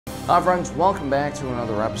Hi friends, welcome back to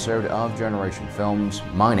another episode of Generation Films.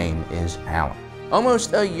 My name is Alan.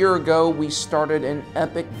 Almost a year ago, we started an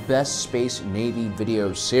epic Best Space Navy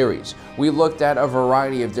video series. We looked at a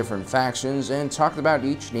variety of different factions and talked about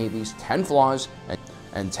each Navy's 10 flaws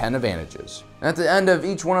and 10 advantages. At the end of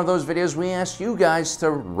each one of those videos, we asked you guys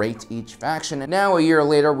to rate each faction. And now, a year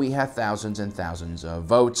later, we have thousands and thousands of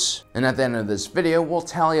votes. And at the end of this video, we'll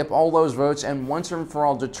tally up all those votes and once and for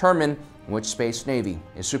all determine which Space Navy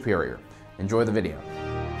is superior. Enjoy the video.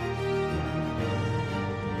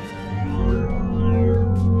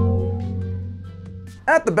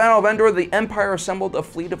 At the Battle of Endor, the Empire assembled a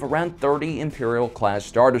fleet of around 30 Imperial-class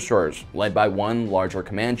Star Destroyers, led by one larger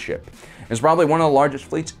command ship. It's probably one of the largest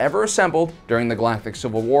fleets ever assembled during the Galactic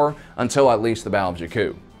Civil War, until at least the Battle of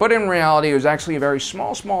Jakku. But in reality, it was actually a very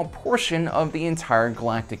small portion of the entire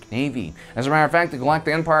Galactic Navy. As a matter of fact, the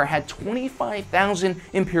Galactic Empire had 25,000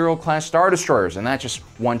 Imperial-class Star Destroyers, and that's just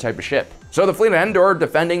one type of ship. So the fleet of Endor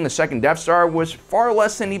defending the second Death Star was far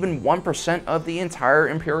less than even 1% of the entire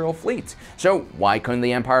Imperial fleet. So why couldn't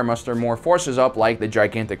the Empire muster more forces up like the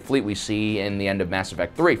gigantic fleet we see in the end of Mass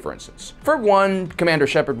Effect 3, for instance? For one, Commander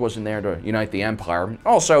Shepard wasn't there to unite the Empire.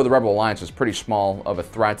 Also, the Rebel Alliance was pretty small of a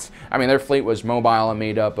threat. I mean, their fleet was mobile and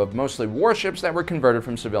made up of mostly warships that were converted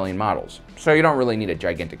from civilian models. So you don't really need a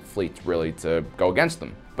gigantic fleet, really, to go against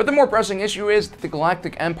them. But the more pressing issue is that the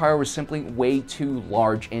Galactic Empire was simply way too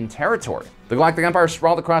large in territory. The Galactic Empire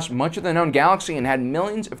sprawled across much of the known galaxy and had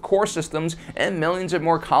millions of core systems and millions of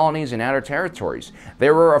more colonies and outer territories.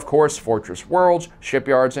 There were, of course, fortress worlds,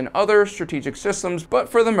 shipyards, and other strategic systems, but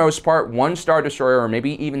for the most part, one Star Destroyer or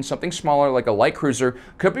maybe even something smaller like a light cruiser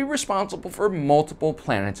could be responsible for multiple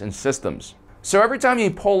planets and systems. So every time you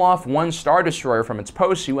pull off one Star Destroyer from its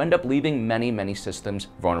post, you end up leaving many systems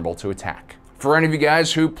vulnerable to attack. For any of you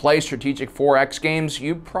guys who play strategic 4X games,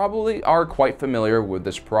 you probably are quite familiar with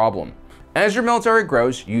this problem. As your military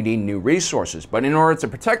grows, you need new resources, but in order to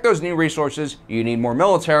protect those new resources, you need more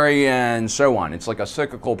military and so on. It's like a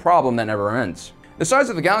cyclical problem that never ends. The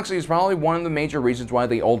size of the galaxy is probably one of the major reasons why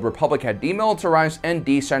the old Republic had demilitarized and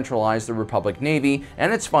decentralized the Republic Navy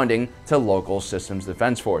and its funding to local systems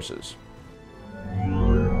defense forces.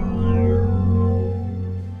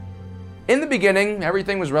 In the beginning,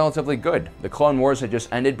 everything was relatively good. The Clone Wars had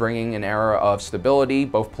just ended, bringing an era of stability,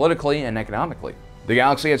 both politically and economically. The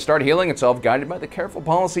galaxy had started healing itself, guided by the careful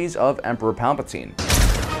policies of Emperor Palpatine.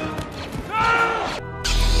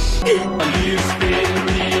 You spin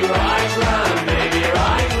me right round, baby,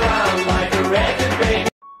 right round, like a record, baby.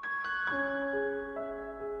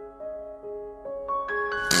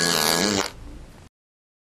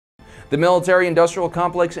 The military-industrial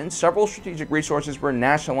complex and several strategic resources were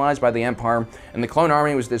nationalized by the Empire, and the clone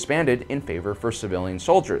army was disbanded in favor for civilian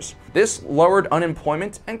soldiers. This lowered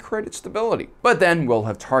unemployment and created stability. But then we'll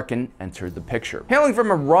have Tarkin entered the picture. Hailing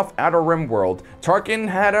from a rough Outer Rim world, Tarkin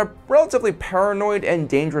had a relatively paranoid and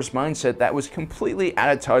dangerous mindset that was completely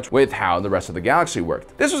out of touch with how the rest of the galaxy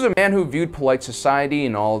worked. This was a man who viewed polite society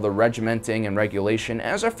and all the regimenting and regulation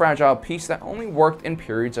as a fragile piece that only worked in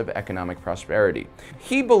periods of economic prosperity.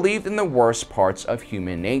 He believed in the worst parts of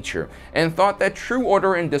human nature and thought that true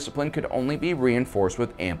order and discipline could only be reinforced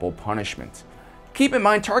with ample punishment. Keep in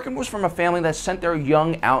mind, Tarkin was from a family that sent their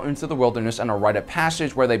young out into the wilderness on a rite of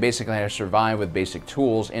passage where they basically had to survive with basic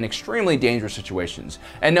tools in extremely dangerous situations.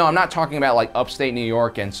 And no, I'm not talking about like upstate New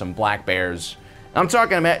York and some black bears. I'm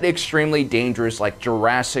talking about extremely dangerous, like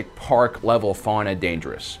Jurassic Park level fauna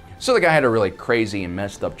dangerous. So the guy had a really crazy and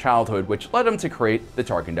messed up childhood, which led him to create the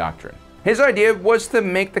Tarkin Doctrine. His idea was to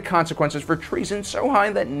make the consequences for treason so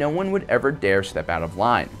high that no one would ever dare step out of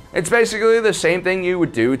line. It's basically the same thing you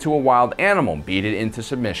would do to a wild animal, beat it into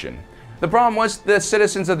submission. The problem was the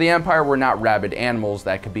citizens of the Empire were not rabid animals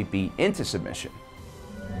that could be beat into submission.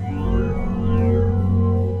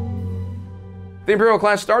 The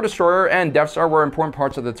Imperial-class Star Destroyer and Death Star were important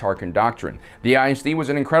parts of the Tarkin Doctrine. The ISD was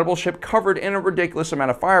an incredible ship covered in a ridiculous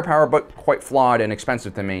amount of firepower, but quite flawed and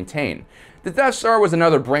expensive to maintain. The Death Star was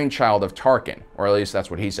another brainchild of Tarkin, or at least that's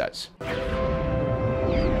what he says.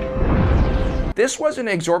 This was an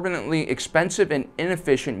exorbitantly expensive and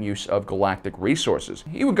inefficient use of galactic resources.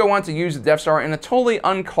 He would go on to use the Death Star in a totally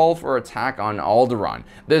uncalled for attack on Alderaan.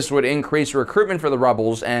 This would increase recruitment for the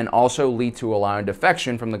rebels and also lead to allowing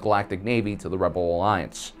defection from the Galactic Navy to the Rebel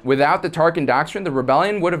Alliance. Without the Tarkin Doctrine, the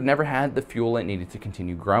rebellion would have never had the fuel it needed to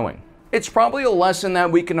continue growing. It's probably a lesson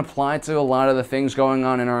that we can apply to a lot of the things going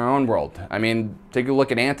on in our own world. I mean, take a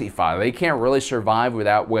look at Antifa. They can't really survive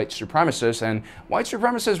without white supremacists, and white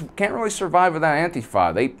supremacists can't really survive without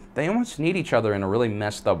Antifa. They almost need each other in a really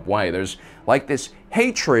messed up way. There's like this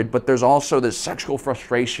hatred, but there's also this sexual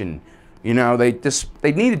frustration You know, they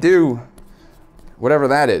need to do whatever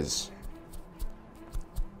that is.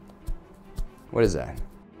 What is that?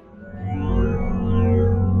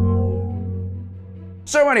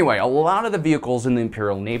 So anyway, a lot of the vehicles in the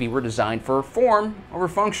Imperial Navy were designed for form over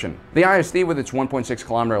function. The ISD with its 1.6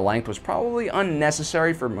 kilometer length was probably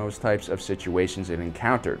unnecessary for most types of situations it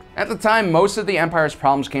encountered. At the time, most of the Empire's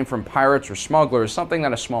problems came from pirates or smugglers, something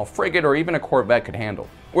that a small frigate or even a corvette could handle.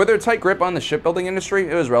 With their tight grip on the shipbuilding industry,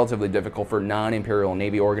 it was relatively difficult for non-Imperial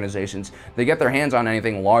Navy organizations to get their hands on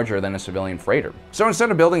anything larger than a civilian freighter. So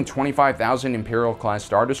instead of building 25,000 Imperial-class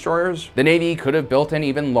Star Destroyers, the Navy could have built an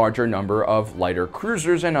even larger number of lighter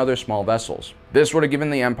cruisers and other small vessels. This would have given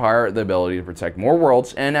the Empire the ability to protect more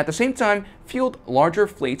worlds and at the same time fueled larger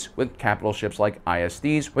fleets with capital ships like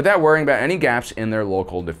ISDs without worrying about any gaps in their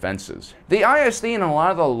local defenses. The ISD and a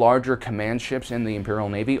lot of the larger command ships in the Imperial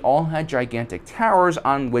Navy all had gigantic towers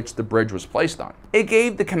on which the bridge was placed on. It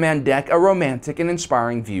gave the command deck a romantic and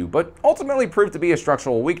inspiring view, but ultimately proved to be a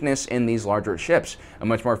structural weakness in these larger ships. A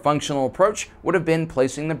much more functional approach would have been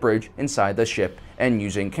placing the bridge inside the ship and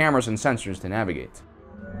using cameras and sensors to navigate.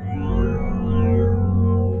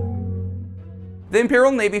 The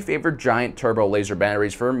Imperial Navy favored giant turbo laser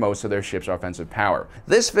batteries for most of their ships' offensive power.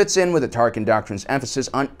 This fits in with the Tarkin Doctrine's emphasis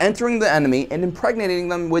on entering the enemy and impregnating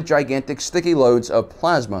them with gigantic sticky loads of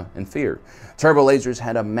plasma and fear. Turbo lasers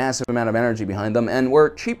had a massive amount of energy behind them and were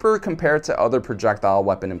cheaper compared to other projectile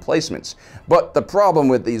weapon emplacements. But the problem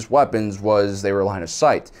with these weapons was they were line of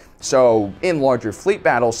sight. So in larger fleet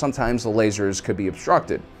battles, sometimes the lasers could be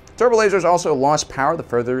obstructed. Turbo lasers also lost power the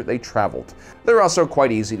further they traveled. They're also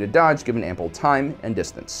quite easy to dodge given ample time and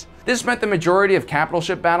distance. This meant the majority of capital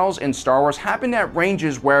ship battles in Star Wars happened at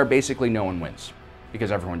ranges where basically no one wins,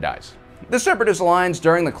 because everyone dies. The Separatist Alliance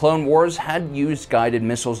during the Clone Wars had used guided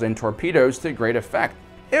missiles and torpedoes to great effect.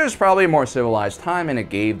 It was probably a more civilized time and it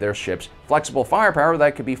gave their ships flexible firepower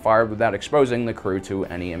that could be fired without exposing the crew to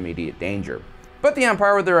any immediate danger. But the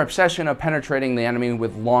Empire, with their obsession of penetrating the enemy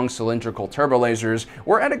with long cylindrical turbo lasers,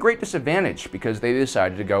 were at a great disadvantage because they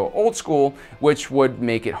decided to go old school, which would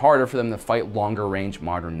make it harder for them to fight longer range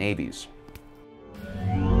modern navies.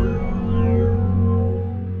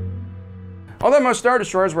 Although most Star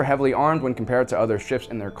Destroyers were heavily armed when compared to other ships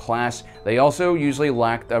in their class, they also usually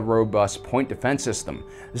lacked a robust point defense system.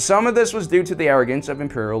 Some of this was due to the arrogance of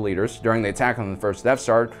Imperial leaders. During the attack on the first Death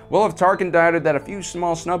Star, Wilf Tarkin doubted that a few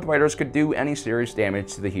small snub fighters could do any serious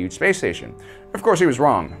damage to the huge space station. Of course, he was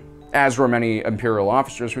wrong, as were many Imperial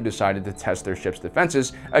officers who decided to test their ship's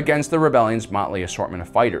defenses against the rebellion's motley assortment of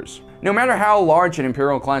fighters. No matter how large an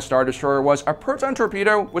Imperial-class Star Destroyer was, a proton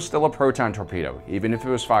torpedo was still a proton torpedo, even if it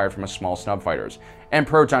was fired from a small snub fighters, and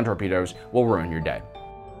proton torpedoes will ruin your day.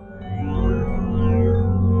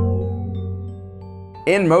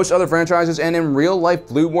 In most other franchises and in real-life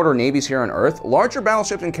blue water navies here on Earth, larger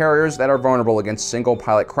battleships and carriers that are vulnerable against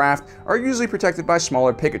single-pilot craft are usually protected by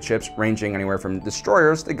smaller picket ships ranging anywhere from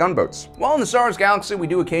destroyers to gunboats. While in the Star Wars galaxy we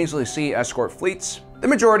do occasionally see escort fleets, the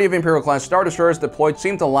majority of Imperial-class Star Destroyers deployed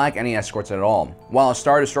seem to lack any escorts at all. While a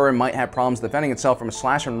Star Destroyer might have problems defending itself from a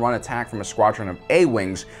slash-and-run attack from a squadron of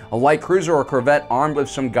A-Wings, a light cruiser or corvette armed with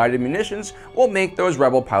some guided munitions will make those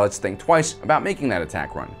rebel pilots think twice about making that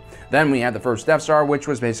attack run. Then we had the first Death Star, which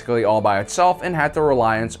was basically all by itself and had to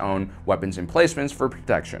rely on its own weapons emplacements for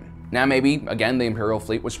protection. Now maybe, again, the Imperial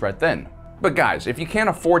fleet was spread thin. But guys, if you can't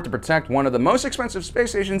afford to protect one of the most expensive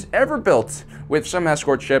space stations ever built with some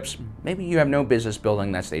escort ships, maybe you have no business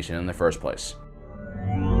building that station in the first place.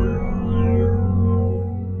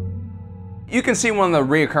 You can see one of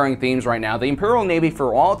the reoccurring themes right now. The Imperial Navy,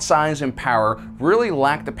 for all its size and power, really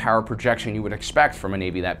lacked the power projection you would expect from a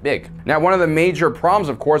navy that big. Now, one of the major problems,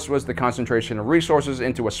 of course, was the concentration of resources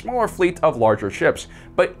into a smaller fleet of larger ships.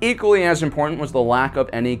 But equally as important was the lack of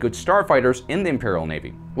any good starfighters in the Imperial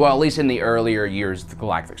Navy. Well, at least in the earlier years of the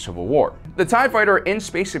Galactic Civil War. The TIE Fighter in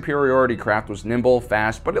space superiority craft was nimble,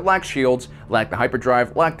 fast, but it lacked shields, lacked the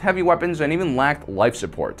hyperdrive, lacked heavy weapons, and even lacked life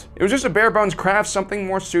support. It was just a bare-bones craft, something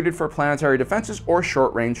more suited for planetary defenses or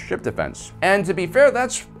short-range ship defense. And to be fair,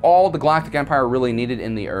 that's all the Galactic Empire really needed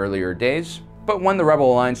in the earlier days. But when the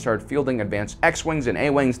Rebel Alliance started fielding advanced X-Wings and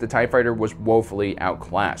A-Wings, the TIE Fighter was woefully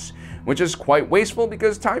outclassed, which is quite wasteful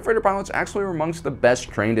because TIE Fighter pilots actually were amongst the best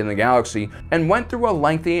trained in the galaxy and went through a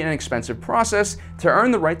lengthy and expensive process to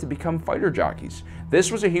earn the right to become fighter jockeys.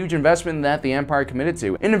 This was a huge investment that the Empire committed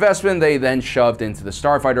to, an investment they then shoved into the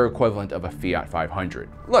starfighter equivalent of a Fiat 500.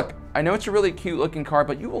 Look, I know it's a really cute looking car,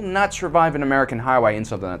 but you will not survive an American highway in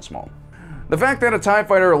something that small. The fact that a TIE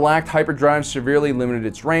fighter lacked hyperdrive severely limited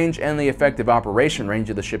its range and the effective operation range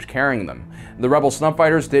of the ships carrying them. The Rebel snub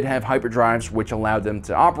fighters did have hyperdrives, which allowed them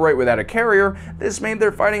to operate without a carrier. This made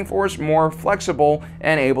their fighting force more flexible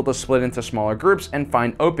and able to split into smaller groups and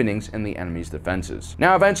find openings in the enemy's defenses.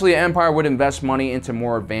 Now, eventually, Empire would invest money into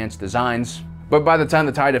more advanced designs, but by the time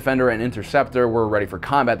the TIE Defender and Interceptor were ready for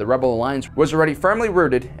combat, the Rebel Alliance was already firmly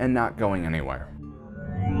rooted and not going anywhere.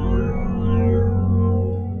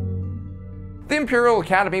 The Imperial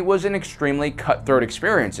Academy was an extremely cutthroat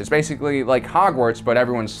experience. It's basically like Hogwarts, but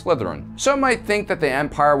everyone's Slytherin. Some might think that the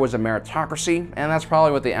Empire was a meritocracy, and that's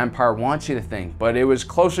probably what the Empire wants you to think, but it was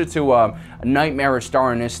closer to a nightmarish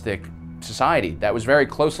Stalinistic society that was very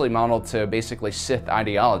closely modeled to basically Sith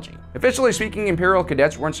ideology. Officially speaking, Imperial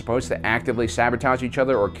cadets weren't supposed to actively sabotage each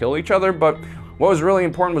other or kill each other, but what was really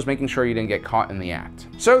important was making sure you didn't get caught in the act.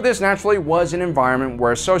 So this naturally was an environment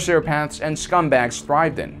where sociopaths and scumbags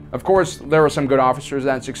thrived in. Of course, there were some good officers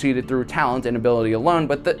that succeeded through talent and ability alone,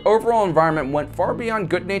 but the overall environment went far beyond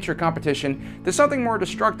good-natured competition to something more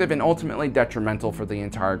destructive and ultimately detrimental for the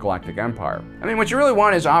entire Galactic Empire. I mean, what you really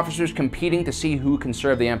want is officers competing to see who can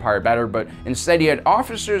serve the Empire better, but instead you had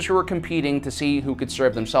officers who were competing to see who could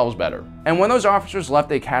serve themselves better. And when those officers left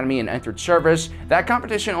the Academy and entered service, that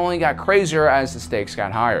competition only got crazier as the stakes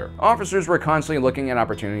got higher. Officers were constantly looking at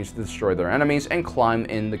opportunities to destroy their enemies and climb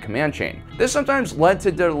in the command chain. This sometimes led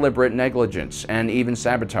to deliberate negligence and even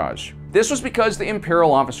sabotage. This was because the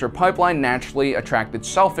Imperial officer pipeline naturally attracted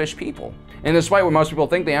selfish people. And despite what most people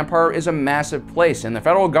think, the Empire is a massive place, and the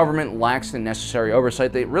federal government lacks the necessary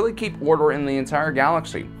oversight to really keep order in the entire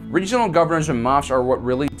galaxy. Regional governors and mobs are what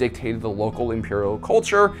really dictated the local Imperial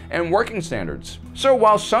culture and working standards. So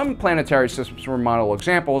while some planetary systems were model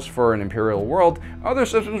examples for an Imperial world, other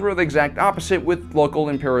systems were the exact opposite, with local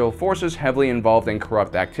Imperial forces heavily involved in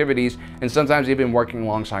corrupt activities and sometimes even working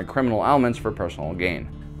alongside criminal elements for personal gain.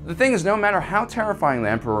 The thing is, no matter how terrifying the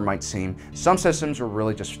Emperor might seem, some systems were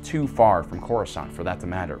really just too far from Coruscant for that to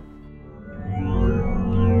matter.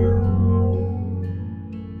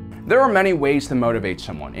 There are many ways to motivate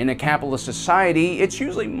someone. In a capitalist society, it's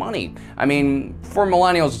usually money. I mean, for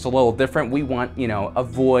millennials, it's a little different. We want, a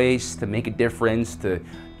voice to make a difference, to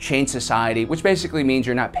change society, which basically means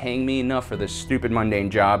you're not paying me enough for this stupid, mundane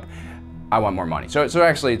job. I want more money. So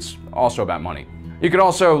actually, it's also about money. You could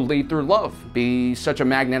also lead through love, be such a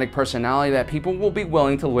magnetic personality that people will be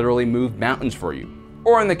willing to literally move mountains for you.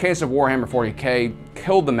 Or in the case of Warhammer 40k,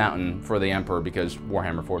 kill the mountain for the Emperor because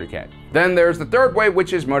Warhammer 40k. Then there's the third way,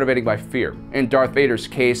 which is motivating by fear. In Darth Vader's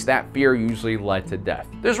case, that fear usually led to death.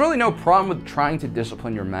 There's really no problem with trying to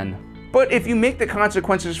discipline your men. But if you make the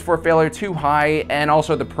consequences for failure too high, and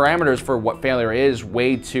also the parameters for what failure is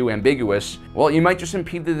way too ambiguous, well, you might just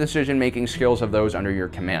impede the decision-making skills of those under your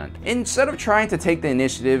command. Instead of trying to take the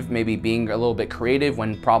initiative, maybe being a little bit creative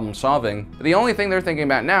when problem solving, the only thing they're thinking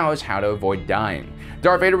about now is how to avoid dying.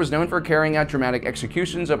 Darth Vader was known for carrying out dramatic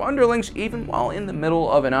executions of underlings even while in the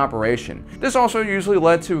middle of an operation. This also usually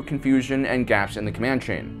led to confusion and gaps in the command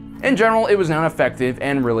chain. In general, it was not effective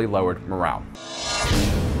and really lowered morale.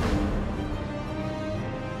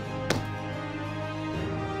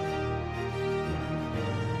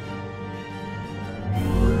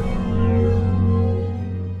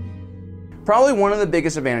 Probably one of the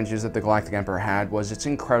biggest advantages that the Galactic Empire had was its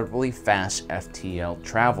incredibly fast FTL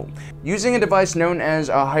travel. Using a device known as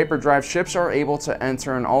a hyperdrive, ships are able to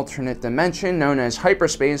enter an alternate dimension known as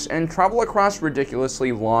hyperspace and travel across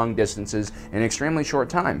ridiculously long distances in an extremely short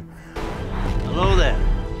time. Hello there.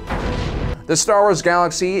 The Star Wars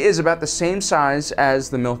galaxy is about the same size as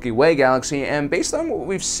the Milky Way galaxy, and based on what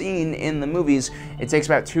we've seen in the movies, it takes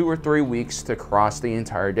about 2 or 3 weeks to cross the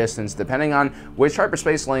entire distance, depending on which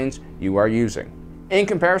hyperspace lanes you are using. In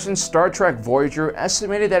comparison, Star Trek Voyager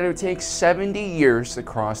estimated that it would take 70 years to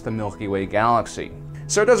cross the Milky Way galaxy.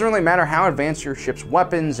 So it doesn't really matter how advanced your ship's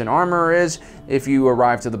weapons and armor is if you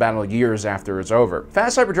arrive to the battle years after it's over.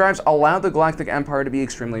 Fast hyperdrives allow the Galactic Empire to be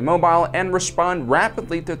extremely mobile and respond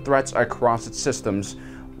rapidly to threats across its systems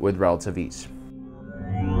with relative ease.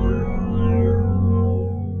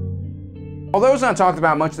 Although it's not talked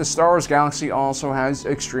about much, the Star Wars galaxy also has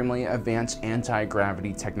extremely advanced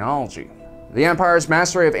anti-gravity technology. The Empire's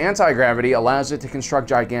mastery of anti-gravity allows it to construct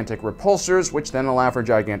gigantic repulsors, which then allow for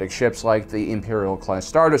gigantic ships like the Imperial-class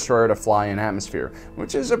Star Destroyer to fly in atmosphere,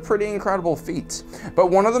 which is a pretty incredible feat.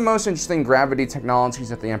 But one of the most interesting gravity technologies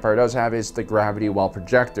that the Empire does have is the gravity well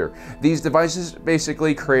projector. These devices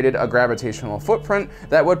basically created a gravitational footprint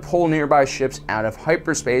that would pull nearby ships out of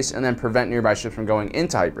hyperspace and then prevent nearby ships from going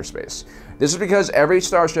into hyperspace. This is because every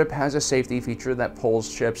starship has a safety feature that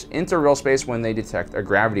pulls ships into real space when they detect a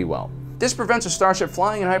gravity well. This prevents a starship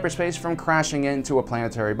flying in hyperspace from crashing into a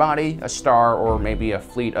planetary body, a star, or maybe a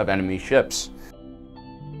fleet of enemy ships.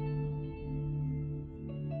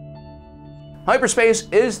 Hyperspace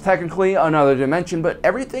is technically another dimension, but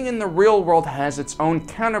everything in the real world has its own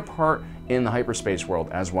counterpart in the hyperspace world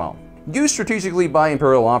as well. Used strategically by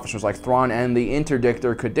Imperial officers like Thrawn and the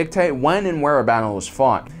Interdictor could dictate when and where a battle was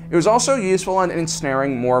fought. It was also useful in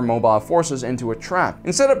ensnaring more mobile forces into a trap.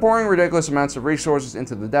 Instead of pouring ridiculous amounts of resources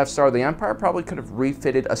into the Death Star, the Empire probably could have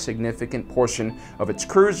refitted a significant portion of its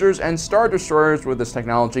cruisers and Star Destroyers with this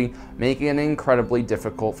technology, making it incredibly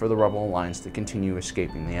difficult for the Rebel Alliance to continue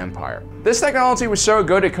escaping the Empire. This technology was so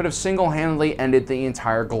good it could have single-handedly ended the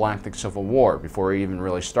entire galactic civil war before it even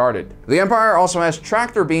really started. The Empire also has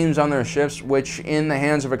tractor beams on their ships, which in the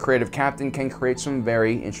hands of a creative captain can create some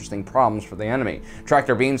very interesting problems for the enemy.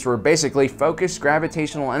 Tractor beams were basically focused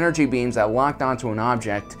gravitational energy beams that locked onto an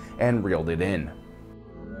object and reeled it in.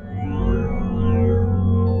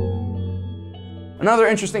 Another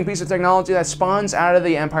interesting piece of technology that spawns out of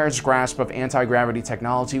the Empire's grasp of anti-gravity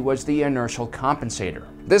technology was the inertial compensator.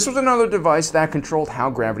 This was another device that controlled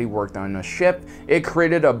how gravity worked on a ship. It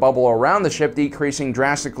created a bubble around the ship, decreasing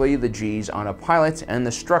drastically the G's on a pilot and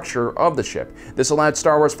the structure of the ship. This allowed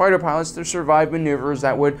Star Wars fighter pilots to survive maneuvers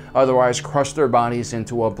that would otherwise crush their bodies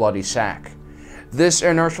into a bloody sack. This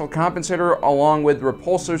inertial compensator, along with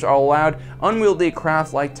repulsors, allowed unwieldy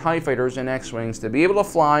craft like TIE fighters and X-Wings to be able to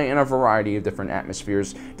fly in a variety of different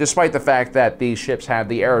atmospheres, despite the fact that these ships have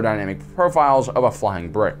the aerodynamic profiles of a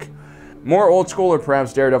flying brick. More old school or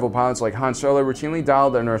perhaps daredevil pilots like Han Solo routinely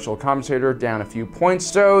dialed the inertial compensator down a few points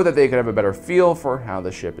so that they could have a better feel for how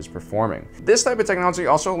the ship is performing. This type of technology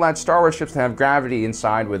also allowed Star Wars ships to have gravity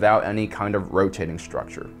inside without any kind of rotating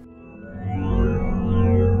structure.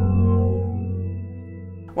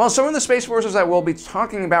 While some of the space forces that we'll be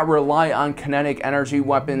talking about rely on kinetic energy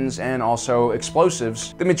weapons and also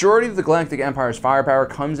explosives, the majority of the Galactic Empire's firepower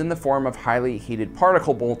comes in the form of highly heated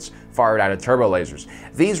particle bolts fired out of turbo lasers.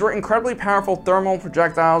 These were incredibly powerful thermal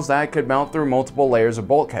projectiles that could melt through multiple layers of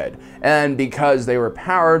bulkhead, and because they were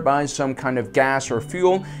powered by some kind of gas or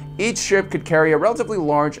fuel, each ship could carry a relatively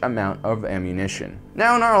large amount of ammunition.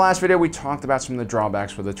 Now, in our last video, we talked about some of the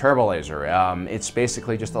drawbacks with the turbo laser. It's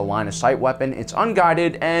basically just a line of sight weapon, it's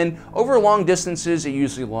unguided, and over long distances, it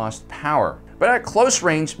usually lost power. But at close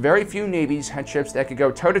range, very few navies had ships that could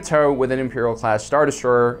go toe-to-toe with an Imperial-class Star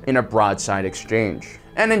Destroyer in a broadside exchange.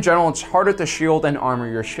 And in general, it's harder to shield and armor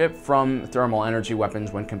your ship from thermal energy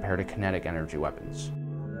weapons when compared to kinetic energy weapons.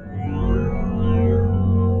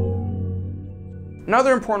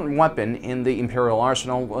 Another important weapon in the Imperial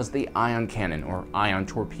arsenal was the ion cannon, or ion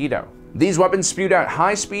torpedo. These weapons spewed out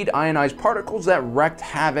high-speed ionized particles that wreaked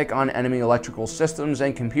havoc on enemy electrical systems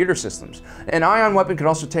and computer systems. An ion weapon could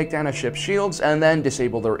also take down a ship's shields and then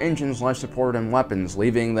disable their engines, life support, and weapons,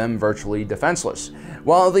 leaving them virtually defenseless.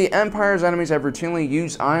 While the Empire's enemies have routinely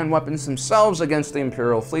used ion weapons themselves against the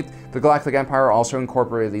Imperial fleet, the Galactic Empire also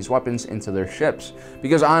incorporated these weapons into their ships.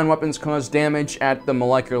 Because ion weapons cause damage at the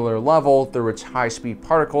molecular level through its high-speed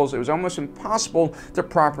particles, it was almost impossible to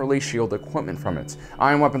properly shield equipment from it.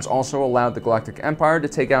 Ion weapons also allowed the Galactic Empire to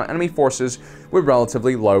take out enemy forces with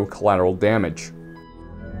relatively low collateral damage.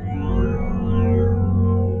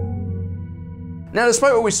 Now,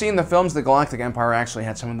 despite what we see in the films, the Galactic Empire actually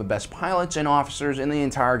had some of the best pilots and officers in the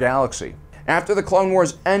entire galaxy. After the Clone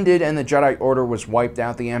Wars ended and the Jedi Order was wiped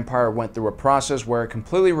out, the Empire went through a process where it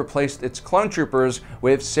completely replaced its clone troopers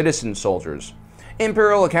with citizen soldiers.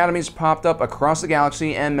 Imperial academies popped up across the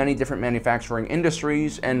galaxy and many different manufacturing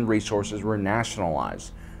industries and resources were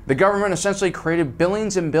nationalized. The government essentially created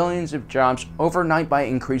billions and billions of jobs overnight by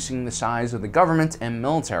increasing the size of the government and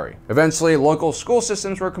military. Eventually, local school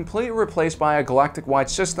systems were completely replaced by a galactic-wide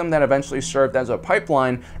system that eventually served as a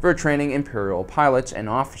pipeline for training Imperial pilots and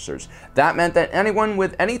officers. That meant that anyone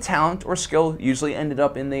with any talent or skill usually ended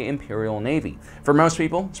up in the Imperial Navy. For most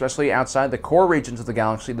people, especially outside the core regions of the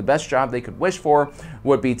galaxy, the best job they could wish for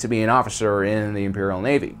would be to be an officer in the Imperial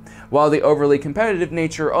Navy. While the overly competitive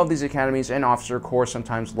nature of these academies and officer corps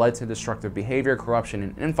sometimes led to destructive behavior, corruption,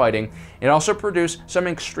 and infighting, it also produced some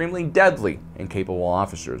extremely deadly and capable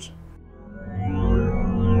officers.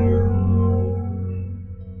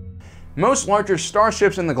 Most larger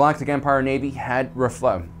starships in the Galactic Empire Navy had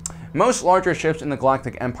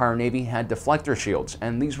deflector shields,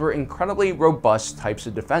 and these were incredibly robust types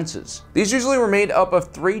of defenses. These usually were made up of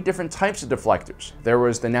 3 different types of deflectors. There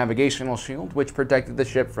was the navigational shield, which protected the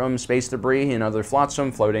ship from space debris and other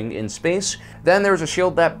flotsam floating in space. Then there was a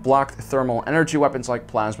shield that blocked thermal energy weapons like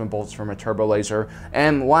plasma bolts from a turbo laser.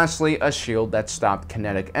 And lastly, a shield that stopped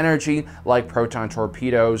kinetic energy like proton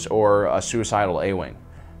torpedoes or a suicidal A-wing.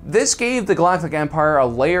 This gave the Galactic Empire a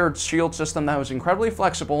layered shield system that was incredibly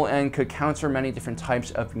flexible and could counter many different types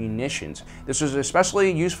of munitions. This was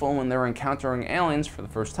especially useful when they were encountering aliens for the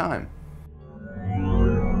first time.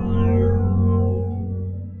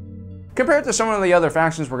 Compared to some of the other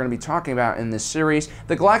factions we're going to be talking about in this series,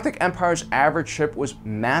 the Galactic Empire's average ship was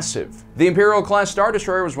massive. The Imperial-class Star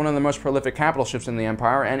Destroyer was one of the most prolific capital ships in the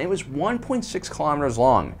Empire, and it was 1.6 kilometers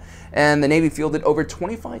long, and the Navy fielded over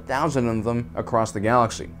 25,000 of them across the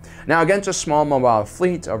galaxy. Now, against a small mobile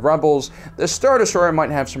fleet of rebels, the Star Destroyer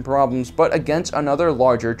might have some problems, but against another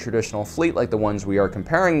larger traditional fleet like the ones we are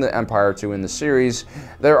comparing the Empire to in the series,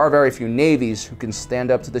 there are very few navies who can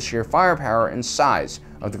stand up to the sheer firepower and size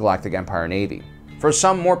of the Galactic Empire Navy. For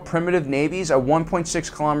some more primitive navies, a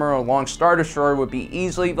 1.6 kilometer long Star Destroyer would be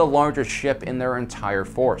easily the largest ship in their entire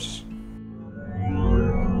force.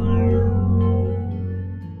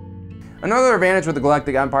 Another advantage with the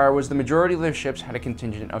Galactic Empire was the majority of their ships had a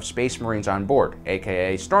contingent of Space Marines on board,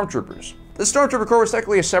 aka Stormtroopers. The Stormtrooper Corps was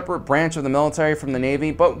technically a separate branch of the military from the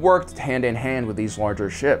Navy, but worked hand in hand with these larger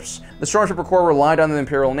ships. The Stormtrooper Corps relied on the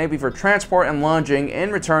Imperial Navy for transport and lodging.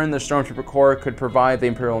 In return, the Stormtrooper Corps could provide the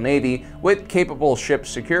Imperial Navy with capable ship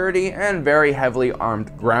security and very heavily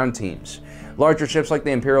armed ground teams. Larger ships like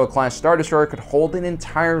the Imperial-class Star Destroyer could hold an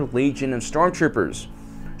entire legion of Stormtroopers.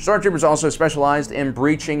 Stormtroopers also specialized in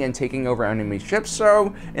breaching and taking over enemy ships,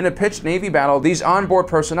 so in a pitched Navy battle, these onboard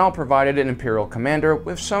personnel provided an Imperial commander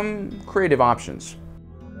with some creative options.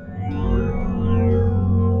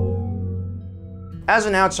 As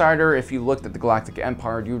an outsider, if you looked at the Galactic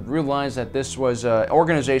Empire, you'd realize that this was an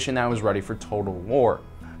organization that was ready for total war.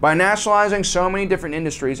 By nationalizing so many different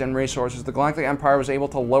industries and resources, the Galactic Empire was able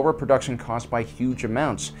to lower production costs by huge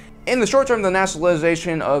amounts. In the short term, the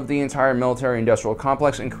nationalization of the entire military-industrial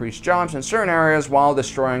complex increased jobs in certain areas while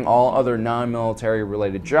destroying all other non-military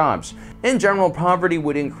related jobs. In general, poverty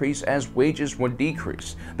would increase as wages would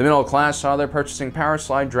decrease. The middle class saw their purchasing power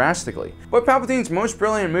slide drastically. But Palpatine's most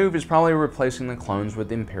brilliant move is probably replacing the clones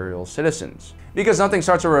with Imperial citizens. Because nothing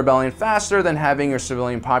starts a rebellion faster than having your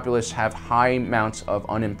civilian populace have high amounts of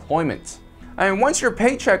unemployment. And once your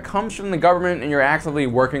paycheck comes from the government and you're actively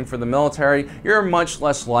working for the military, you're much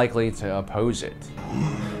less likely to oppose it.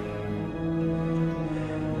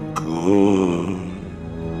 Good.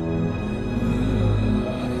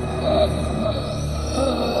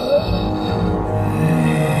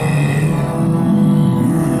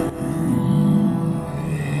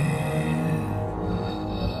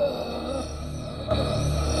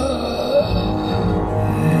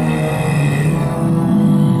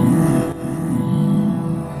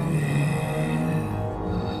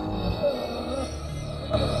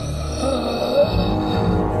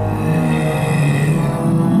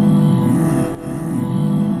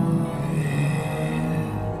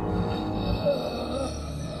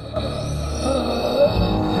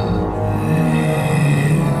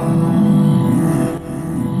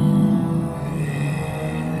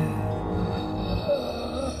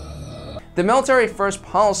 The military-first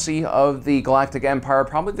policy of the Galactic Empire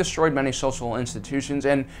probably destroyed many social institutions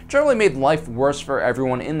and generally made life worse for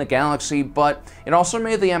everyone in the galaxy, but it also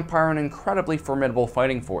made the Empire an incredibly formidable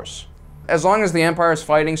fighting force. As long as the Empire is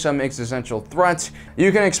fighting some existential threat,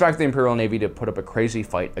 you can expect the Imperial Navy to put up a crazy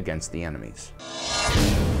fight against the enemies.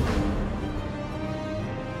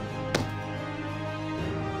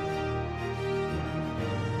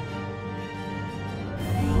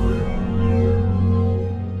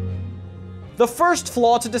 The first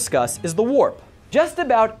flaw to discuss is the warp. Just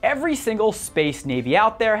about every single space navy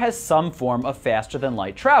out there has some form of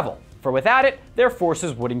faster-than-light travel, for without it, their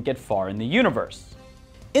forces wouldn't get far in the universe.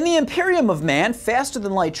 In the Imperium of Man,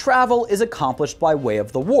 faster-than-light travel is accomplished by way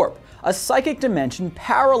of the warp, a psychic dimension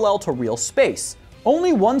parallel to real space.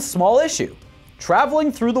 Only one small issue.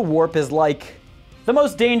 Traveling through the warp is like the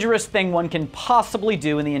most dangerous thing one can possibly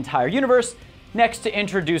do in the entire universe, next to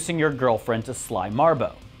introducing your girlfriend to Sly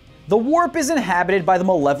Marbo. The warp is inhabited by the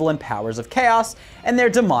malevolent powers of chaos and their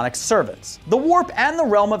demonic servants. The warp and the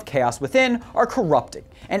realm of chaos within are corrupting,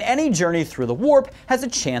 and any journey through the warp has a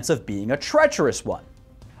chance of being a treacherous one.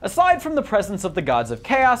 Aside from the presence of the gods of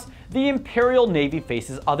chaos, the Imperial Navy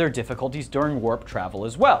faces other difficulties during warp travel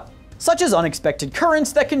as well, such as unexpected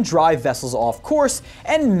currents that can drive vessels off course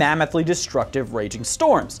and mammothly destructive raging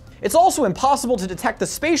storms. It's also impossible to detect the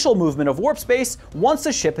spatial movement of warp space once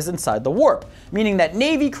a ship is inside the warp, meaning that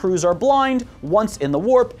Navy crews are blind once in the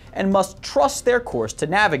warp and must trust their course to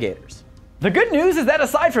navigators. The good news is that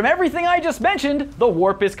aside from everything I just mentioned, the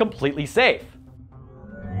warp is completely safe.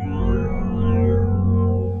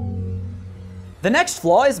 The next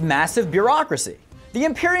flaw is massive bureaucracy. The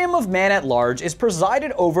Imperium of Man at large is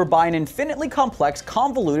presided over by an infinitely complex,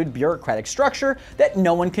 convoluted bureaucratic structure that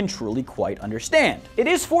no one can truly quite understand. It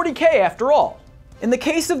is 40K after all. In the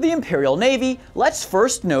case of the Imperial Navy, let's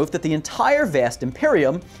first note that the entire vast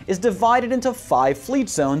Imperium is divided into 5 fleet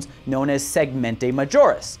zones known as segmentae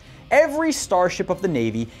majoris. Every starship of the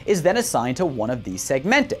Navy is then assigned to one of these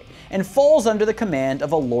segmentae, and falls under the command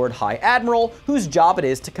of a Lord High Admiral whose job it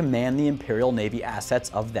is to command the Imperial Navy assets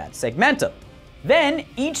of that segmentum. Then,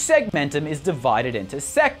 each segmentum is divided into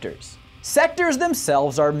sectors. Sectors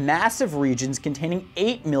themselves are massive regions containing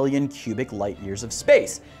 8 million cubic light years of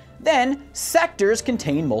space. Then, sectors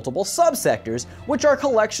contain multiple subsectors, which are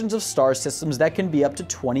collections of star systems that can be up to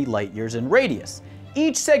 20 light years in radius.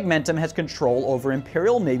 Each segmentum has control over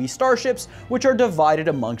Imperial Navy starships, which are divided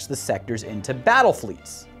amongst the sectors into battle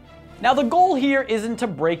fleets. Now, the goal here isn't to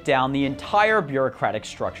break down the entire bureaucratic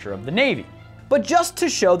structure of the Navy, but just to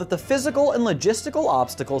show that the physical and logistical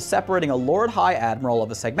obstacles separating a Lord High Admiral of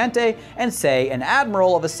a segmente and, say, an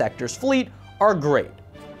Admiral of a sector's fleet are great.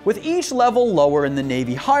 With each level lower in the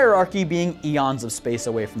Navy hierarchy being eons of space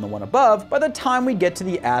away from the one above, by the time we get to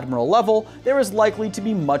the Admiral level, there is likely to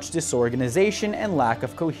be much disorganization and lack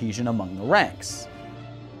of cohesion among the ranks.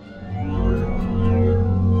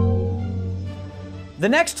 The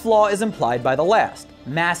next flaw is implied by the last: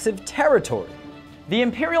 massive territory. The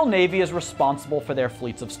Imperial Navy is responsible for their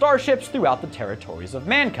fleets of starships throughout the territories of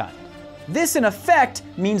mankind. This, in effect,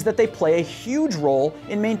 means that they play a huge role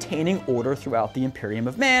in maintaining order throughout the Imperium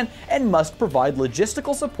of Man and must provide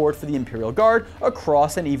logistical support for the Imperial Guard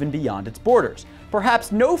across and even beyond its borders.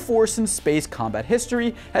 Perhaps no force in space combat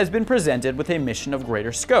history has been presented with a mission of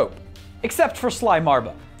greater scope. Except for Sly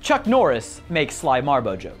Marbo. Chuck Norris makes Sly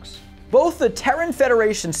Marbo jokes. Both the Terran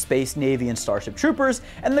Federation Space Navy and Starship Troopers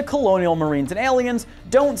and the Colonial Marines and Aliens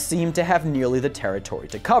don't seem to have nearly the territory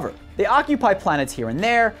to cover. They occupy planets here and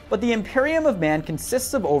there, but the Imperium of Man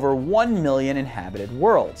consists of over 1 million inhabited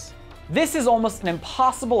worlds. This is almost an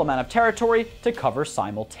impossible amount of territory to cover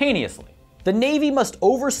simultaneously. The Navy must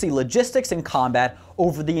oversee logistics and combat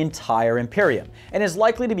over the entire Imperium, and is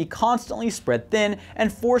likely to be constantly spread thin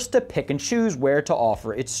and forced to pick and choose where to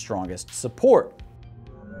offer its strongest support.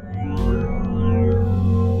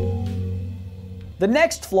 The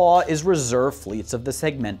next flaw is reserve fleets of the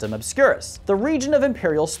Segmentum Obscurus, the region of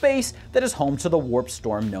Imperial space that is home to the warp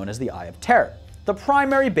storm known as the Eye of Terror, the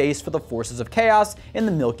primary base for the forces of chaos in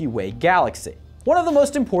the Milky Way galaxy. One of the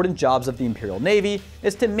most important jobs of the Imperial Navy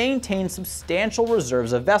is to maintain substantial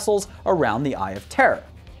reserves of vessels around the Eye of Terror,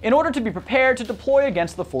 in order to be prepared to deploy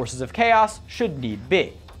against the forces of chaos should need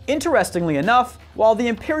be. Interestingly enough, while the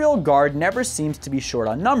Imperial Guard never seems to be short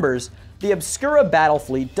on numbers, the Obscura battle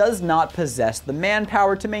fleet does not possess the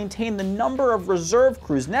manpower to maintain the number of reserve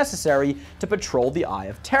crews necessary to patrol the Eye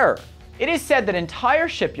of Terror. It is said that entire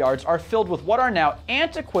shipyards are filled with what are now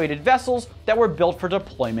antiquated vessels that were built for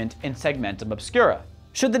deployment in Segmentum Obscura.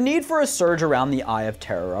 Should the need for a surge around the Eye of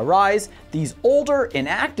Terror arise, these older,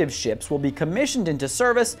 inactive ships will be commissioned into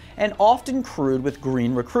service and often crewed with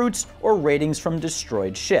green recruits or ratings from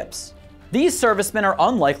destroyed ships. These servicemen are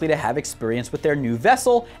unlikely to have experience with their new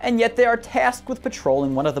vessel, and yet they are tasked with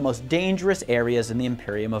patrolling one of the most dangerous areas in the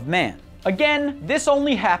Imperium of Man. Again, this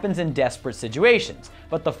only happens in desperate situations,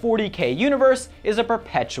 but the 40K universe is a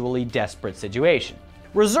perpetually desperate situation.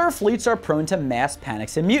 Reserve fleets are prone to mass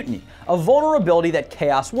panics and mutiny, a vulnerability that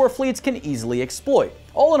Chaos War fleets can easily exploit.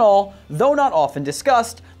 All in all, though not often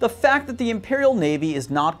discussed, the fact that the Imperial Navy is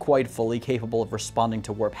not quite fully capable of responding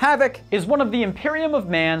to warp havoc is one of the Imperium of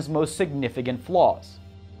Man's most significant flaws.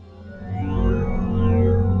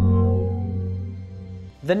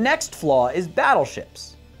 The next flaw is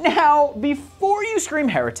battleships. Now, before you scream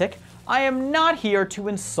heretic, I am not here to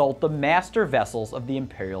insult the master vessels of the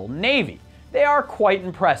Imperial Navy. They are quite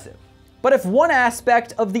impressive. But if one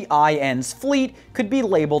aspect of the IN's fleet could be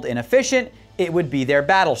labeled inefficient, it would be their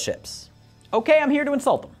battleships. Okay, I'm here to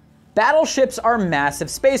insult them. Battleships are massive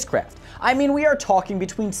spacecraft. I mean, we are talking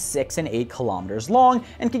between 6 and 8 kilometers long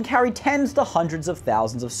and can carry tens to hundreds of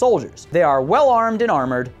thousands of soldiers. They are well armed and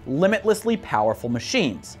armored, limitlessly powerful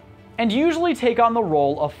machines, and usually take on the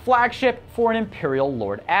role of flagship for an Imperial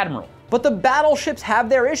Lord Admiral. But the battleships have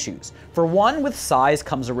their issues. For one, with size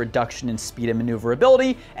comes a reduction in speed and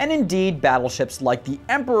maneuverability, and indeed, battleships like the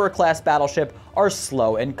Emperor-class battleship are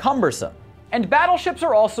slow and cumbersome. And battleships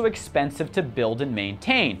are also expensive to build and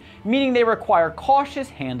maintain, meaning they require cautious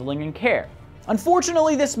handling and care.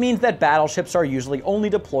 Unfortunately, this means that battleships are usually only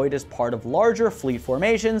deployed as part of larger fleet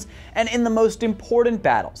formations and in the most important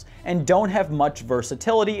battles, and don't have much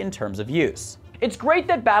versatility in terms of use. It's great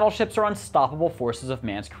that battleships are unstoppable forces of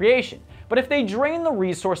man's creation, But if they drain the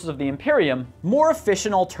resources of the Imperium, more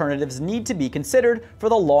efficient alternatives need to be considered for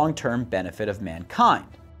the long-term benefit of mankind.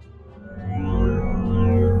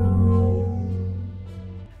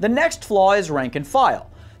 The next flaw is rank and file.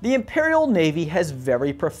 The Imperial Navy has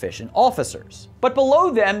very proficient officers. But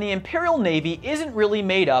below them, the Imperial Navy isn't really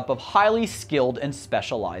made up of highly skilled and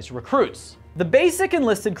specialized recruits. The basic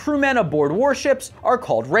enlisted crewmen aboard warships are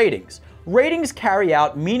called ratings. Ratings carry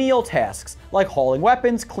out menial tasks like hauling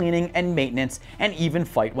weapons, cleaning, and maintenance, and even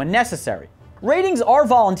fight when necessary. Ratings are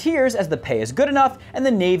volunteers as the pay is good enough and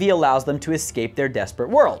the Navy allows them to escape their desperate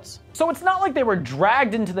worlds. So it's not like they were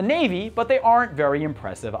dragged into the Navy, but they aren't very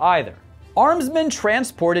impressive either. Armsmen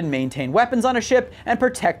transport and maintain weapons on a ship and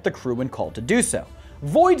protect the crew when called to do so.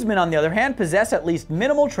 Voidsmen, on the other hand, possess at least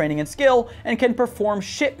minimal training and skill and can perform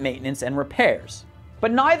ship maintenance and repairs.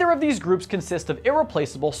 But neither of these groups consist of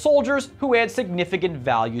irreplaceable soldiers who add significant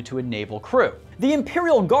value to a naval crew. The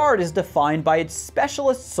Imperial Guard is defined by its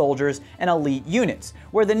specialist soldiers and elite units,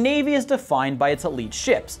 where the Navy is defined by its elite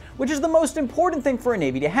ships, which is the most important thing for a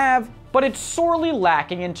Navy to have, but it's sorely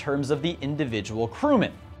lacking in terms of the individual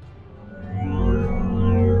crewmen.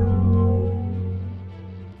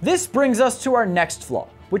 This brings us to our next flaw,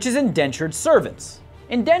 which is indentured servants.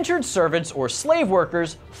 Indentured servants, or slave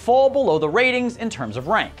workers, fall below the ratings in terms of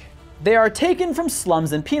rank. They are taken from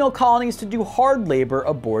slums and penal colonies to do hard labor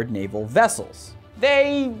aboard naval vessels.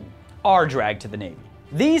 They are dragged to the Navy.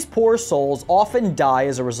 These poor souls often die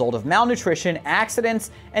as a result of malnutrition,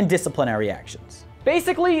 accidents, and disciplinary actions.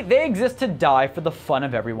 Basically, they exist to die for the fun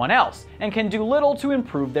of everyone else, and can do little to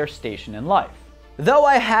improve their station in life. Though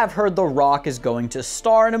I have heard The Rock is going to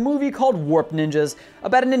star in a movie called Warp Ninjas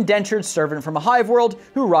about an indentured servant from a hive world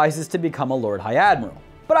who rises to become a Lord High Admiral.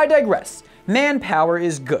 But I digress. Manpower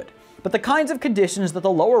is good, but the kinds of conditions that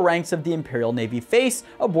the lower ranks of the Imperial Navy face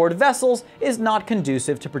aboard vessels is not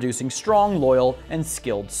conducive to producing strong, loyal, and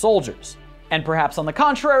skilled soldiers. And perhaps on the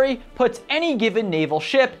contrary, puts any given naval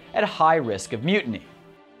ship at high risk of mutiny.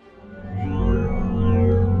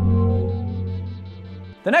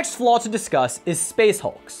 The next flaw to discuss is space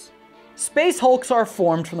hulks. Space hulks are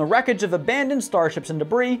formed from the wreckage of abandoned starships and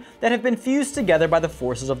debris that have been fused together by the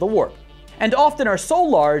forces of the warp, and often are so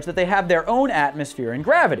large that they have their own atmosphere and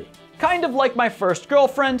gravity. Kind of like my first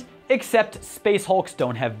girlfriend, except space hulks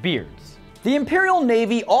don't have beards. The Imperial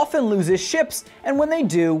Navy often loses ships, and when they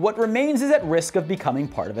do, what remains is at risk of becoming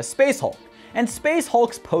part of a space hulk. And space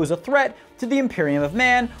hulks pose a threat to the Imperium of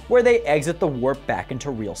Man, where they exit the warp back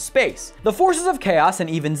into real space. The forces of chaos and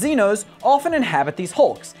even Xenos often inhabit these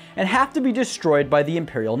hulks, and have to be destroyed by the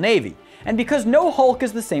Imperial Navy. And because no hulk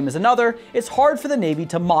is the same as another, it's hard for the Navy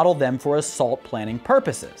to model them for assault planning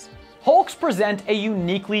purposes. Hulks present a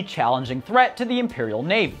uniquely challenging threat to the Imperial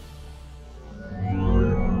Navy.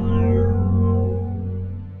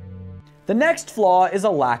 The next flaw is a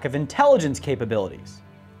lack of intelligence capabilities.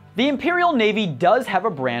 The Imperial Navy does have a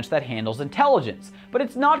branch that handles intelligence, but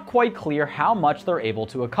it's not quite clear how much they're able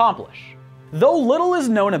to accomplish. Though little is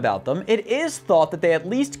known about them, it is thought that they at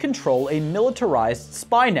least control a militarized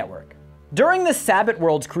spy network. During the Sabbat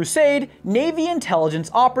Worlds Crusade, Navy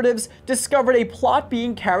intelligence operatives discovered a plot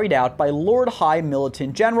being carried out by Lord High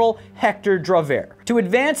Militant General Hector Draver to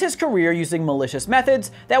advance his career using malicious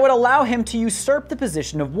methods that would allow him to usurp the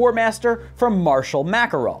position of War Master from Marshal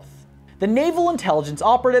Makarov. The naval intelligence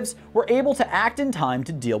operatives were able to act in time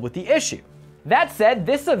to deal with the issue. That said,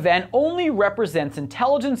 this event only represents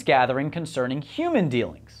intelligence gathering concerning human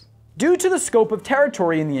dealings. Due to the scope of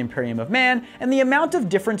territory in the Imperium of Man and the amount of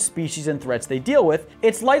different species and threats they deal with,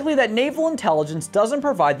 it's likely that naval intelligence doesn't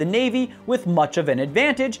provide the Navy with much of an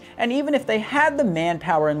advantage, and even if they had the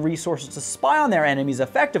manpower and resources to spy on their enemies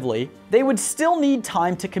effectively, they would still need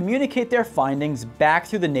time to communicate their findings back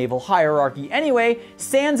through the naval hierarchy anyway,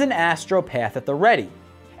 sans an astropath at the ready.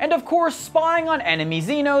 And of course, spying on enemy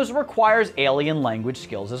Xenos requires alien language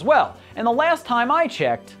skills as well, and the last time I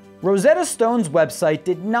checked, Rosetta Stone's website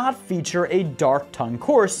did not feature a Dark Tongue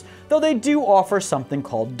course, though they do offer something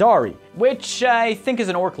called Dari, which I think is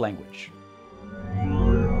an orc language.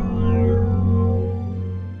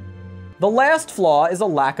 The last flaw is a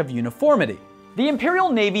lack of uniformity. The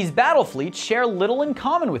Imperial Navy's battle fleets share little in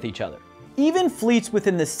common with each other. Even fleets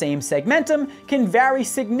within the same segmentum can vary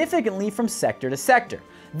significantly from sector to sector.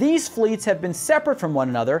 These fleets have been separate from one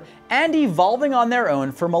another and evolving on their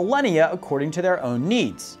own for millennia according to their own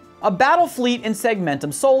needs. A battle fleet in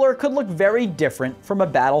Segmentum Solar could look very different from a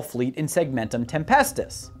battle fleet in Segmentum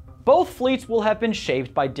Tempestus. Both fleets will have been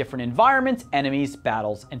shaped by different environments, enemies,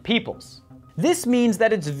 battles, and peoples. This means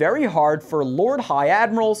that it's very hard for Lord High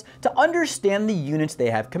Admirals to understand the units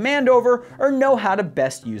they have command over or know how to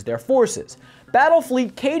best use their forces.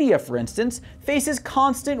 Battlefleet Cadia, for instance, faces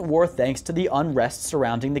constant war thanks to the unrest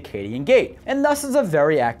surrounding the Cadian Gate, and thus is a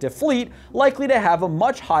very active fleet, likely to have a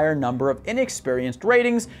much higher number of inexperienced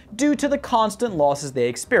ratings due to the constant losses they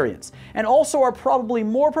experience, and also are probably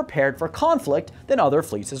more prepared for conflict than other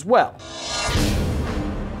fleets as well.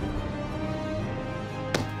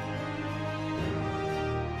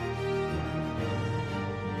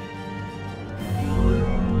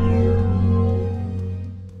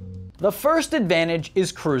 The first advantage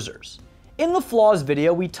is cruisers. In the flaws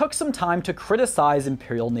video, we took some time to criticize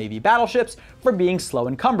Imperial Navy battleships for being slow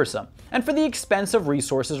and cumbersome, and for the expensive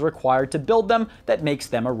resources required to build them that makes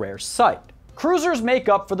them a rare sight. Cruisers make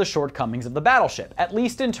up for the shortcomings of the battleship, at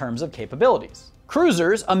least in terms of capabilities.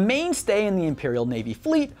 Cruisers, a mainstay in the Imperial Navy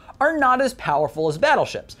fleet, are not as powerful as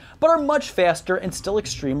battleships, but are much faster and still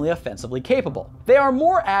extremely offensively capable. They are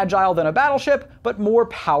more agile than a battleship, but more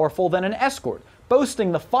powerful than an escort,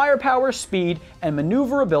 boasting the firepower, speed, and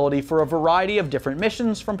maneuverability for a variety of different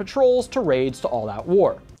missions, from patrols to raids to all-out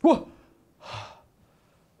war. Whoa!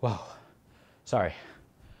 Whoa. Sorry.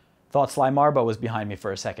 Thought Sly Marbo was behind me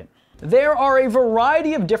for a second. There are a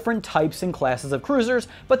variety of different types and classes of cruisers,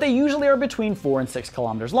 but they usually are between 4 and 6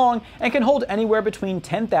 kilometers long and can hold anywhere between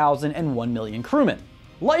 10,000 and 1 million crewmen.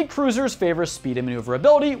 Light cruisers favor speed and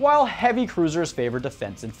maneuverability, while heavy cruisers favor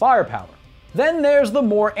defense and firepower. Then there's the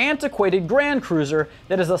more antiquated Grand Cruiser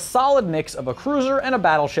that is a solid mix of a cruiser and a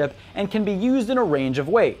battleship and can be used in a range of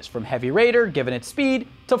ways, from heavy raider given its speed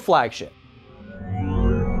to flagship.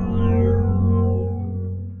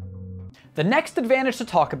 The next advantage to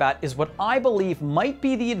talk about is what I believe might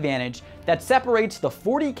be the advantage that separates the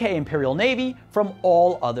 40K Imperial Navy from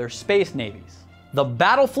all other space navies: the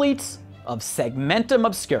battle fleets of Segmentum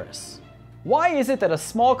Obscurus. Why is it that a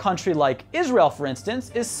small country like Israel, for instance,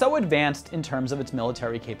 is so advanced in terms of its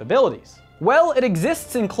military capabilities? Well, it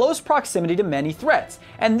exists in close proximity to many threats,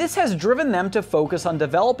 and this has driven them to focus on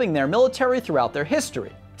developing their military throughout their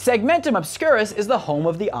history. Segmentum Obscurus is the home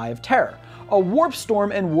of the Eye of Terror, a warp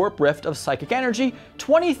storm and warp rift of psychic energy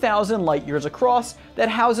 20,000 light years across that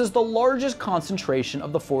houses the largest concentration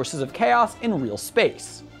of the forces of chaos in real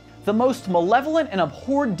space. The most malevolent and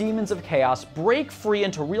abhorred demons of chaos break free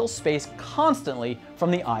into real space constantly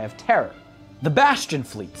from the Eye of Terror. The Bastion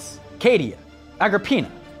fleets, Cadia,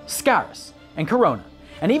 Agrippina, Scarus, and Corona,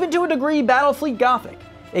 and even to a degree Battlefleet Gothic,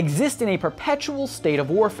 exist in a perpetual state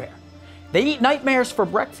of warfare. They eat nightmares for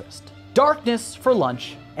breakfast, darkness for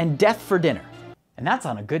lunch, and death for dinner. And that's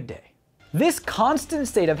on a good day. This constant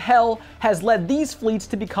state of hell has led these fleets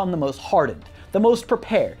to become the most hardened, the most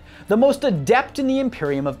prepared, the most adept in the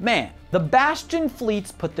Imperium of Man. The Bastion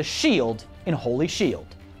fleets put the shield in Holy Shield.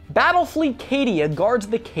 Battlefleet Cadia guards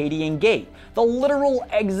the Cadian Gate, the literal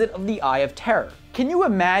exit of the Eye of Terror. Can you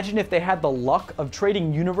imagine if they had the luck of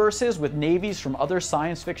trading universes with navies from other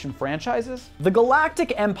science fiction franchises? The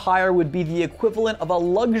Galactic Empire would be the equivalent of a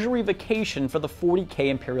luxury vacation for the 40K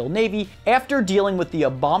Imperial Navy after dealing with the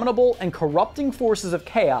abominable and corrupting forces of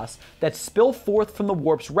chaos that spill forth from the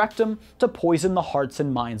warp's rectum to poison the hearts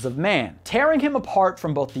and minds of man, tearing him apart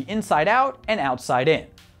from both the inside out and outside in.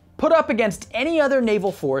 Put up against any other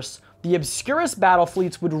naval force, the Obscurus battle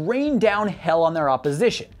fleets would rain down hell on their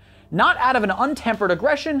opposition, not out of an untempered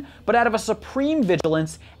aggression, but out of a supreme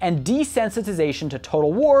vigilance and desensitization to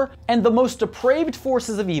total war and the most depraved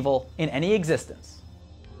forces of evil in any existence.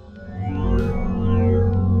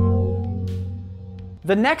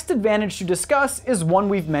 The next advantage to discuss is one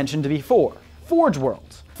we've mentioned before: Forge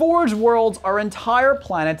Worlds. Forge Worlds are entire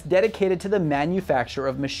planets dedicated to the manufacture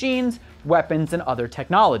of machines, weapons, and other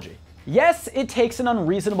technology. Yes, it takes an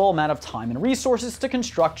unreasonable amount of time and resources to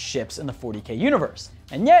construct ships in the 40K universe,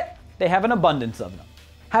 and yet they have an abundance of them.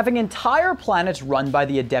 Having entire planets run by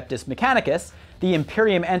the Adeptus Mechanicus, the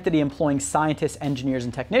Imperium entity employing scientists, engineers,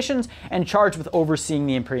 and technicians, and charged with overseeing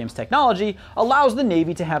the Imperium's technology, allows the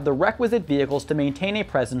Navy to have the requisite vehicles to maintain a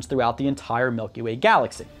presence throughout the entire Milky Way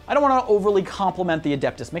galaxy. I don't want to overly compliment the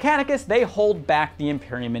Adeptus Mechanicus, they hold back the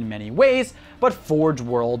Imperium in many ways, but Forge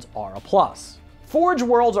Worlds are a plus. Forge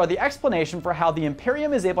Worlds are the explanation for how the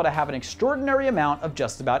Imperium is able to have an extraordinary amount of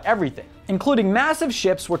just about everything, including massive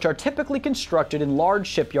ships which are typically constructed in large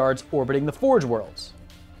shipyards orbiting the Forge Worlds.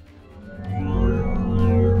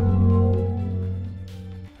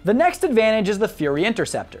 The next advantage is the Fury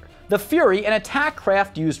Interceptor. The Fury, an attack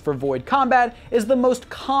craft used for void combat, is the most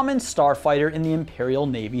common starfighter in the Imperial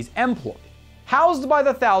Navy's employ. Housed by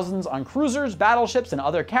the thousands on cruisers, battleships, and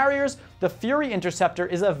other carriers, the Fury Interceptor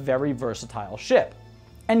is a very versatile ship,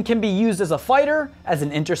 and can be used as a fighter, as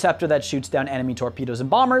an interceptor that shoots down enemy torpedoes and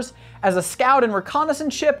bombers, as a scout and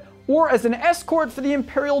reconnaissance ship, or as an escort for the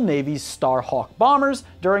Imperial Navy's Starhawk bombers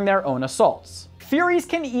during their own assaults. Furies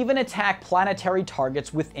can even attack planetary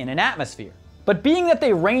targets within an atmosphere. But being that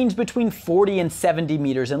they range between 40 and 70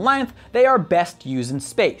 meters in length, they are best used in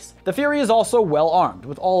space. The Fury is also well armed,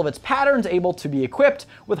 with all of its patterns able to be equipped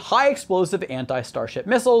with high explosive anti-starship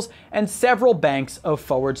missiles and several banks of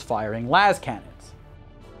forwards firing las cannons.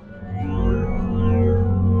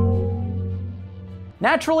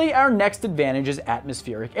 Naturally, our next advantage is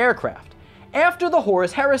atmospheric aircraft. After the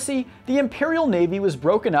Horus Heresy, the Imperial Navy was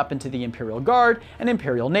broken up into the Imperial Guard and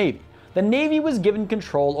Imperial Navy. The Navy was given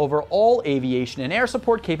control over all aviation and air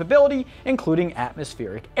support capability, including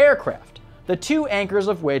atmospheric aircraft, the two anchors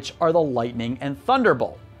of which are the Lightning and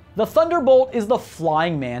Thunderbolt. The Thunderbolt is the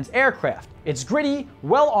flying man's aircraft. It's gritty,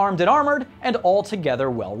 well-armed and armored, and altogether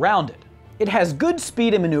well-rounded. It has good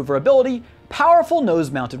speed and maneuverability, powerful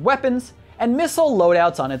nose-mounted weapons, and missile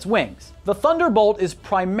loadouts on its wings. The Thunderbolt is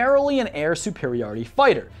primarily an air superiority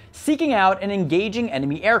fighter, seeking out and engaging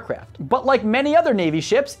enemy aircraft. But like many other Navy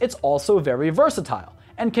ships, it's also very versatile,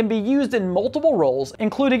 and can be used in multiple roles,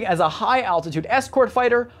 including as a high-altitude escort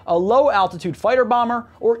fighter, a low-altitude fighter bomber,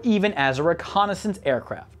 or even as a reconnaissance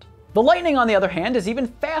aircraft. The Lightning, on the other hand, is even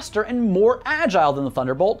faster and more agile than the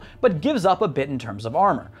Thunderbolt, but gives up a bit in terms of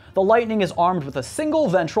armor. The Lightning is armed with a single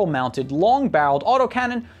ventral-mounted, long-barreled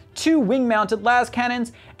autocannon, 2 wing-mounted las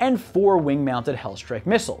cannons, and 4 wing-mounted Hellstrike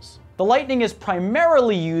missiles. The Lightning is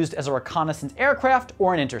primarily used as a reconnaissance aircraft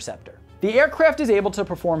or an interceptor. The aircraft is able to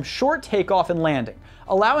perform short takeoff and landing,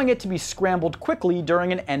 allowing it to be scrambled quickly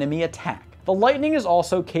during an enemy attack. The Lightning is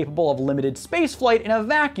also capable of limited spaceflight in a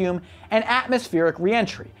vacuum and atmospheric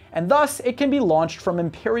re-entry, and thus it can be launched from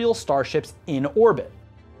Imperial starships in orbit.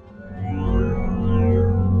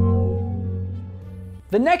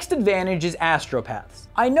 The next advantage is astropaths.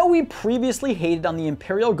 I know we previously hated on the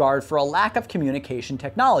Imperial Guard for a lack of communication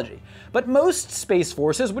technology, but most space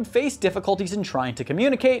forces would face difficulties in trying to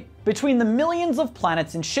communicate between the millions of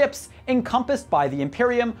planets and ships encompassed by the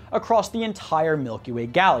Imperium across the entire Milky Way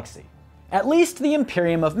galaxy. At least the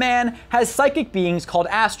Imperium of Man has psychic beings called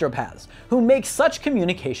astropaths, who make such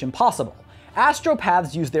communication possible.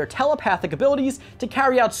 Astropaths use their telepathic abilities to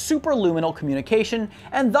carry out superluminal communication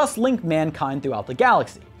and thus link mankind throughout the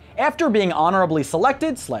galaxy. After being honorably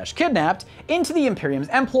selected/kidnapped into the Imperium's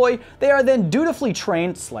employ, they are then dutifully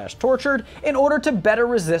trained/tortured in order to better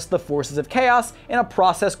resist the forces of chaos in a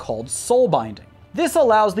process called soul binding. This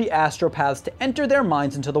allows the astropaths to enter their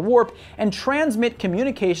minds into the warp and transmit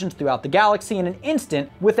communications throughout the galaxy in an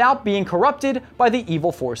instant without being corrupted by the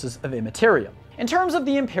evil forces of immaterial. In terms of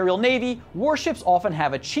the Imperial Navy, warships often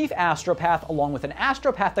have a chief astropath along with an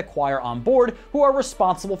astropathic choir on board who are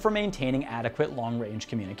responsible for maintaining adequate long-range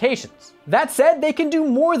communications. That said, they can do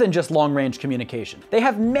more than just long-range communication. They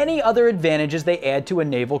have many other advantages they add to a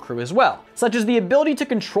naval crew as well, such as the ability to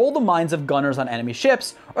control the minds of gunners on enemy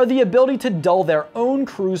ships, or the ability to dull their own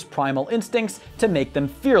crew's primal instincts to make them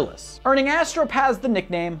fearless, earning astropaths the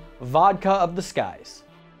nickname Vodka of the Skies.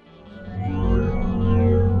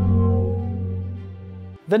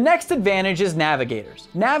 The next advantage is navigators.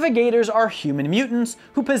 Navigators are human mutants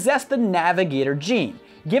who possess the navigator gene,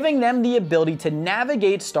 giving them the ability to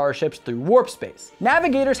navigate starships through warp space.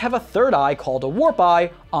 Navigators have a third eye called a warp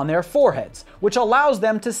eye on their foreheads, which allows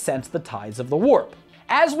them to sense the tides of the warp.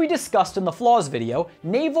 As we discussed in the flaws video,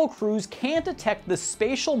 naval crews can't detect the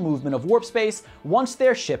spatial movement of warp space once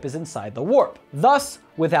their ship is inside the warp. Thus,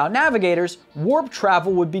 without navigators, warp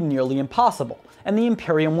travel would be nearly impossible, and the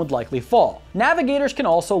Imperium would likely fall. Navigators can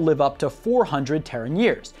also live up to 400 Terran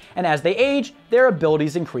years, and as they age, their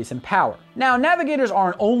abilities increase in power. Now, navigators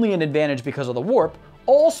aren't only an advantage because of the warp.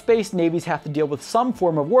 All space navies have to deal with some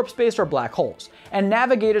form of warp space or black holes, and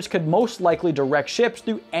navigators could most likely direct ships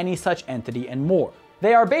through any such entity and more.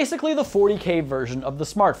 They are basically the 40K version of the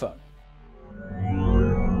smartphone.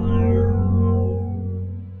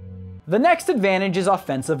 The next advantage is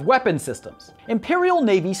offensive weapon systems. Imperial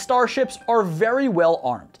Navy starships are very well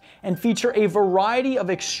armed and feature a variety of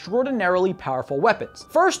extraordinarily powerful weapons.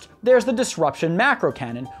 First, there's the Disruption macro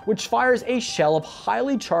cannon, which fires a shell of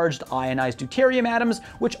highly charged ionized deuterium atoms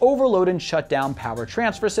which overload and shut down power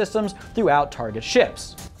transfer systems throughout target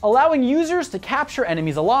ships, allowing users to capture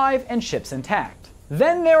enemies alive and ships intact.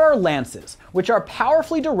 Then there are lances, which are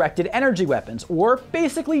powerfully directed energy weapons, or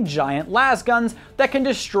basically giant las guns that can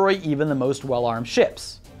destroy even the most well-armed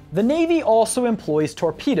ships. The Navy also employs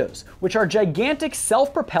torpedoes, which are gigantic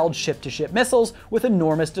self-propelled ship-to-ship missiles with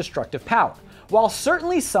enormous destructive power. While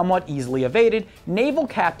certainly somewhat easily evaded, naval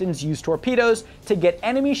captains use torpedoes to get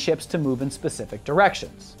enemy ships to move in specific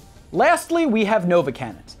directions. Lastly, we have nova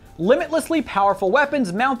cannons. limitlessly powerful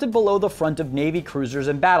weapons mounted below the front of Navy cruisers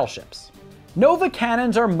and battleships. Nova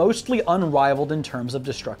cannons are mostly unrivaled in terms of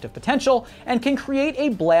destructive potential and can create a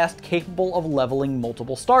blast capable of leveling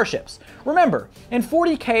multiple starships. Remember, in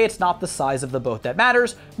 40K it's not the size of the boat that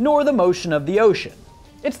matters, nor the motion of the ocean.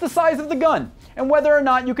 It's the size of the gun, and whether or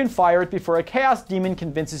not you can fire it before a Chaos Demon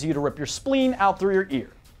convinces you to rip your spleen out through your ear.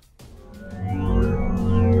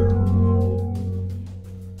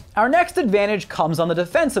 Our next advantage comes on the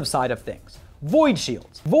defensive side of things. Void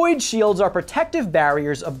shields. Void shields are protective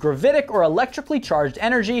barriers of gravitic or electrically charged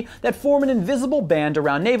energy that form an invisible band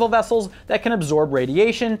around naval vessels that can absorb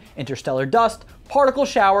radiation, interstellar dust, particle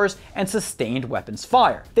showers, and sustained weapons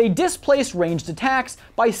fire. They displace ranged attacks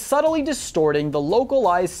by subtly distorting the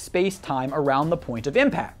localized space-time around the point of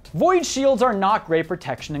impact. Void shields are not great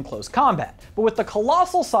protection in close combat, but with the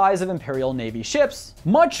colossal size of Imperial Navy ships,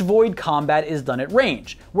 much void combat is done at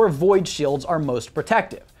range, where void shields are most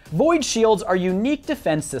protective. Void shields are unique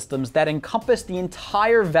defense systems that encompass the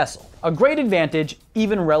entire vessel, a great advantage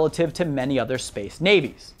even relative to many other space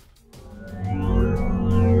navies.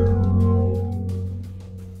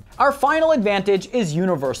 Our final advantage is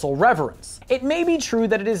universal reverence. It may be true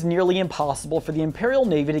that it is nearly impossible for the Imperial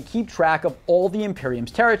Navy to keep track of all the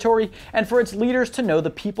Imperium's territory, and for its leaders to know the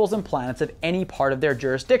peoples and planets of any part of their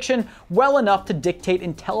jurisdiction well enough to dictate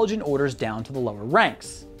intelligent orders down to the lower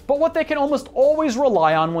ranks. But what they can almost always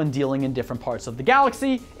rely on when dealing in different parts of the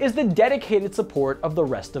galaxy is the dedicated support of the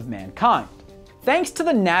rest of mankind. Thanks to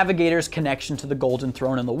the Navigator's connection to the Golden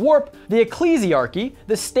Throne and the Warp, the Ecclesiarchy,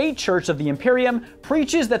 the state church of the Imperium,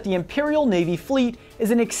 preaches that the Imperial Navy fleet is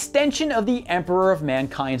an extension of the Emperor of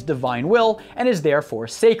Mankind's divine will and is therefore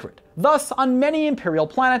sacred. Thus, on many Imperial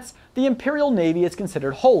planets, the Imperial Navy is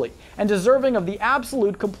considered holy and deserving of the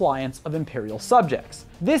absolute compliance of Imperial subjects.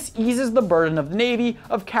 This eases the burden of the Navy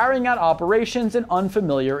of carrying out operations in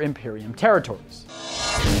unfamiliar Imperium territories.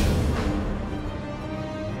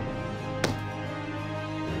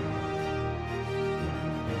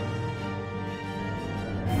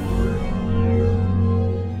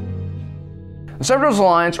 The Separatist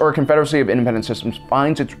Alliance, or Confederacy of Independent Systems,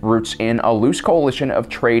 finds its roots in a loose coalition of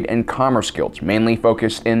trade and commerce guilds, mainly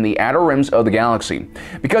focused in the outer rims of the galaxy.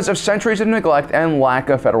 Because of centuries of neglect and lack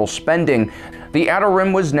of federal spending, the outer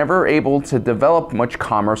rim was never able to develop much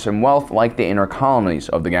commerce and wealth like the inner colonies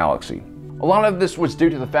of the galaxy. A lot of this was due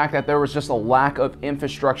to the fact that there was just a lack of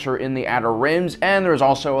infrastructure in the outer rims, and there was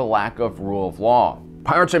also a lack of rule of law.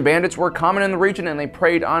 Pirates and bandits were common in the region, and they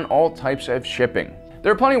preyed on all types of shipping.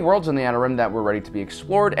 There are plenty of worlds in the Outer Rim that were ready to be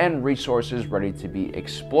explored and resources ready to be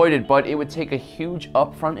exploited, but it would take a huge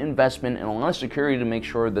upfront investment and a lot of security to make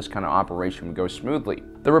sure this kind of operation would go smoothly.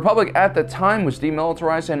 The Republic at the time was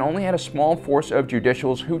demilitarized and only had a small force of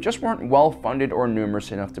judicials who just weren't well funded or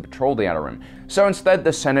numerous enough to patrol the Outer Rim. So instead,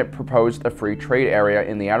 the Senate proposed a free trade area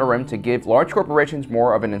in the Outer Rim to give large corporations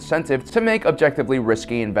more of an incentive to make objectively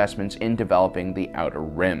risky investments in developing the Outer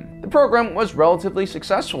Rim. The program was relatively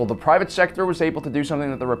successful. The private sector was able to do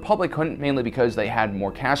something that the Republic couldn't, mainly because they had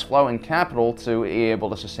more cash flow and capital to be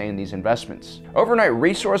able to sustain these investments. Overnight,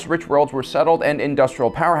 resource-rich worlds were settled and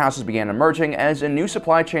industrial powerhouses began emerging as a new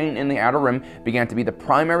supply chain in the Outer Rim began to be the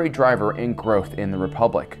primary driver in growth in the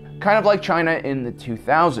Republic. Kind of like China in the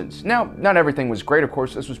 2000s. Now, not everything was great, of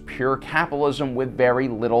course. This was pure capitalism with very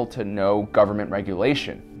little to no government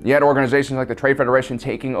regulation. You had organizations like the Trade Federation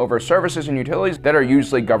taking over services and utilities that are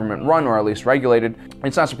usually government-run or at least regulated.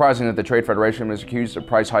 It's not surprising that the Trade Federation was accused of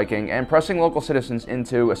price hiking and pressing local citizens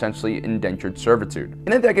into essentially indentured servitude.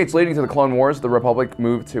 In the decades leading to the Clone Wars, the Republic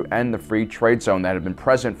moved to end the free trade zone that had been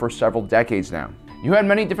present for several decades now. You had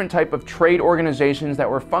many different types of trade organizations that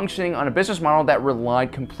were functioning on a business model that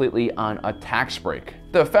relied completely on a tax break.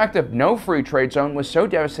 The effect of no free trade zone was so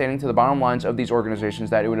devastating to the bottom lines of these organizations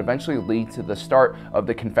that it would eventually lead to the start of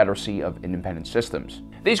the Confederacy of Independent Systems.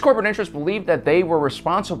 These corporate interests believed that they were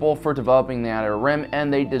responsible for developing the Outer Rim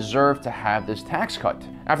and they deserved to have this tax cut.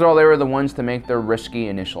 After all, they were the ones to make their risky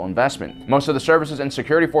initial investment. Most of the services and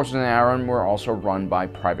security forces in the Outer Rim were also run by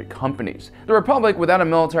private companies. The Republic, without a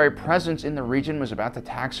military presence in the region, was about to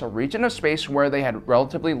tax a region of space where they had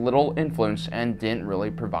relatively little influence and didn't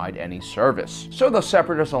really provide any service. So the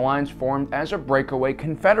Separatist Alliance formed as a breakaway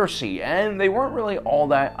confederacy, and they weren't really all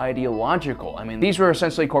that ideological. I mean, these were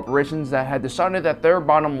essentially corporations that had decided that their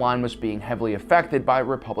bottom line was being heavily affected by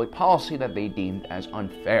Republic policy that they deemed as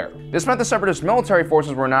unfair. This meant the Separatist military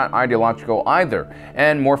forces were not ideological either,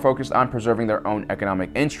 and more focused on preserving their own economic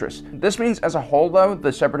interests. This means as a whole, though,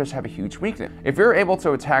 the Separatists have a huge weakness. If you're able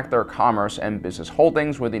to attack their commerce and business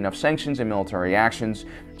holdings with enough sanctions and military actions,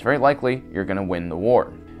 it's very likely you're going to win the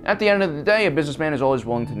war. At the end of the day, a businessman is always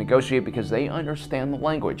willing to negotiate because they understand the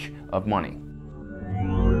language of money.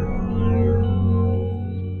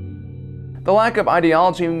 The lack of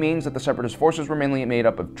ideology means that the Separatist forces were mainly made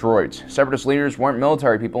up of droids. Separatist leaders weren't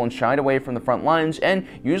military people and shied away from the front lines and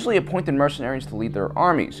usually appointed mercenaries to lead their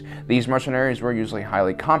armies. These mercenaries were usually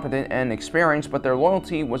highly competent and experienced, but their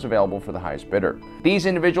loyalty was available for the highest bidder. These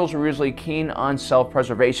individuals were usually keen on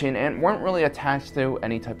self-preservation and weren't really attached to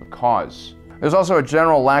any type of cause. There's also a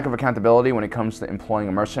general lack of accountability when it comes to employing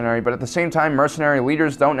a mercenary, but at the same time, mercenary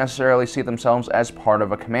leaders don't necessarily see themselves as part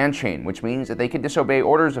of a command chain, which means that they can disobey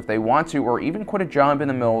orders if they want to, or even quit a job in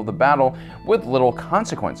the middle of the battle with little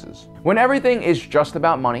consequences. When everything is just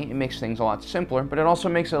about money, it makes things a lot simpler, but it also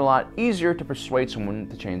makes it a lot easier to persuade someone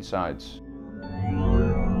to change sides.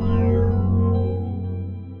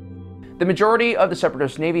 The majority of the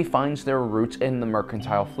Separatist Navy finds their roots in the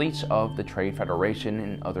mercantile fleets of the Trade Federation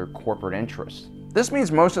and other corporate interests. This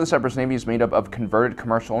means most of the Separatist Navy is made up of converted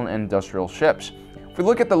commercial and industrial ships. If we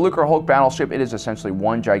look at the Lucre Hulk battleship, it is essentially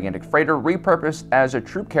one gigantic freighter repurposed as a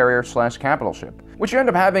troop carrier / capital ship. What you end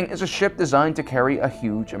up having is a ship designed to carry a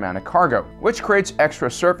huge amount of cargo, which creates extra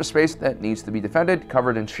surface space that needs to be defended,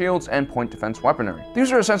 covered in shields and point defense weaponry.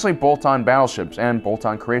 These are essentially bolt-on battleships, and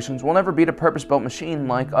bolt-on creations will never beat a purpose-built machine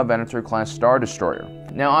like a Venator-class Star Destroyer.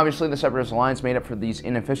 Now obviously the Separatist Alliance made up for these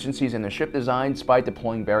inefficiencies in their ship designs by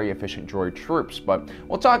deploying very efficient droid troops, but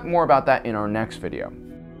we'll talk more about that in our next video.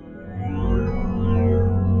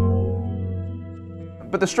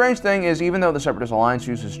 But the strange thing is, even though the Separatist Alliance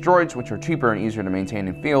uses droids, which are cheaper and easier to maintain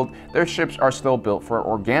in field, their ships are still built for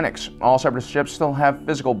organics. All Separatist ships still have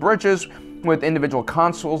physical bridges with individual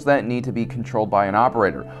consoles that need to be controlled by an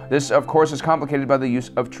operator. This, of course, is complicated by the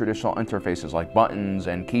use of traditional interfaces like buttons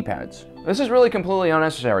and keypads. This is really completely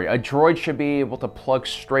unnecessary. A droid should be able to plug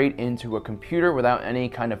straight into a computer without any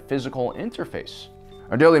kind of physical interface.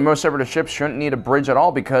 Ideally, most Separatist ships shouldn't need a bridge at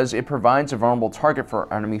all because it provides a vulnerable target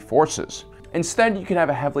for enemy forces. Instead, you can have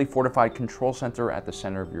a heavily fortified control center at the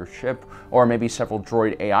center of your ship, or maybe several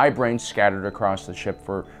droid AI brains scattered across the ship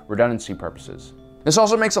for redundancy purposes. This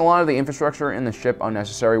also makes a lot of the infrastructure in the ship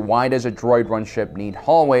unnecessary. Why does a droid-run ship need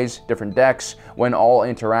hallways, different decks, when all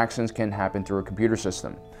interactions can happen through a computer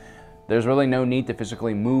system? There's really no need to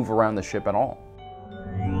physically move around the ship at all.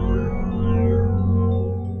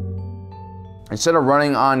 Instead of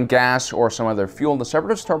running on gas or some other fuel, the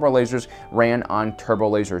Separatist turbo lasers ran on turbo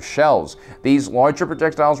laser shells. These larger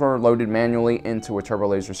projectiles were loaded manually into a turbo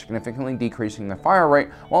laser, significantly decreasing the fire rate,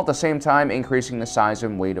 while at the same time increasing the size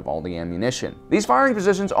and weight of all the ammunition. These firing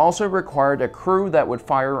positions also required a crew that would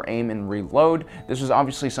fire, aim, and reload. This was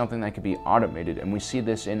obviously something that could be automated, and we see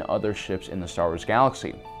this in other ships in the Star Wars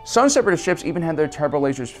galaxy. Some Separatist ships even had their turbo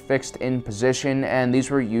lasers fixed in position, and these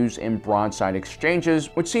were used in broadside exchanges,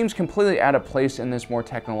 which seems completely out of place in this more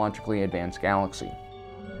technologically advanced galaxy.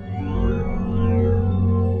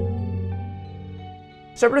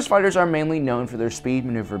 Separatist fighters are mainly known for their speed,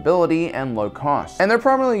 maneuverability, and low cost, and they're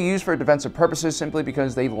primarily used for defensive purposes simply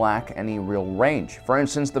because they lack any real range. For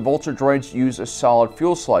instance, the Vulture droids use a solid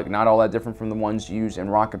fuel slug, not all that different from the ones used in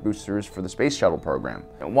rocket boosters for the space shuttle program.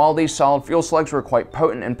 And while these solid fuel slugs were quite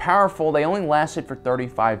potent and powerful, they only lasted for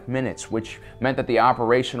 35 minutes, which meant that the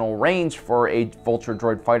operational range for a Vulture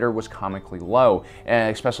droid fighter was comically low,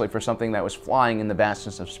 especially for something that was flying in the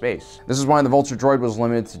vastness of space. This is why the Vulture droid was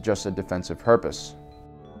limited to just a defensive purpose.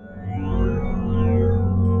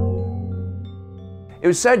 It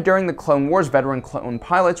was said during the Clone Wars, veteran clone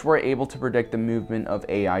pilots were able to predict the movement of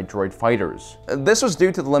AI droid fighters. This was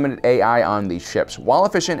due to the limited AI on these ships. While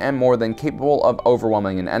efficient and more than capable of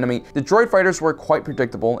overwhelming an enemy, the droid fighters were quite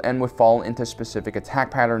predictable and would fall into specific attack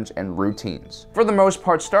patterns and routines. For the most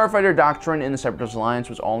part, Starfighter doctrine in the Separatist Alliance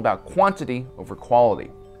was all about quantity over quality.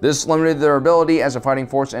 This limited their ability as a fighting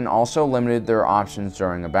force and also limited their options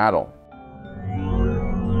during a battle.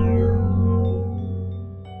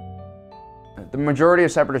 The majority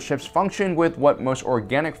of Separatist ships functioned with what most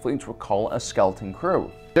organic fleets would call a skeleton crew.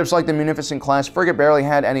 Ships like the Munificent-class frigate barely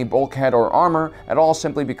had any bulkhead or armor at all,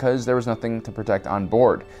 simply because there was nothing to protect on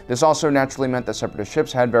board. This also naturally meant that Separatist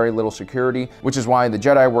ships had very little security, which is why the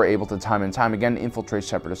Jedi were able to time and time again infiltrate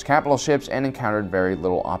Separatist capital ships and encountered very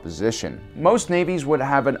little opposition. Most navies would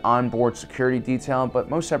have an onboard security detail, but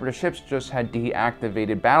most Separatist ships just had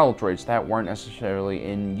deactivated battle droids that weren't necessarily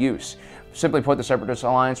in use. Simply put, the Separatist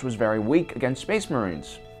Alliance was very weak against Space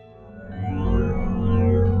Marines.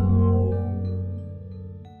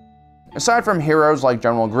 Aside from heroes like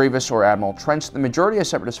General Grievous or Admiral Trench, the majority of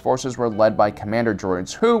Separatist forces were led by commander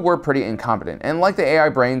droids, who were pretty incompetent, and like the AI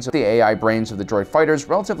brains of the droid fighters,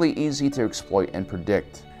 relatively easy to exploit and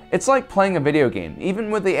predict. It's like playing a video game.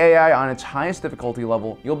 Even with the AI on its highest difficulty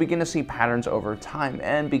level, you'll begin to see patterns over time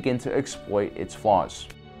and begin to exploit its flaws.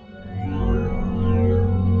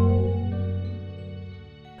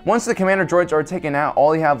 Once the commander droids are taken out,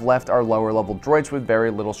 all you have left are lower level droids with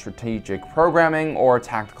very little strategic programming or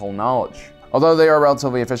tactical knowledge. Although they are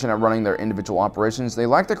relatively efficient at running their individual operations, they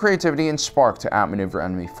lack the creativity and spark to outmaneuver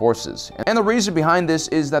enemy forces. And the reason behind this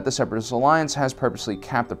is that the Separatist Alliance has purposely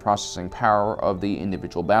capped the processing power of the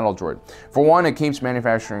individual battle droid. For one, it keeps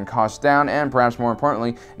manufacturing costs down, and perhaps more importantly,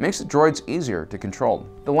 it makes the droids easier to control.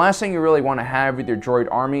 The last thing you really want to have with your droid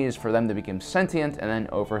army is for them to become sentient and then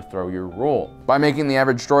overthrow your rule. By making the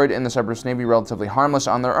average droid in the Separatist Navy relatively harmless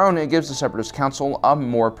on their own, it gives the Separatist Council a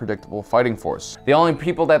more predictable fighting force. The only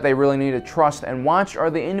people that they really need to trust and watch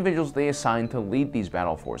are the individuals they assign to lead these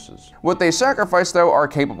battle forces. What they sacrifice, though, are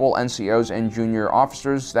capable NCOs and junior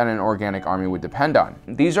officers that an organic army would depend on.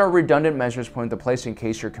 These are redundant measures put into place in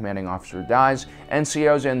case your commanding officer dies.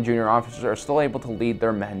 NCOs and junior officers are still able to lead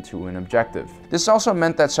their men to an objective. This also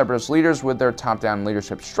meant that Separatist leaders with their top-down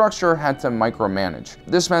leadership structure had to micromanage.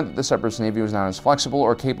 This meant that the Separatist Navy was not as flexible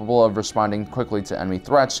or capable of responding quickly to enemy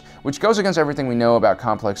threats, which goes against everything we know about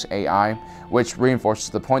complex AI, which reinforces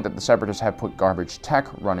the point that the Separatists have put garbage tech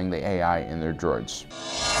running the AI in their droids.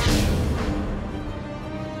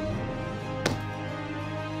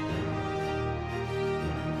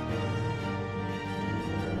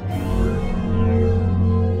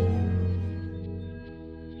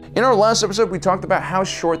 In our last episode, we talked about how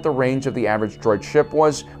short the range of the average droid ship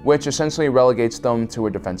was, which essentially relegates them to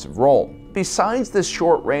a defensive role. Besides this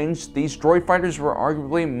short range, these droid fighters were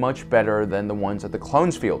arguably much better than the ones that the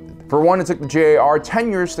clones fielded. For one, it took the GAR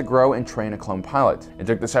 10 years to grow and train a clone pilot. It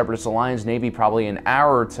took the Separatist Alliance Navy probably an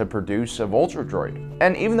hour to produce a Vulture droid.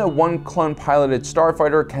 And even though one clone-piloted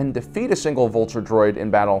starfighter can defeat a single Vulture droid in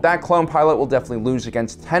battle, that clone pilot will definitely lose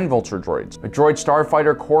against 10 Vulture droids. A droid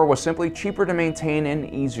starfighter core was simply cheaper to maintain and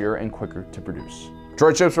easier and quicker to produce.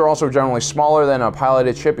 Droid ships were also generally smaller than a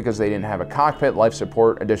piloted ship because they didn't have a cockpit, life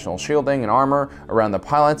support, additional shielding and armor around the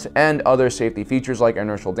pilot, and other safety features like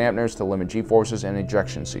inertial dampeners to limit G-forces and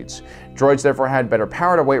ejection seats. Droids therefore had better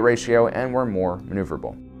power to weight ratio and were more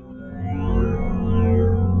maneuverable.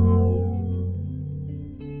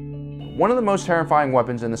 One of the most terrifying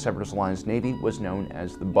weapons in the Separatist Alliance Navy was known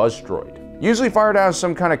as the Buzz Droid. Usually fired out of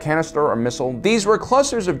some kind of canister or missile, these were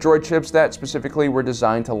clusters of droid ships that specifically were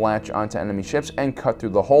designed to latch onto enemy ships and cut through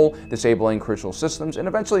the hull, disabling crucial systems and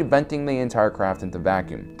eventually venting the entire craft into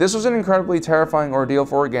vacuum. This was an incredibly terrifying ordeal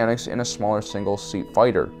for organics in a smaller single-seat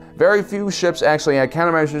fighter. Very few ships actually had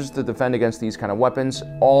countermeasures to defend against these kind of weapons.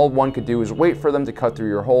 All one could do is wait for them to cut through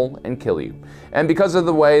your hull and kill you. And because of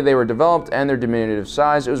the way they were developed and their diminutive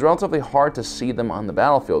size, it was relatively hard to see them on the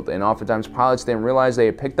battlefield, and oftentimes pilots didn't realize they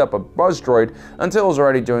had picked up a Buzz Droid until it was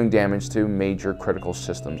already doing damage to major critical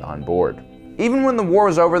systems on board. Even when the war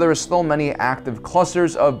was over, there were still many active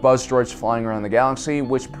clusters of Buzz Droids flying around the galaxy,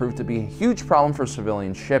 which proved to be a huge problem for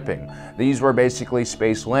civilian shipping. These were basically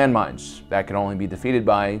space landmines that could only be defeated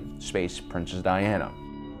by Space Princess Diana.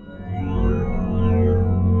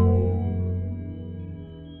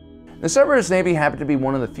 The Separatist Navy happened to be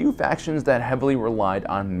one of the few factions that heavily relied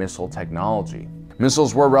on missile technology.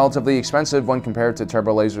 Missiles were relatively expensive when compared to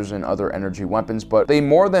turbo lasers and other energy weapons, but they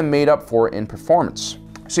more than made up for it in performance.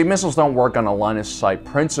 See, missiles don't work on a line of sight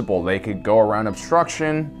principle. They could go around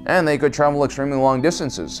obstruction, and they could travel extremely long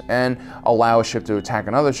distances and allow a ship to attack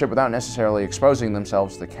another ship without necessarily exposing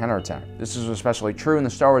themselves to counterattack. This is especially true in the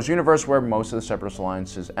Star Wars universe, where most of the Separatist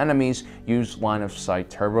Alliance's enemies use line of sight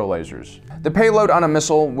turbo lasers. The payload on a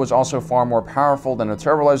missile was also far more powerful than a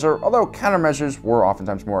turbo laser, although countermeasures were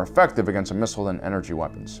oftentimes more effective against a missile than energy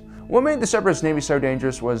weapons. What made the Separatist Navy so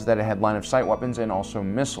dangerous was that it had line of sight weapons and also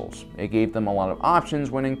missiles. It gave them a lot of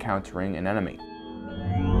options when encountering an enemy.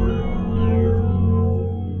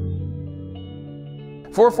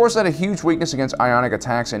 For a force that had a huge weakness against ionic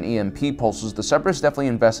attacks and EMP pulses, the Separatists definitely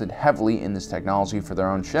invested heavily in this technology for their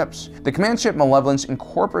own ships. The command ship Malevolence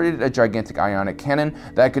incorporated a gigantic ionic cannon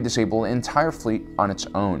that could disable an entire fleet on its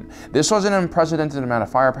own. This was an unprecedented amount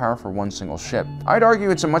of firepower for one single ship. I'd argue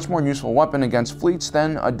it's a much more useful weapon against fleets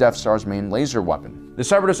than a Death Star's main laser weapon. The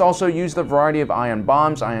Separatists also used a variety of ion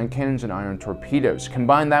bombs, ion cannons, and ion torpedoes.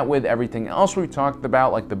 Combine that with everything else we've talked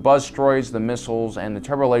about, like the Buzz Droids, the missiles, and the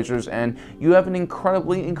turbo lasers, and you have an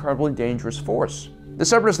incredibly dangerous force. The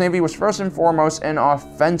Separatist Navy was first and foremost an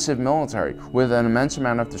offensive military with an immense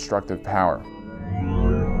amount of destructive power.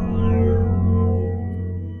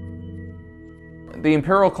 the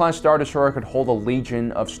Imperial-class Star Destroyer could hold a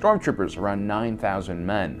legion of stormtroopers, around 9,000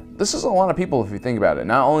 men. This is a lot of people if you think about it.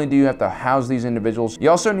 Not only do you have to house these individuals,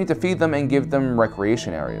 you also need to feed them and give them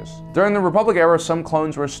recreation areas. During the Republic era, some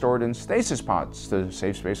clones were stored in stasis pods to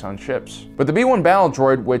save space on ships. But the B-1 battle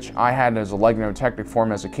droid, which I had as a Technic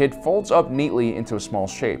form as a kid, folds up neatly into a small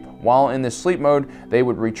shape. While in this sleep mode, they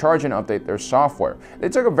would recharge and update their software. They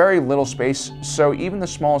took up very little space, so even the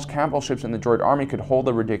smallest capital ships in the droid army could hold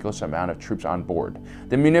a ridiculous amount of troops on board.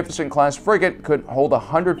 The Munificent-class frigate could hold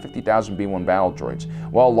 150,000 B-1 battle droids,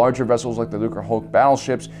 while larger vessels like the Lucre Hulk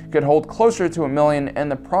battleships could hold closer to 1 million,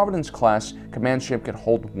 and the Providence-class command ship could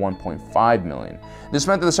hold 1.5 million. This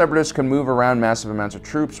meant that the Separatists could move around massive amounts of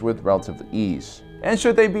troops with relative ease. And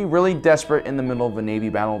should they be really desperate in the middle of a Navy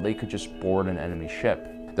battle, they could just board an enemy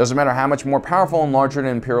ship. Doesn't matter how much more powerful and larger an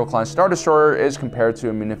Imperial-class Star Destroyer is compared to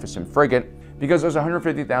a Munificent frigate, because those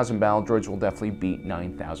 150,000 battle droids will definitely beat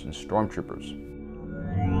 9,000 stormtroopers.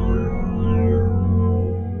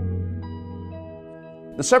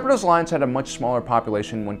 The Separatist Alliance had a much smaller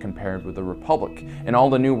population when compared with the Republic, and all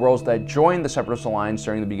the new worlds that joined the Separatist Alliance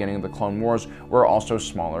during the beginning of the Clone Wars were also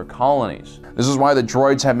smaller colonies. This is why the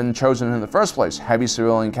droids had been chosen in the first place. Heavy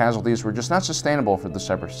civilian casualties were just not sustainable for the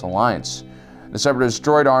Separatist Alliance. The Separatist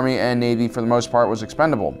droid army and navy, for the most part, was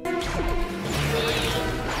expendable.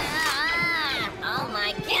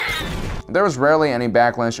 There was rarely any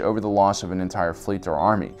backlash over the loss of an entire fleet or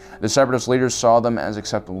army. The Separatist leaders saw them as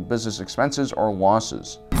acceptable business expenses or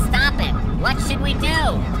losses. Stop it! What should we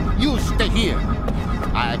do? You stay here.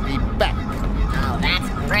 I'll be back. Oh, that's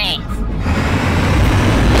great!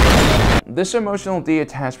 This emotional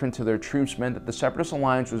detachment to their troops meant that the Separatist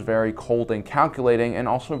Alliance was very cold and calculating, and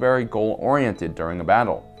also very goal-oriented during a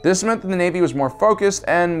battle. This meant that the Navy was more focused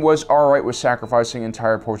and was alright with sacrificing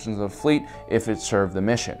entire portions of the fleet if it served the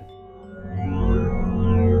mission.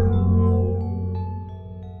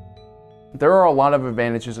 There are a lot of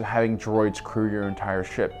advantages of having droids crew your entire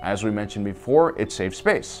ship. As we mentioned before, it saves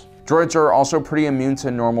space. Droids are also pretty immune to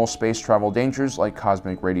normal space travel dangers like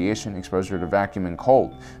cosmic radiation, exposure to vacuum, and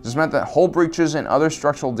cold. This meant that hull breaches and other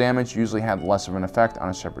structural damage usually had less of an effect on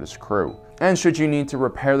a Separatist crew. And should you need to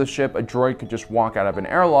repair the ship, a droid could just walk out of an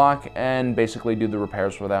airlock and basically do the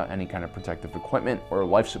repairs without any kind of protective equipment or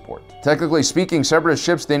life support. Technically speaking, Separatist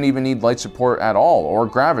ships didn't even need light support at all, or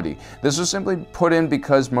gravity. This was simply put in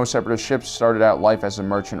because most Separatist ships started out life as a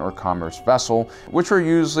merchant or commerce vessel, which were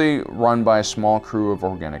usually run by a small crew of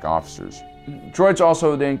organic officers. Droids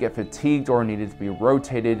also didn't get fatigued or needed to be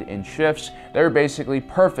rotated in shifts. They were basically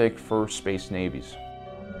perfect for space navies.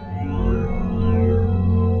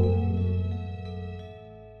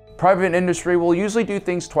 Private industry will usually do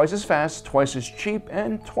things twice as fast, twice as cheap,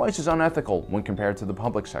 and twice as unethical when compared to the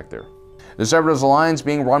public sector. The Separatist Alliance,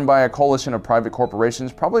 being run by a coalition of private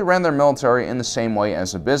corporations, probably ran their military in the same way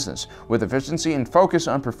as a business, with efficiency and focus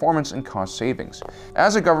on performance and cost savings.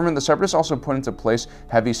 As a government, the Separatists also put into place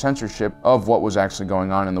heavy censorship of what was actually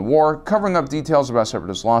going on in the war, covering up details about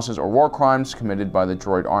Separatist losses or war crimes committed by the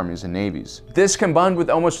droid armies and navies. This, combined with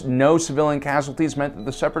almost no civilian casualties, meant that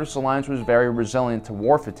the Separatist Alliance was very resilient to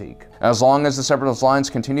war fatigue. As long as the Separatist Alliance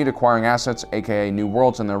continued acquiring assets, aka new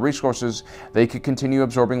worlds, and their resources, they could continue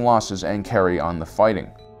absorbing losses and carry on the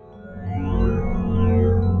fighting.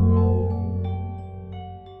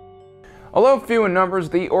 Although few in numbers,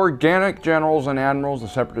 the organic generals and admirals the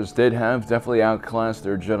Separatists did have definitely outclassed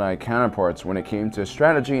their Jedi counterparts when it came to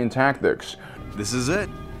strategy and tactics. This is it.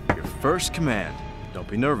 Your first command. Don't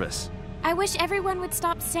be nervous. I wish everyone would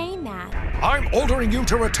stop saying that. I'm ordering you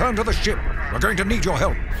to return to the ship. We're going to need your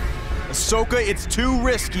help. Ahsoka, it's too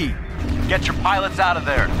risky. Get your pilots out of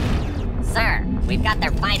there. Sir, we've got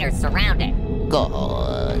their fighters surrounded.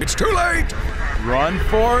 God. It's too late! Run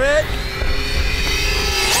for it!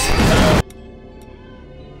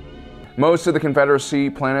 Most of the Confederacy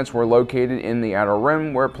planets were located in the Outer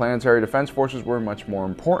Rim, where planetary defense forces were much more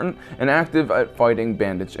important and active at fighting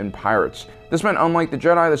bandits and pirates. This meant, unlike the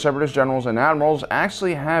Jedi, the Separatist generals and admirals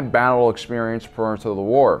actually had battle experience prior to the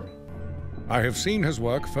war. I have seen his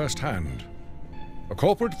work firsthand. A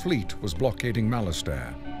corporate fleet was blockading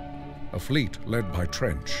Malastare. A fleet led by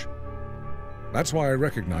Trench. That's why I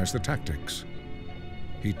recognize the tactics.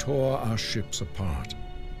 He tore our ships apart.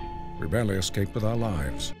 We barely escaped with our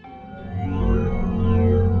lives.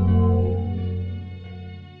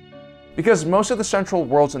 Because most of the central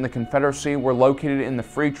worlds in the Confederacy were located in the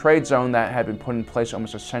free trade zone that had been put in place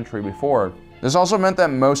almost a century before. This also meant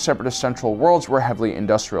that most Separatist central worlds were heavily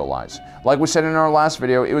industrialized. Like we said in our last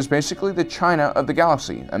video, it was basically the China of the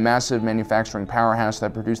galaxy, a massive manufacturing powerhouse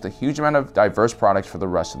that produced a huge amount of diverse products for the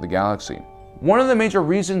rest of the galaxy. One of the major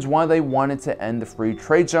reasons why they wanted to end the free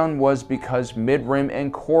trade zone was because mid-rim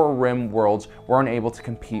and core rim worlds were unable to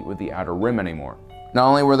compete with the outer rim anymore. Not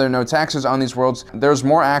only were there no taxes on these worlds, there was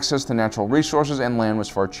more access to natural resources and land was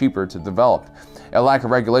far cheaper to develop. A lack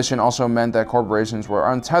of regulation also meant that corporations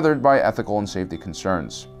were untethered by ethical and safety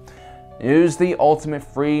concerns. It was the ultimate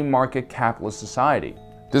free market capitalist society.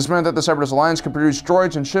 This meant that the Separatist Alliance could produce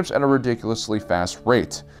droids and ships at a ridiculously fast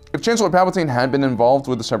rate. If Chancellor Palpatine had been involved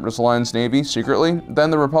with the Separatist Alliance Navy secretly,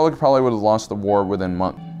 then the Republic probably would have lost the war within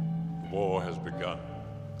months. War has begun.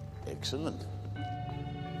 Excellent.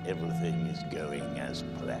 Everything is going as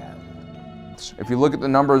planned. If you look at the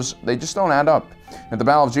numbers, they just don't add up. At the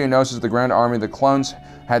Battle of Geonosis, the Grand Army of the Clones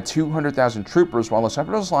had 200,000 troopers, while the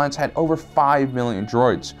Separatist Alliance had over 5 million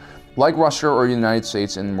droids. Like Russia or the United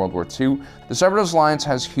States in World War II, the Separatist Alliance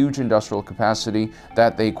has huge industrial capacity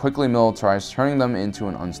that they quickly militarized, turning them into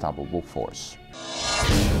an unstoppable force.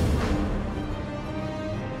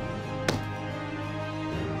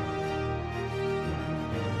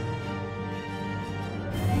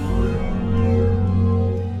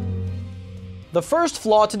 The first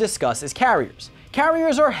flaw to discuss is carriers.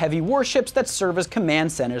 Carriers are heavy warships that serve as command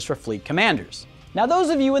centers for fleet commanders. Now, those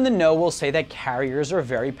of you in the know will say that carriers are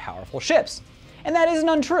very powerful ships, and that isn't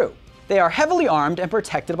untrue. They are heavily armed and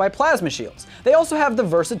protected by plasma shields. They also have the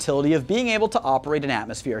versatility of being able to operate in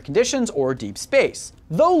atmospheric conditions or deep space.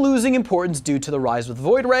 Though losing importance due to the rise of the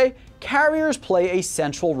Void Ray, carriers play a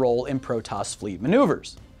central role in Protoss fleet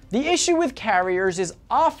maneuvers. The issue with carriers is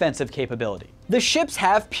offensive capability. The ships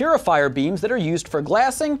have purifier beams that are used for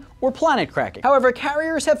glassing or planet cracking. However,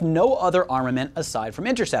 carriers have no other armament aside from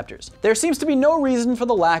interceptors. There seems to be no reason for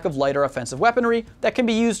the lack of lighter offensive weaponry that can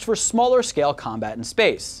be used for smaller scale combat in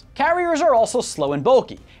space. Carriers are also slow and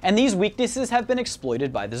bulky, and these weaknesses have been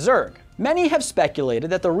exploited by the Zerg. Many have speculated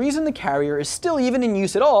that the reason the carrier is still even in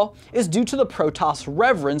use at all is due to the Protoss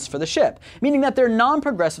reverence for the ship, meaning that their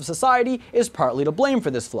non-progressive society is partly to blame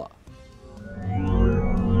for this flaw.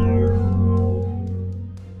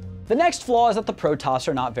 The next flaw is that the Protoss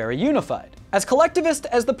are not very unified. As collectivist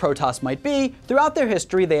as the Protoss might be, throughout their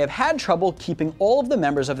history they have had trouble keeping all of the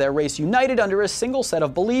members of their race united under a single set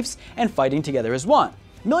of beliefs and fighting together as one.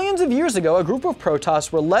 Millions of years ago, a group of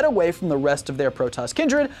Protoss were led away from the rest of their Protoss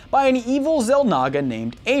kindred by an evil Xel'Naga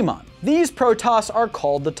named Amon. These Protoss are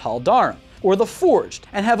called the Tal'Darim, or the Forged,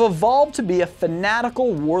 and have evolved to be a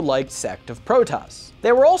fanatical warlike sect of Protoss.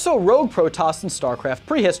 There were also rogue Protoss in StarCraft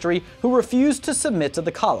prehistory who refused to submit to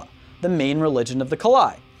the Khala, the main religion of the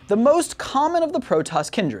Khalai, the most common of the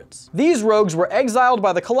Protoss kindreds. These rogues were exiled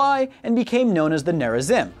by the Khalai and became known as the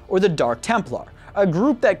Nerazim, or the Dark Templar, a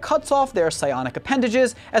group that cuts off their psionic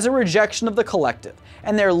appendages as a rejection of the collective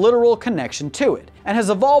and their literal connection to it, and has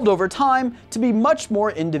evolved over time to be much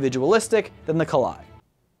more individualistic than the Khalai.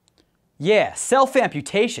 Yeah,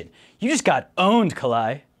 self-amputation. You just got owned,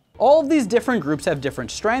 Khalai. All of these different groups have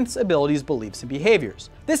different strengths, abilities, beliefs, and behaviors.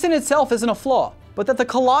 This in itself isn't a flaw, but that the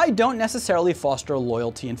Khalai don't necessarily foster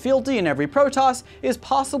loyalty and fealty in every Protoss is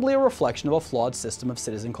possibly a reflection of a flawed system of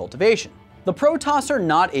citizen cultivation. The Protoss are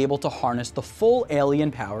not able to harness the full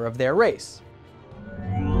alien power of their race.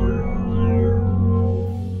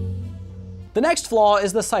 The next flaw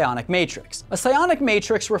is the psionic matrix. A psionic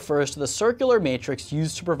matrix refers to the circular matrix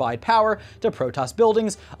used to provide power to Protoss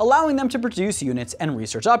buildings, allowing them to produce units and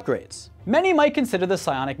research upgrades. Many might consider the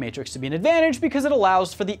psionic matrix to be an advantage because it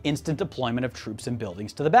allows for the instant deployment of troops and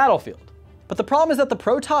buildings to the battlefield. But the problem is that the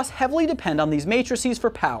Protoss heavily depend on these matrices for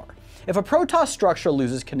power. If a Protoss structure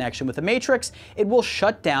loses connection with the matrix, it will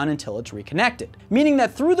shut down until it's reconnected, meaning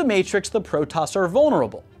that through the matrix the Protoss are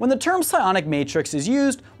vulnerable. When the term psionic matrix is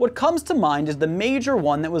used, what comes to mind is the major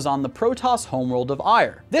one that was on the Protoss homeworld of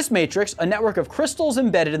Ire. This matrix, a network of crystals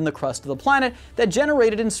embedded in the crust of the planet that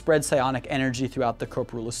generated and spread psionic energy throughout the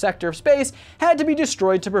Corporulus sector of space, had to be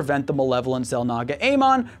destroyed to prevent the malevolent Xel'Naga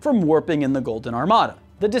Amon from warping in the Golden Armada.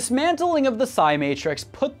 The dismantling of the Psi Matrix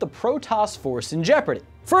put the Protoss force in jeopardy.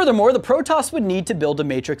 Furthermore, the Protoss would need to build a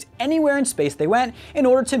matrix anywhere in space they went in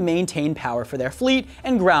order to maintain power for their fleet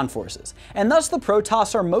and ground forces, and thus the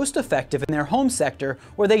Protoss are most effective in their home sector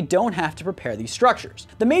where they don't have to prepare these structures.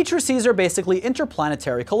 The matrices are basically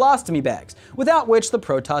interplanetary colostomy bags, without which the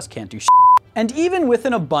Protoss can't do shit. And even with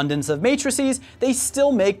an abundance of matrices, they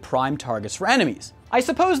still make prime targets for enemies. I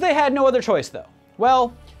suppose they had no other choice though.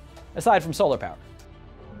 Well, aside from solar power.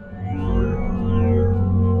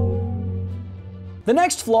 The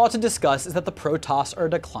next flaw to discuss is that the Protoss are a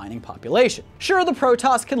declining population. Sure, the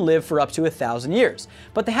Protoss can live for up to 1,000 years,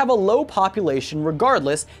 but they have a low population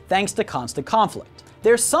regardless thanks to constant conflict.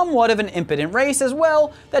 They're somewhat of an impotent race as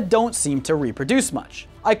well that don't seem to reproduce much.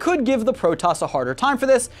 I could give the Protoss a harder time for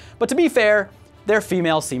this, but to be fair, their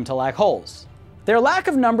females seem to lack holes. Their lack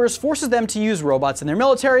of numbers forces them to use robots in their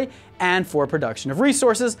military and for production of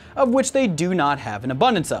resources, of which they do not have an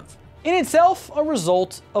abundance of. In itself, a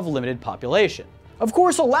result of limited population. Of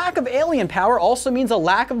course, a lack of alien power also means a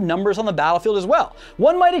lack of numbers on the battlefield as well.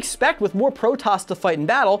 One might expect with more Protoss to fight in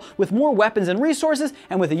battle, with more weapons and resources,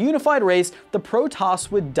 and with a unified race, the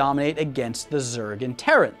Protoss would dominate against the Zerg and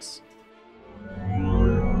Terrans.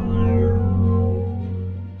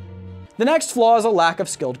 The next flaw is a lack of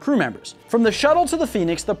skilled crew members. From the shuttle to the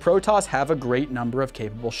Phoenix, the Protoss have a great number of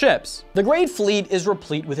capable ships. The Great Fleet is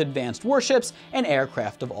replete with advanced warships and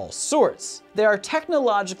aircraft of all sorts. They are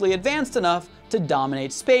technologically advanced enough to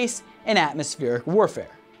dominate space and atmospheric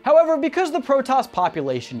warfare. However, because the Protoss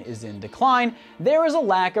population is in decline, there is a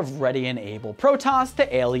lack of ready and able Protoss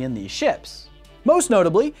to alien these ships. Most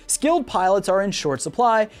notably, skilled pilots are in short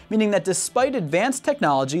supply, meaning that despite advanced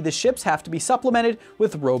technology, the ships have to be supplemented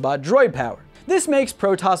with robot droid power. This makes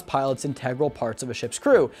Protoss pilots integral parts of a ship's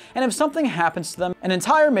crew, and if something happens to them, an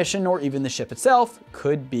entire mission or even the ship itself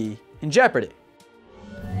could be in jeopardy.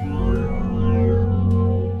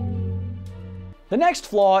 The next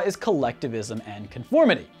flaw is collectivism and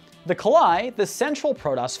conformity. The Kalai, the central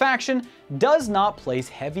Protoss faction, does not place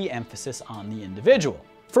heavy emphasis on the individual.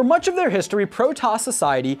 For much of their history, Protoss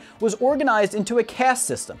society was organized into a caste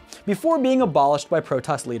system before being abolished by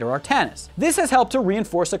Protoss leader Artanis. This has helped to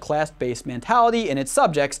reinforce a class-based mentality in its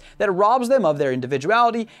subjects that robs them of their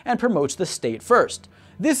individuality and promotes the state first.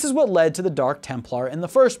 This is what led to the Dark Templar in the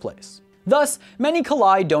first place. Thus, many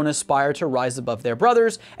Kalai don't aspire to rise above their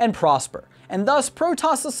brothers and prosper, and thus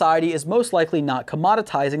Protoss society is most likely not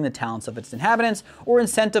commoditizing the talents of its inhabitants or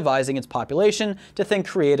incentivizing its population to think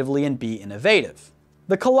creatively and be innovative.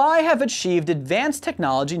 The Kalai have achieved advanced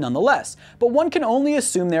technology nonetheless, but one can only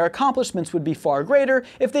assume their accomplishments would be far greater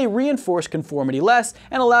if they reinforced conformity less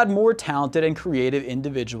and allowed more talented and creative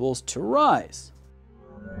individuals to rise.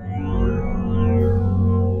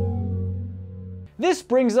 This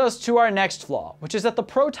brings us to our next flaw, which is that the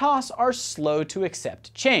Protoss are slow to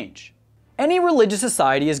accept change. Any religious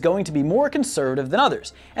society is going to be more conservative than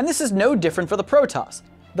others, and this is no different for the Protoss.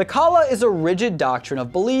 The Kala is a rigid doctrine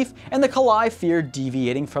of belief, and the Kalai fear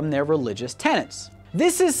deviating from their religious tenets.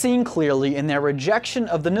 This is seen clearly in their rejection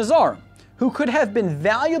of the Nazarim, who could have been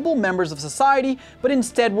valuable members of society, but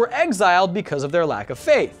instead were exiled because of their lack of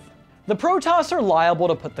faith. The Protoss are liable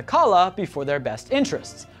to put the Kala before their best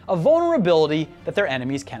interests, a vulnerability that their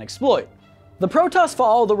enemies can exploit. The Protoss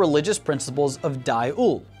follow the religious principles of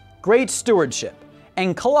Dai-Ul, great stewardship,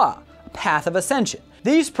 and Kala, a path of ascension.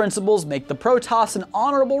 These principles make the Protoss an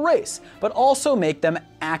honorable race, but also make them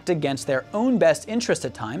act against their own best interest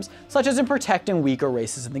at times, such as in protecting weaker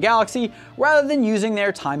races in the galaxy, rather than using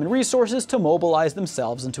their time and resources to mobilize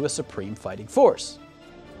themselves into a supreme fighting force.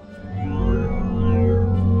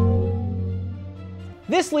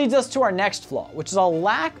 This leads us to our next flaw, which is a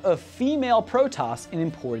lack of female Protoss in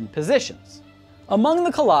important positions. Among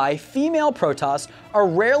the Kalai, female Protoss are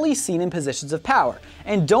rarely seen in positions of power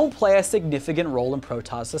and don't play a significant role in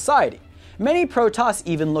Protoss society. Many Protoss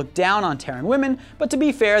even look down on Terran women, but to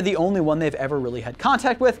be fair, the only one they've ever really had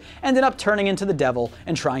contact with ended up turning into the devil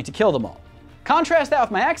and trying to kill them all. Contrast that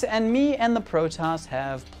with my ex, and me and the Protoss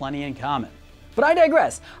have plenty in common. But I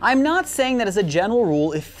digress. I'm not saying that as a general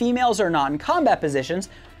rule, if females are not in combat positions,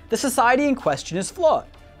 the society in question is flawed.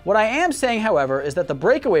 What I am saying, however, is that the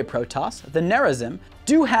breakaway Protoss, the Nerazim,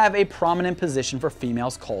 do have a prominent position for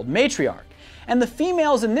females called matriarch, and the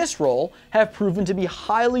females in this role have proven to be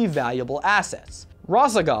highly valuable assets.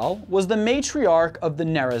 Razagal was the matriarch of the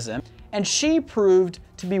Nerazim, and she proved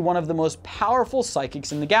to be one of the most powerful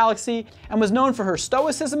psychics in the galaxy, and was known for her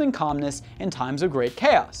stoicism and calmness in times of great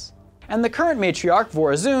chaos. And the current matriarch,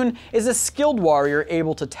 Vorazun, is a skilled warrior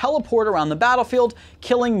able to teleport around the battlefield,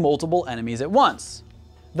 killing multiple enemies at once.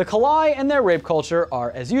 The Kalai and their rape culture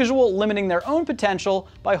are, as usual, limiting their own potential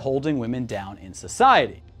by holding women down in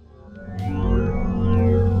society.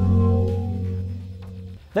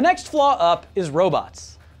 The next flaw up is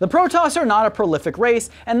robots. The Protoss are not a prolific race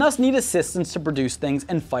and thus need assistance to produce things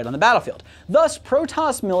and fight on the battlefield. Thus,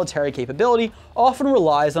 Protoss military capability often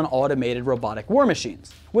relies on automated robotic war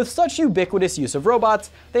machines. With such ubiquitous use of robots,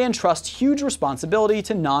 they entrust huge responsibility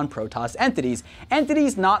to non-Protoss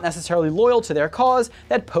entities not necessarily loyal to their cause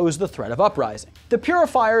that pose the threat of uprising. The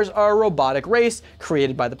Purifiers are a robotic race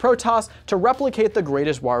created by the Protoss to replicate the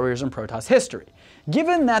greatest warriors in Protoss history.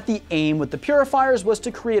 Given that the aim with the Purifiers was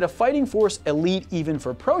to create a fighting force elite even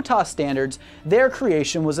for Protoss, Protoss standards, their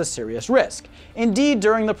creation was a serious risk. Indeed,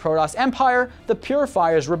 during the Protoss Empire, the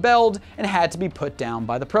Purifiers rebelled and had to be put down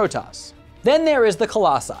by the Protoss. Then there is the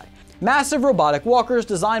Colossi, massive robotic walkers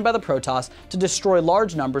designed by the Protoss to destroy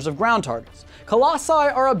large numbers of ground targets. Colossi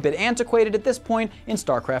are a bit antiquated at this point in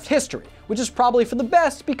StarCraft history, which is probably for the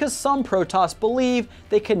best because some Protoss believe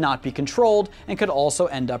they cannot be controlled and could also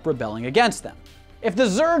end up rebelling against them. If the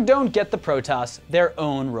Zerg don't get the Protoss, their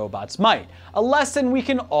own robots might, a lesson we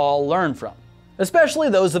can all learn from, especially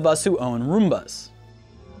those of us who own Roombas.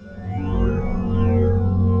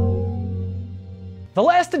 The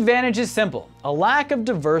last advantage is simple, a lack of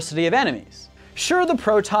diversity of enemies. Sure, the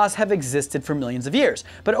Protoss have existed for millions of years,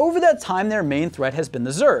 but over that time their main threat has been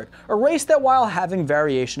the Zerg, a race that while having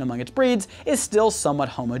variation among its breeds, is still somewhat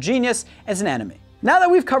homogeneous as an enemy. Now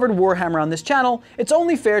that we've covered Warhammer on this channel, it's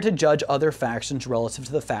only fair to judge other factions relative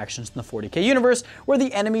to the factions in the 40k universe, where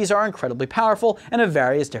the enemies are incredibly powerful and of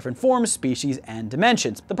various different forms, species, and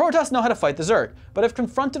dimensions. The Protoss know how to fight the Zerg, but if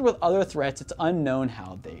confronted with other threats, it's unknown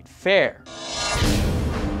how they'd fare.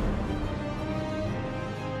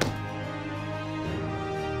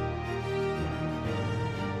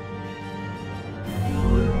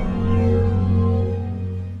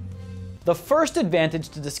 The first advantage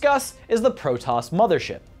to discuss is the Protoss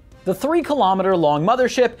mothership. The 3-kilometer-long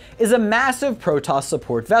mothership is a massive Protoss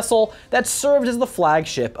support vessel that served as the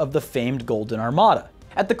flagship of the famed Golden Armada.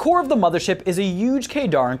 At the core of the mothership is a huge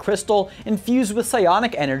Kadaran crystal infused with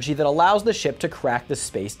psionic energy that allows the ship to crack the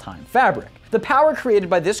space-time fabric. The power created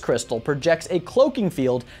by this crystal projects a cloaking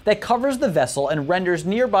field that covers the vessel and renders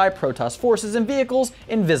nearby Protoss forces and vehicles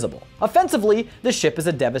invisible. Offensively, the ship is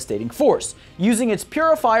a devastating force, using its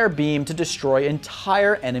purifier beam to destroy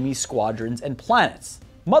entire enemy squadrons and planets.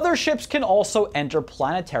 Motherships can also enter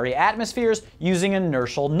planetary atmospheres using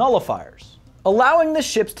inertial nullifiers, allowing the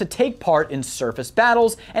ships to take part in surface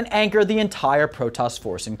battles and anchor the entire Protoss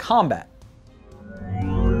force in combat.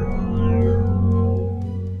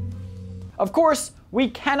 Of course, we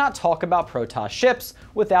cannot talk about Protoss ships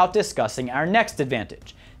without discussing our next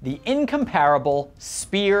advantage, the incomparable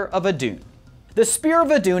Spear of Adun. The Spear of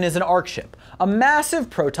Adun is an arc ship, a massive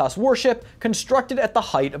Protoss warship constructed at the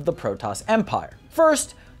height of the Protoss Empire.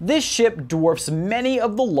 First, this ship dwarfs many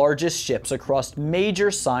of the largest ships across major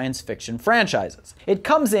science fiction franchises. It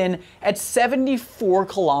comes in at 74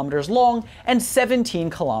 kilometers long and 17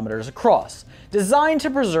 kilometers across. Designed to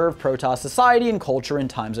preserve Protoss society and culture in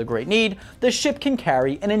times of great need, the ship can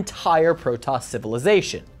carry an entire Protoss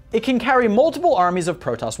civilization. It can carry multiple armies of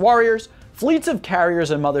Protoss warriors, fleets of carriers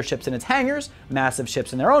and motherships in its hangars, massive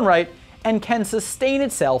ships in their own right, and can sustain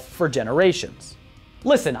itself for generations.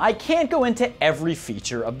 Listen, I can't go into every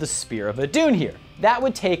feature of the Spear of Adun here. That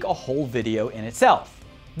would take a whole video in itself.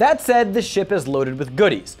 That said, the ship is loaded with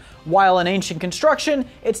goodies. While an ancient construction,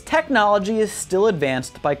 its technology is still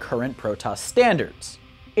advanced by current Protoss standards.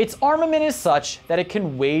 Its armament is such that it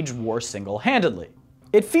can wage war single-handedly.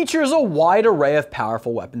 It features a wide array of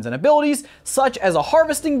powerful weapons and abilities, such as a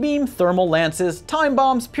harvesting beam, thermal lances, time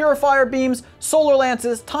bombs, purifier beams, solar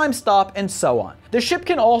lances, time stop, and so on. The ship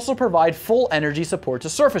can also provide full energy support to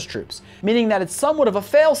surface troops, meaning that it's somewhat of a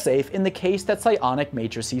failsafe in the case that psionic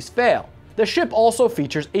matrices fail. The ship also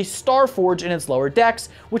features a star forge in its lower decks,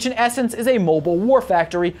 which in essence is a mobile war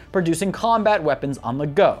factory producing combat weapons on the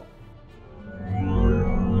go.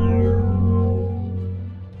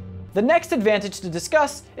 The next advantage to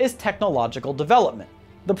discuss is technological development.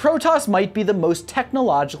 The Protoss might be the most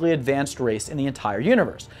technologically advanced race in the entire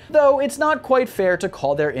universe, though it's not quite fair to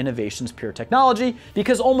call their innovations pure technology,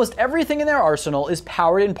 because almost everything in their arsenal is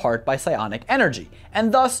powered in part by psionic energy,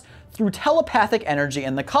 and thus, through telepathic energy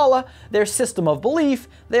and the Kala, their system of belief,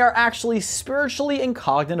 they are actually spiritually and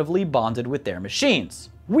cognitively bonded with their machines.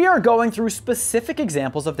 We are going through specific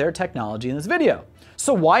examples of their technology in this video.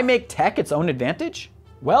 So why make tech its own advantage?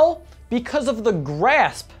 Well, because of the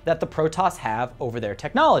grasp that the Protoss have over their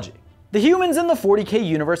technology. The humans in the 40k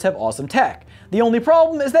universe have awesome tech. The only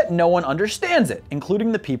problem is that no one understands it,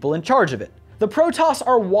 including the people in charge of it. The Protoss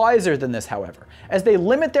are wiser than this, however, as they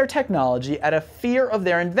limit their technology out of fear of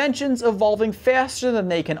their inventions evolving faster than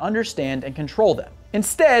they can understand and control them.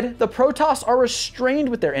 Instead, the Protoss are restrained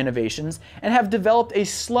with their innovations and have developed a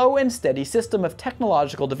slow and steady system of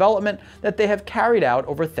technological development that they have carried out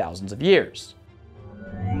over thousands of years.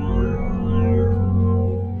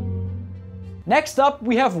 Next up,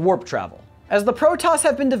 we have warp travel. As the Protoss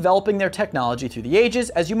have been developing their technology through the ages,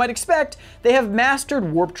 as you might expect, they have mastered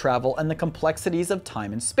warp travel and the complexities of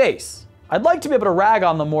time and space. I'd like to be able to rag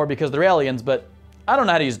on them more because they're aliens, but I don't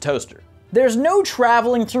know how to use a toaster. There's no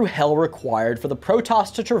traveling through hell required for the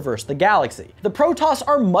Protoss to traverse the galaxy. The Protoss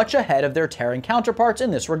are much ahead of their Terran counterparts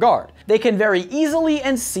in this regard. They can very easily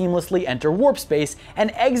and seamlessly enter warp space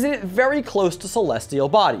and exit it very close to celestial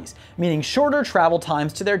bodies, meaning shorter travel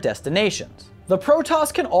times to their destinations. The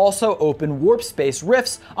Protoss can also open warp space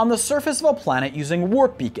rifts on the surface of a planet using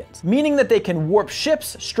warp beacons, meaning that they can warp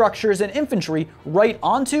ships, structures, and infantry right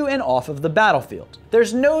onto and off of the battlefield.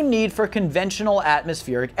 There's no need for conventional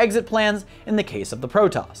atmospheric exit plans in the case of the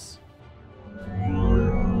Protoss.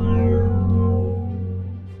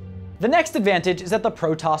 The next advantage is that the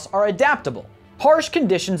Protoss are adaptable. Harsh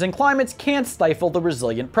conditions and climates can't stifle the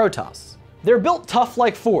resilient Protoss. They're built tough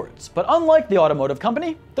like Fords, but unlike the automotive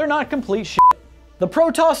company, they're not complete shit. The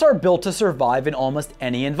Protoss are built to survive in almost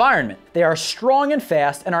any environment. They are strong and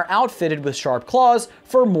fast and are outfitted with sharp claws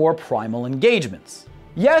for more primal engagements.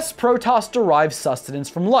 Yes, Protoss derive sustenance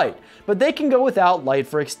from light, but they can go without light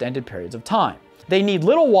for extended periods of time. They need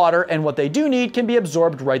little water, and what they do need can be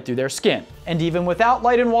absorbed right through their skin. And even without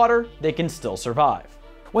light and water, they can still survive.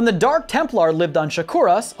 When the Dark Templar lived on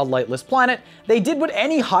Shakuras, a lightless planet, they did what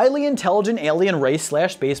any highly intelligent alien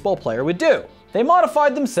race/baseball player would do. They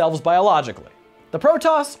modified themselves biologically. The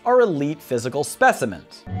Protoss are elite physical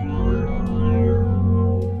specimens.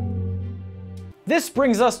 This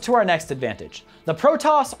brings us to our next advantage. The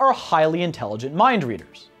Protoss are highly intelligent mind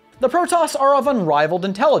readers. The Protoss are of unrivaled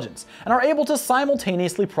intelligence and are able to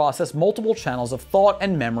simultaneously process multiple channels of thought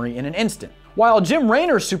and memory in an instant. While Jim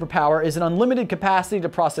Raynor's superpower is an unlimited capacity to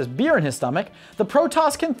process beer in his stomach, the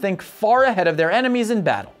Protoss can think far ahead of their enemies in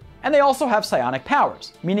battle. And they also have psionic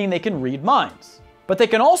powers, meaning they can read minds. But they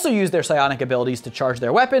can also use their psionic abilities to charge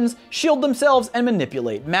their weapons, shield themselves, and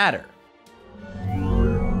manipulate matter.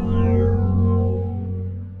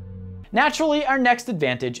 Naturally, our next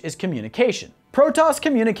advantage is communication. Protoss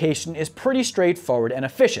communication is pretty straightforward and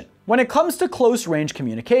efficient. When it comes to close-range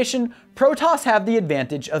communication, Protoss have the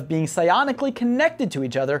advantage of being psionically connected to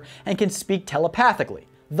each other and can speak telepathically,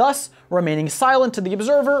 thus remaining silent to the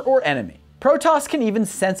observer or enemy. Protoss can even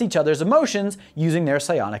sense each other's emotions using their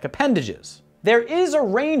psionic appendages. There is a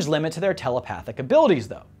range limit to their telepathic abilities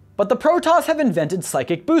though. But the Protoss have invented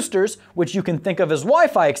psychic boosters, which you can think of as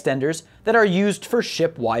Wi-Fi extenders, that are used for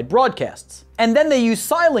ship-wide broadcasts. And then they use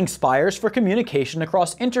psi-link spires for communication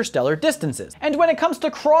across interstellar distances. And when it comes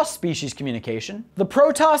to cross-species communication, the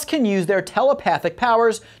Protoss can use their telepathic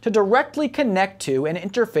powers to directly connect to and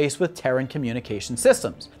interface with Terran communication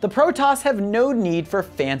systems. The Protoss have no need for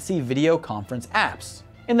fancy video conference apps.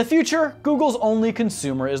 In the future, Google's only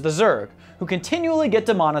consumer is the Zerg, who continually get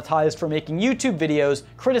demonetized for making YouTube videos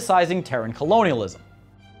criticizing Terran colonialism.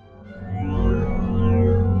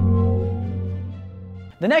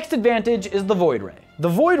 The next advantage is the Void Ray. The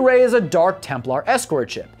Void Ray is a Dark Templar escort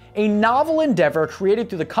ship, a novel endeavor created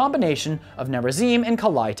through the combination of Navies and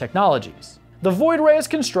Kalai technologies. The Void Ray is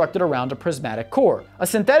constructed around a prismatic core, a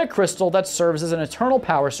synthetic crystal that serves as an eternal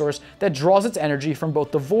power source that draws its energy from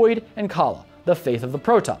both the Void and Kala, the faith of the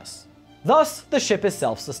Protoss. Thus, the ship is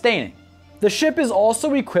self-sustaining. The ship is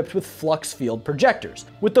also equipped with flux field projectors.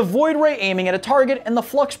 With the Void Ray aiming at a target and the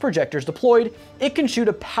flux projectors deployed, it can shoot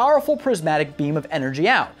a powerful prismatic beam of energy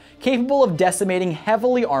out, capable of decimating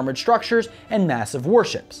heavily armored structures and massive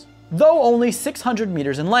warships. Though only 600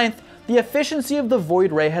 meters in length, the efficiency of the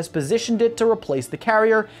Void Ray has positioned it to replace the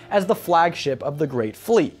carrier as the flagship of the Great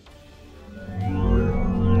Fleet.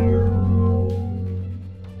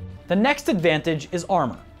 The next advantage is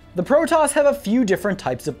armor. The Protoss have a few different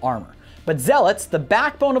types of armor, but Zealots, the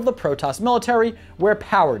backbone of the Protoss military, wear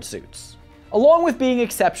powered suits. Along with being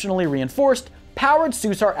exceptionally reinforced, powered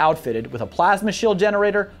suits are outfitted with a plasma shield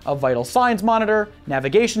generator, a vital signs monitor,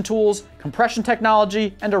 navigation tools, compression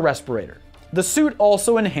technology, and a respirator. The suit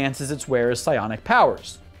also enhances its wearer's psionic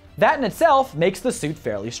powers. That in itself makes the suit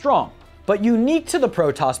fairly strong. But unique to the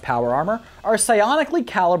Protoss power armor are psionically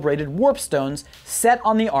calibrated warp stones set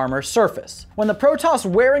on the armor's surface. When the Protoss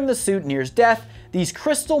wearing the suit nears death, these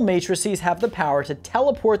crystal matrices have the power to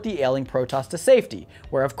teleport the ailing Protoss to safety,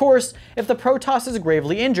 where of course, if the Protoss is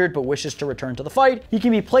gravely injured but wishes to return to the fight, he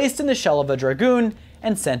can be placed in the shell of a Dragoon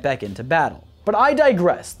and sent back into battle. But I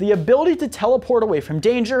digress. The ability to teleport away from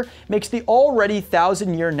danger makes the already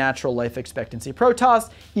 1,000-year natural life expectancy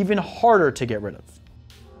Protoss even harder to get rid of.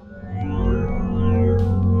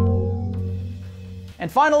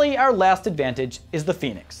 And finally, our last advantage is the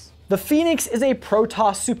Phoenix. The Phoenix is a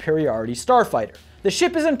Protoss superiority starfighter. The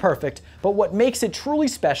ship isn't perfect, but what makes it truly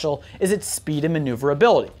special is its speed and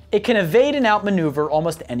maneuverability. It can evade and outmaneuver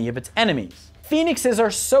almost any of its enemies. Phoenixes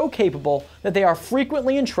are so capable that they are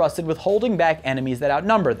frequently entrusted with holding back enemies that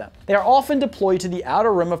outnumber them. They are often deployed to the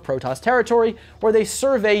outer rim of Protoss territory, where they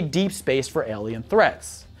survey deep space for alien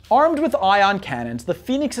threats. Armed with ion cannons, the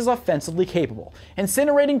Phoenix is offensively capable,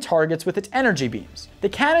 incinerating targets with its energy beams. The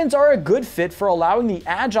cannons are a good fit for allowing the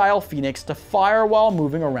agile Phoenix to fire while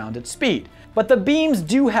moving around at speed. But the beams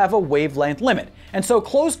do have a wavelength limit, and so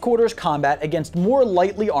close quarters combat against more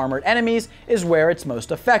lightly armored enemies is where it's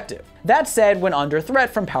most effective. That said, when under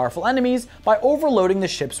threat from powerful enemies, by overloading the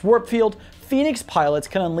ship's warp field, Phoenix pilots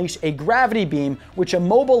can unleash a gravity beam which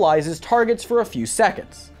immobilizes targets for a few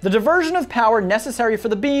seconds. The diversion of power necessary for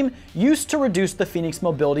the beam used to reduce the Phoenix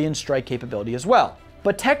mobility and strike capability as well.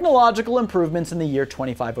 But technological improvements in the year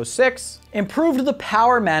 2506 improved the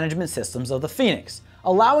power management systems of the Phoenix,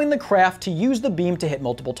 allowing the craft to use the beam to hit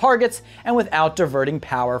multiple targets and without diverting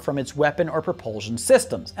power from its weapon or propulsion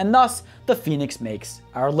systems, and thus the Phoenix makes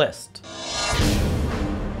our list.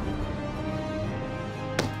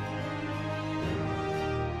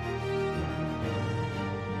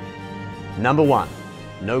 Number 1.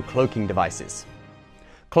 No cloaking devices.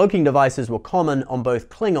 Cloaking devices were common on both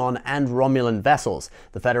Klingon and Romulan vessels,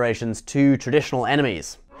 the Federation's two traditional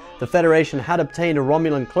enemies. The Federation had obtained a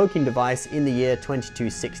Romulan cloaking device in the year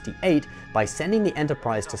 2268 by sending the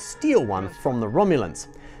Enterprise to steal one from the Romulans.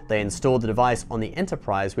 They installed the device on the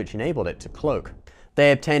Enterprise, which enabled it to cloak.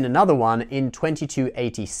 They obtained another one in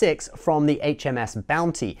 2286 from the HMS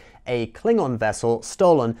Bounty, a Klingon vessel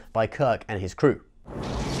stolen by Kirk and his crew.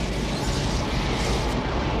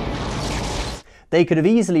 They could have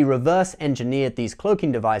easily reverse-engineered these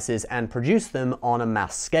cloaking devices and produced them on a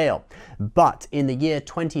mass scale. But in the year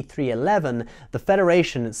 2311, the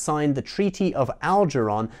Federation signed the Treaty of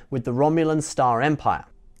Algeron with the Romulan Star Empire.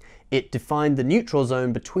 It defined the neutral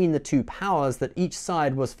zone between the two powers that each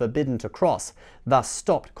side was forbidden to cross, thus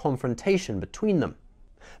stopped confrontation between them.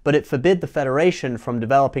 But it forbid the Federation from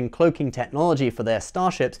developing cloaking technology for their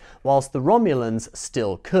starships, whilst the Romulans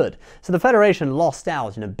still could. So the Federation lost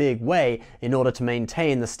out in a big way in order to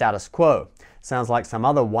maintain the status quo. Sounds like some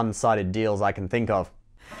other one-sided deals I can think of.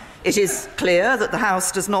 It is clear that the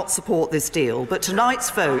House does not support this deal, but tonight's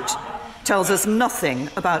vote tells us nothing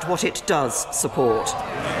about what it does support.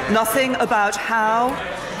 Nothing about how.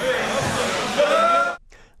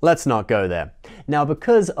 Let's not go there. Now,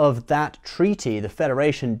 because of that treaty, the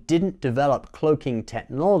Federation didn't develop cloaking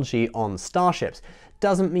technology on starships.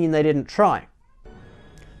 Doesn't mean they didn't try.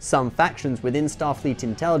 Some factions within Starfleet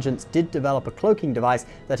intelligence did develop a cloaking device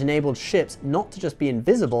that enabled ships not to just be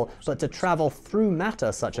invisible, but to travel through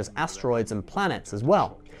matter such as asteroids and planets as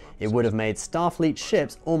well. It would have made Starfleet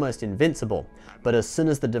ships almost invincible. But as soon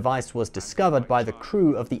as the device was discovered by the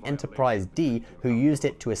crew of the Enterprise D, who used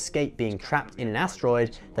it to escape being trapped in an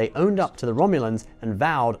asteroid, they owned up to the Romulans and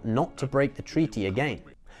vowed not to break the treaty again.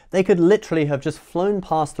 They could literally have just flown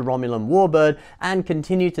past the Romulan warbird and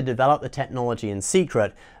continued to develop the technology in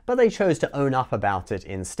secret, but they chose to own up about it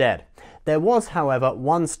instead. There was, however,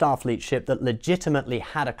 one Starfleet ship that legitimately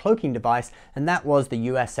had a cloaking device, and that was the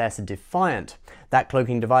USS Defiant. That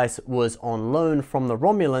cloaking device was on loan from the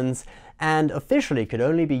Romulans and officially could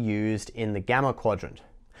only be used in the Gamma Quadrant.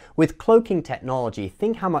 With cloaking technology,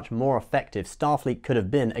 think how much more effective Starfleet could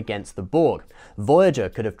have been against the Borg. Voyager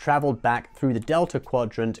could have traveled back through the Delta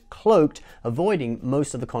Quadrant cloaked, avoiding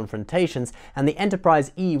most of the confrontations, and the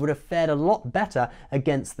Enterprise E would have fared a lot better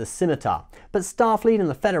against the Scimitar. But Starfleet and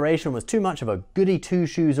the Federation was too much of a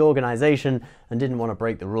goody-two-shoes organization and didn't want to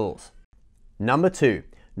break the rules. Number 2.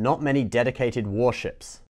 Not many dedicated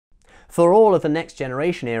warships. For all of the Next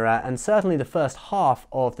Generation era, and certainly the first half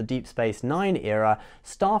of the Deep Space Nine era,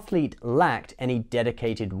 Starfleet lacked any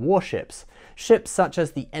dedicated warships. Ships such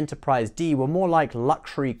as the Enterprise D were more like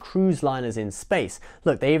luxury cruise liners in space.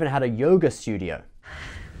 Look, they even had a yoga studio.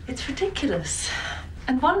 It's ridiculous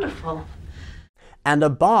and wonderful. And a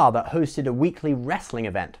bar that hosted a weekly wrestling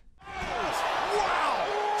event.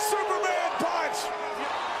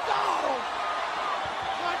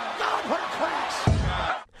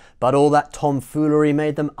 But all that tomfoolery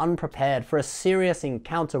made them unprepared for a serious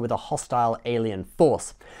encounter with a hostile alien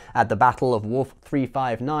force. At the Battle of Wolf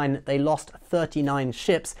 359, they lost 39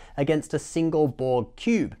 ships against a single Borg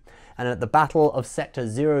cube. And at the Battle of Sector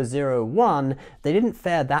 001, they didn't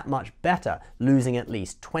fare that much better, losing at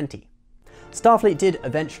least 20. Starfleet did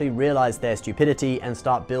eventually realize their stupidity and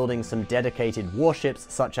start building some dedicated warships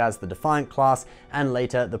such as the Defiant class and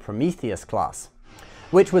later the Prometheus class.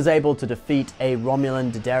 which was able to defeat a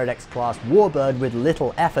Romulan D'Deridex-class warbird with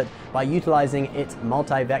little effort by utilizing its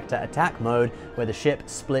multi-vector attack mode, where the ship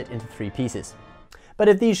split into 3 pieces. But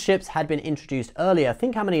if these ships had been introduced earlier,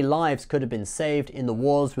 think how many lives could have been saved in the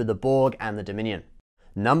wars with the Borg and the Dominion.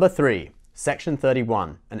 Number 3. Section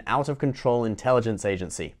 31, an out-of-control intelligence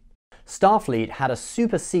agency. Starfleet had a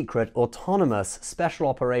super-secret, autonomous special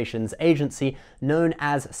operations agency known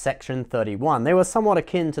as Section 31. They were somewhat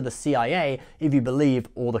akin to the CIA, if you believe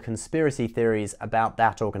all the conspiracy theories about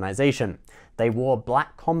that organization. They wore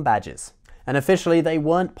black comm badges, and officially they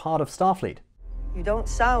weren't part of Starfleet. You don't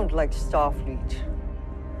sound like Starfleet.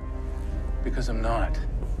 Because I'm not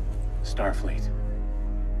Starfleet.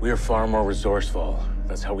 We are far more resourceful.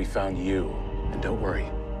 That's how we found you. And don't worry,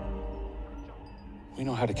 we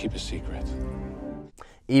know how to keep a secret.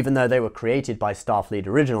 Even though they were created by Starfleet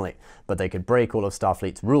originally, but they could break all of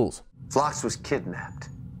Starfleet's rules. Phlox was kidnapped.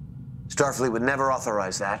 Starfleet would never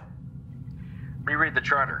authorize that. Reread the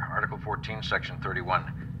Charter, Article 14, Section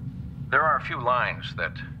 31. There are a few lines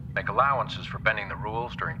that make allowances for bending the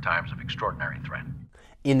rules during times of extraordinary threat.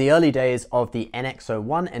 In the early days of the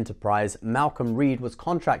NX-01 Enterprise, Malcolm Reed was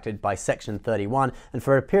contracted by Section 31 and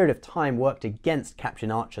for a period of time worked against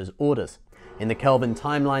Captain Archer's orders. In the Kelvin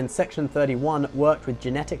timeline, Section 31 worked with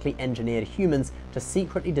genetically engineered humans to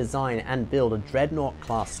secretly design and build a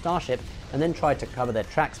Dreadnought-class starship, and then tried to cover their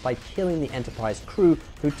tracks by killing the Enterprise crew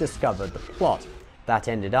who discovered the plot. That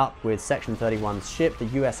ended up with Section 31's ship, the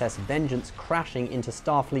USS Vengeance, crashing into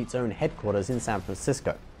Starfleet's own headquarters in San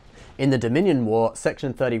Francisco. In the Dominion War,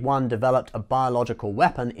 Section 31 developed a biological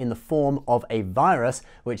weapon in the form of a virus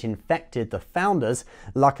which infected the Founders.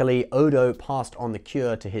 Luckily, Odo passed on the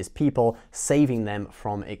cure to his people, saving them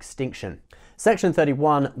from extinction. Section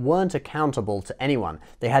 31 weren't accountable to anyone.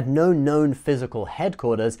 They had no known physical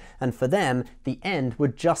headquarters, and for them, the end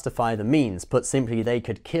would justify the means. Put simply, they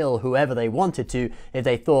could kill whoever they wanted to if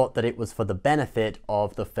they thought that it was for the benefit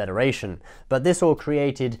of the Federation. But this all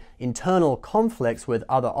created internal conflicts with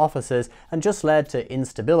other officers and just led to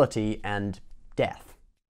instability and death.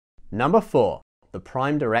 Number 4. The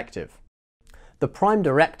Prime Directive. The Prime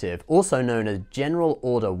Directive, also known as General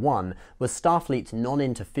Order 1, was Starfleet's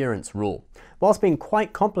non-interference rule. Whilst being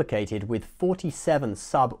quite complicated with 47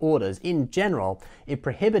 sub-orders, in general, it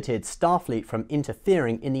prohibited Starfleet from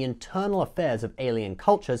interfering in the internal affairs of alien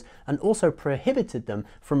cultures and also prohibited them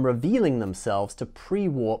from revealing themselves to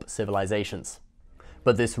pre-warp civilizations.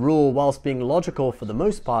 But this rule, whilst being logical for the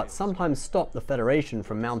most part, sometimes stopped the Federation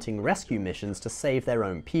from mounting rescue missions to save their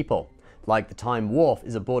own people. Like the time Worf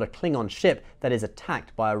is aboard a Klingon ship that is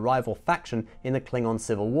attacked by a rival faction in the Klingon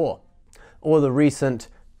Civil War. Or the recent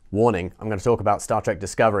warning, I'm going to talk about Star Trek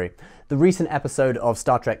Discovery. The recent episode of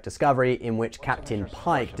Star Trek Discovery in which Captain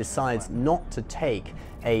Pike decides not to take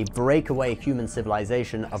a breakaway human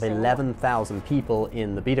civilization of 11,000 people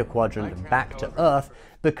in the Beta Quadrant back to Earth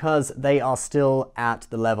because they are still at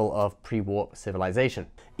the level of pre-warp civilization.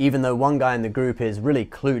 Even though one guy in the group is really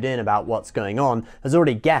clued in about what's going on, has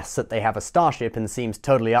already guessed that they have a starship and seems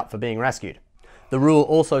totally up for being rescued. The rule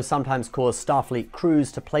also sometimes caused Starfleet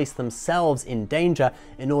crews to place themselves in danger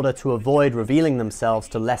in order to avoid revealing themselves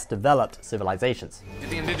to less developed civilizations. Did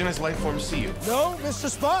the indigenous life forms see you? No,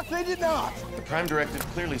 Mr. Spock, they did not. The Prime Directive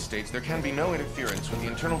clearly states there can be no interference with the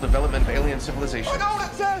internal development of alien civilization. I know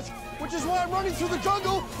what it says, which is why I'm running through the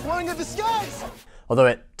jungle wearing a disguise. Although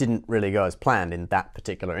it didn't really go as planned in that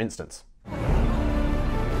particular instance.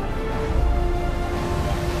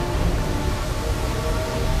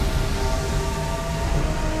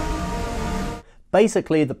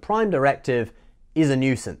 Basically, the Prime Directive is a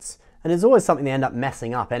nuisance, and it's always something they end up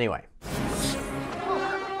messing up anyway.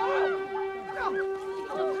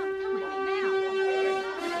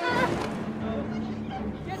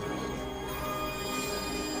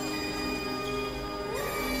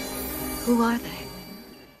 Who are they?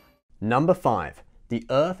 Number 5. The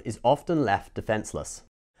Earth is often left defenseless.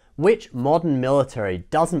 Which modern military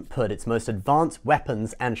doesn't put its most advanced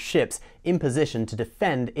weapons and ships in position to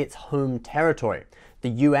defend its home territory? The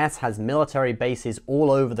US has military bases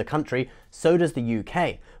all over the country, so does the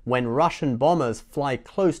UK. When Russian bombers fly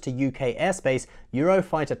close to UK airspace,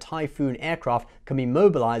 Eurofighter Typhoon aircraft can be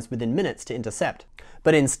mobilized within minutes to intercept.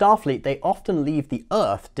 But in Starfleet, they often leave the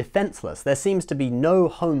Earth defenseless. There seems to be no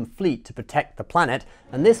home fleet to protect the planet,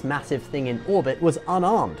 and this massive thing in orbit was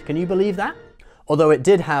unarmed. Can you believe that? Although it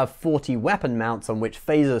did have 40 weapon mounts on which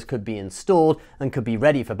phasers could be installed and could be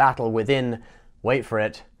ready for battle within, wait for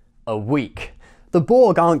it, a week. The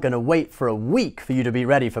Borg aren't going to wait for a week for you to be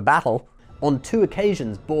ready for battle. On 2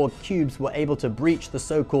 occasions, Borg cubes were able to breach the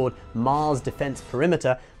so-called Mars defense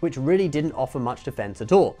perimeter, which really didn't offer much defense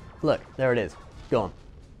at all. Look, there it is. gone.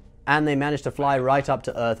 And they managed to fly right up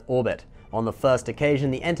to Earth orbit. On the first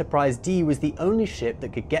occasion, the Enterprise D was the only ship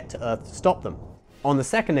that could get to Earth to stop them. On the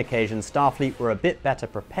second occasion, Starfleet were a bit better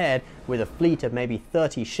prepared with a fleet of maybe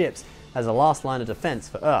 30 ships as a last line of defense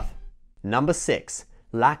for Earth. Number 6.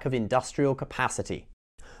 Lack of industrial capacity.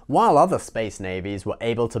 While other space navies were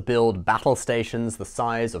able to build battle stations the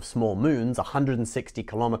size of small moons 160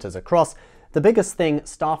 kilometers across, the biggest thing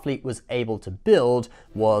Starfleet was able to build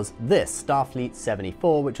was this Starfleet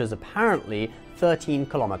 74, which was apparently 13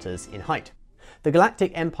 kilometers in height. The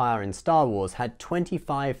Galactic Empire in Star Wars had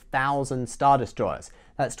 25,000 Star Destroyers.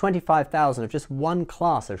 That's 25,000 of just one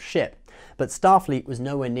class of ship. But Starfleet was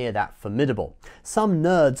nowhere near that formidable. Some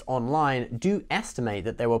nerds online do estimate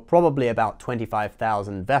that there were probably about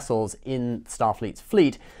 25,000 vessels in Starfleet's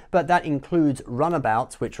fleet, but that includes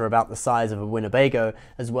runabouts, which are about the size of a Winnebago,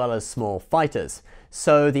 as well as small fighters.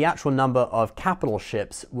 So the actual number of capital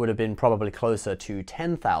ships would have been probably closer to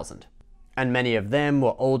 10,000. And many of them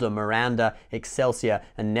were older Miranda, Excelsior,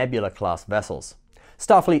 and Nebula class vessels.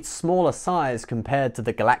 Starfleet's smaller size compared to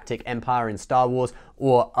the Galactic Empire in Star Wars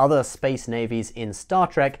or other space navies in Star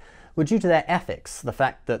Trek were due to their ethics, the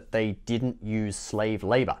fact that they didn't use slave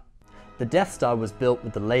labor. The Death Star was built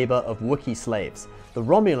with the labor of Wookiee slaves. The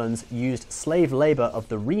Romulans used slave labor of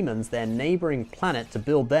the Remans, their neighboring planet, to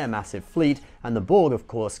build their massive fleet, and the Borg, of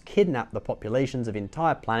course, kidnapped the populations of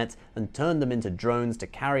entire planets and turned them into drones to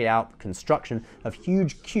carry out construction of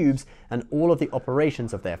huge cubes and all of the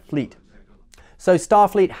operations of their fleet. So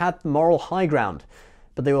Starfleet had the moral high ground,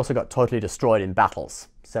 but they also got totally destroyed in battles,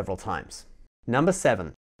 several times. Number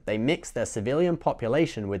 7. They mixed their civilian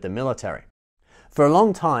population with the military. For a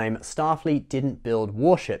long time, Starfleet didn't build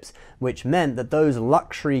warships, which meant that those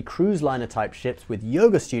luxury cruise liner type ships with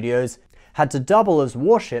yoga studios had to double as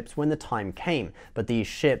warships when the time came, but these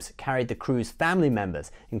ships carried the crew's family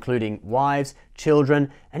members, including wives,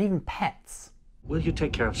 children, and even pets. Will you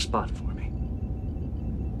take care of Spot for me?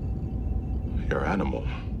 Your animal.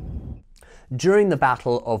 During the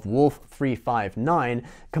Battle of Wolf 359,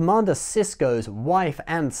 Commander Sisko's wife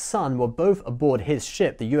and son were both aboard his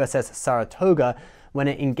ship, the USS Saratoga, when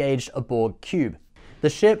it engaged a Borg cube. The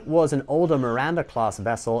ship was an older Miranda-class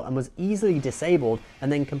vessel and was easily disabled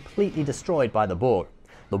and then completely destroyed by the Borg.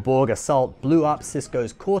 The Borg assault blew up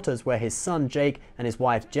Sisko's quarters where his son Jake and his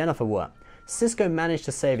wife Jennifer were. Sisko managed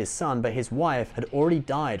to save his son, but his wife had already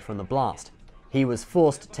died from the blast. He was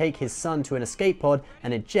forced to take his son to an escape pod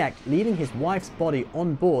and eject, leaving his wife's body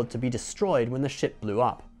on board to be destroyed when the ship blew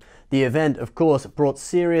up. The event, of course, brought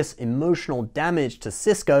serious emotional damage to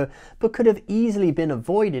Sisko, but could have easily been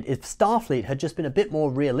avoided if Starfleet had just been a bit more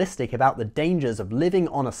realistic about the dangers of living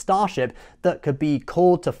on a starship that could be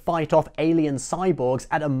called to fight off alien cyborgs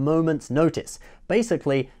at a moment's notice.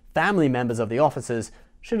 Basically, family members of the officers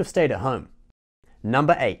should have stayed at home.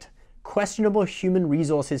 Number 8. Questionable human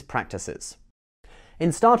resources practices.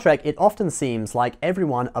 In Star Trek, it often seems like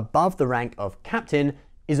everyone above the rank of captain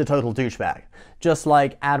is a total douchebag, just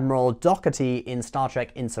like Admiral Doherty in Star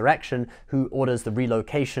Trek Insurrection, who orders the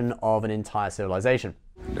relocation of an entire civilization.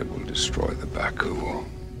 And it will destroy the Baku.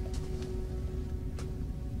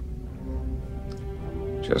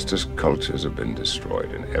 Just as cultures have been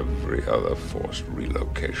destroyed in every other forced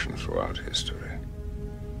relocation throughout history.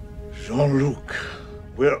 Jean-Luc,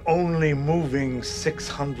 we're only moving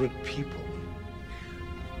 600 people.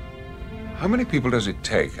 How many people does it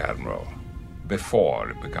take, Admiral, before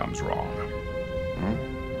it becomes wrong?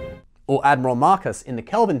 Or Admiral Marcus in the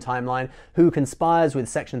Kelvin timeline, who conspires with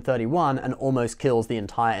Section 31 and almost kills the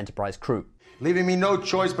entire Enterprise crew. Leaving me no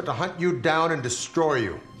choice but to hunt you down and destroy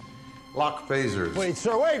you. Lock phasers. Wait,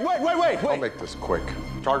 sir, wait! I'll make this quick.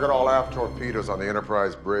 Target all aft torpedoes on the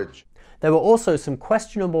Enterprise bridge. There were also some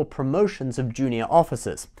questionable promotions of junior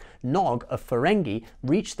officers. Nog of Ferengi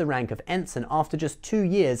reached the rank of ensign after just 2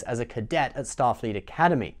 years as a cadet at Starfleet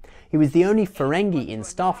Academy. He was the only Ferengi in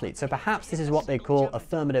Starfleet, so perhaps this is what they call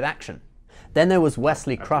affirmative action. Then there was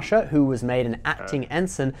Wesley Crusher, who was made an acting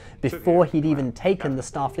ensign before he'd even taken the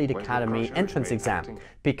Starfleet Academy entrance exam.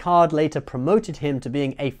 Picard later promoted him to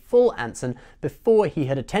being a full ensign before he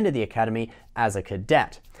had attended the Academy as a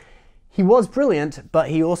cadet. He was brilliant, but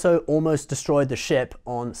he also almost destroyed the ship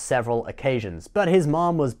on several occasions. But his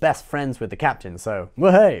mom was best friends with the captain, so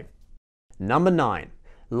woohoo! Number 9.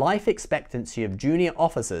 Life expectancy of junior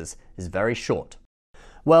officers is very short.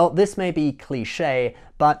 Well, this may be cliché,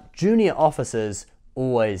 but junior officers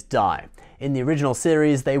always die. In the original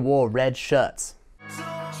series, they wore red shirts.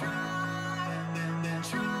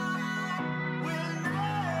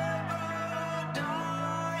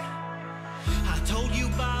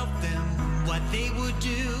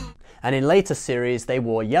 And in later series, they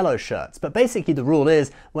wore yellow shirts. But basically the rule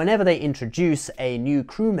is, whenever they introduce a new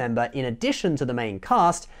crew member in addition to the main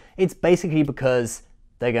cast, it's basically because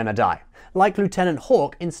they're gonna die. Like Lieutenant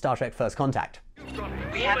Hawk in Star Trek First Contact.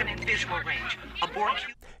 We have an invisible range. Abort.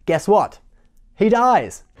 Guess what? He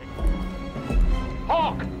dies.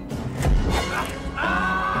 Hawk!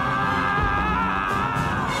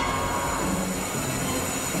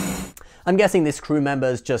 I'm guessing this crew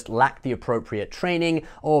members just lacked the appropriate training,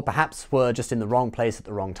 or perhaps were just in the wrong place at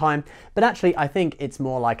the wrong time, but actually I think it's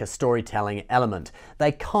more like a storytelling element.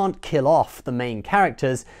 They can't kill off the main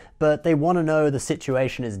characters, but they want to know the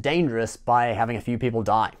situation is dangerous by having a few people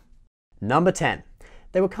die. Number 10.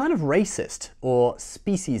 They were kind of racist, or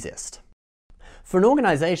speciesist. For an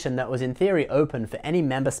organization that was in theory open for any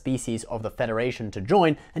member species of the Federation to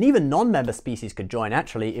join, and even non-member species could join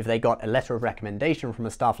actually if they got a letter of recommendation from a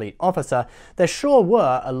Starfleet officer, there sure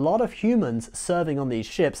were a lot of humans serving on these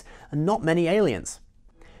ships and not many aliens.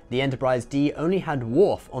 The Enterprise D only had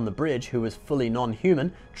Worf on the bridge, who was fully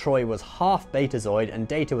non-human, Troy was half Betazoid, and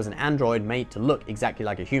Data was an android made to look exactly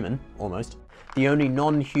like a human, almost. The only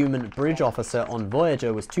non-human bridge officer on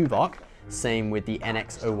Voyager was Tuvok, same with the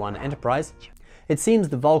NX-01 Enterprise. It seems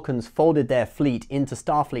the Vulcans folded their fleet into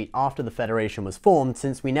Starfleet after the Federation was formed,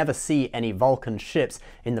 since we never see any Vulcan ships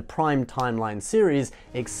in the Prime Timeline series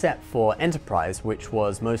except for Enterprise, which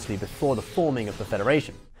was mostly before the forming of the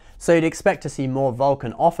Federation. So you'd expect to see more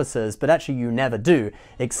Vulcan officers, but actually you never do,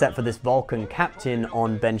 except for this Vulcan captain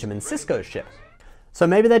on Benjamin Sisko's ship. So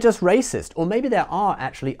maybe they're just racist, or maybe there are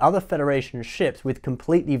actually other Federation ships with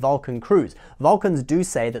completely Vulcan crews. Vulcans do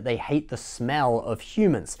say that they hate the smell of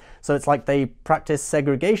humans, so it's like they practice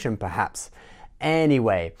segregation perhaps.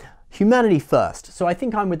 Anyway, humanity first, so I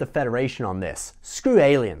think I'm with the Federation on this. Screw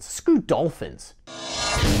aliens, screw dolphins.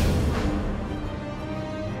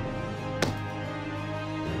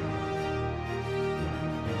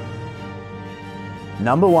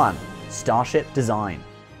 Number 1. Starship design.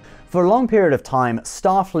 For a long period of time,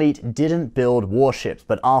 Starfleet didn't build warships,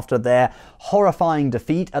 but after their horrifying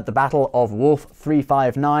defeat at the Battle of Wolf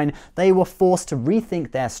 359, they were forced to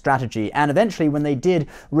rethink their strategy, and eventually when they did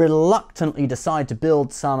reluctantly decide to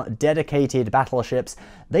build some dedicated battleships,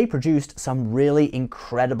 they produced some really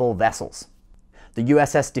incredible vessels. The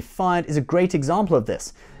USS Defiant is a great example of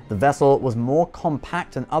this. The vessel was more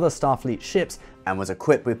compact than other Starfleet ships and was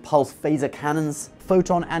equipped with pulse phaser cannons,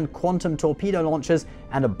 photon and quantum torpedo launchers,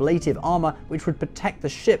 and ablative armor which would protect the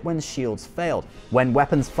ship when shields failed. When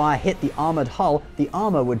weapons fire hit the armored hull, the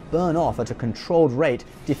armor would burn off at a controlled rate,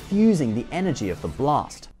 diffusing the energy of the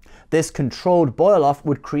blast. This controlled boil-off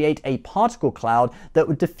would create a particle cloud that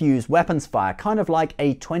would diffuse weapons fire, kind of like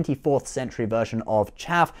a 24th century version of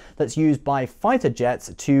chaff that's used by fighter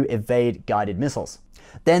jets to evade guided missiles.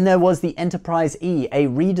 Then there was the Enterprise E, a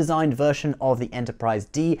redesigned version of the Enterprise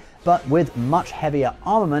D, but with much heavier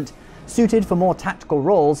armament, suited for more tactical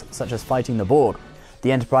roles such as fighting the Borg.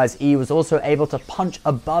 The Enterprise E was also able to punch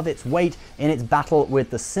above its weight in its battle with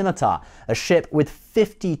the Scimitar, a ship with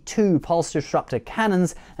 52 pulse disruptor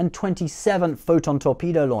cannons and 27 photon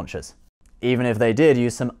torpedo launchers, even if they did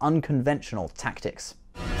use some unconventional tactics.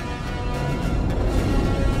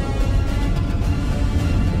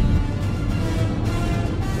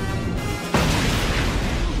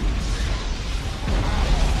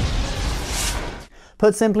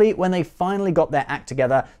 Put simply, when they finally got their act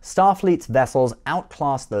together, Starfleet's vessels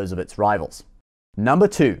outclassed those of its rivals. Number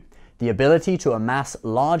 2. The ability to amass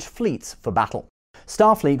large fleets for battle.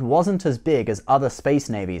 Starfleet wasn't as big as other space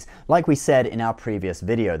navies. Like we said in our previous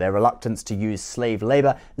video, their reluctance to use slave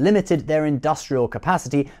labor limited their industrial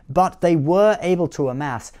capacity, but they were able to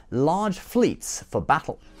amass large fleets for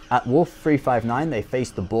battle. At Wolf 359, they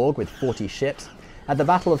faced the Borg with 40 ships. At the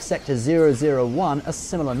Battle of Sector 001, a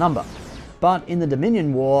similar number. But in the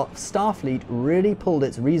Dominion War, Starfleet really pulled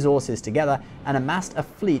its resources together and amassed a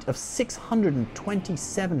fleet of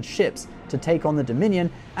 627 ships to take on the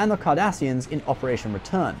Dominion and the Cardassians in Operation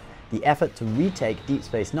Return, the effort to retake Deep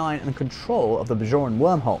Space Nine and control of the Bajoran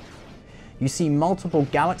wormhole. You see multiple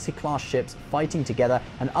Galaxy-class ships fighting together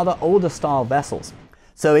and other older-style vessels.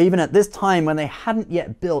 So even at this time, when they hadn't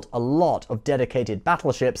yet built a lot of dedicated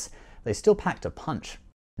battleships, they still packed a punch.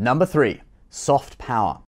 Number 3. Soft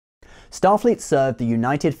power. Starfleet served the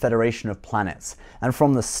United Federation of Planets, and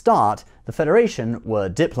from the start, the Federation were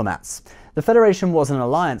diplomats. The Federation was an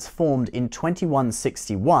alliance formed in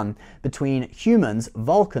 2161 between humans,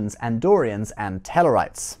 Vulcans, Andorians, and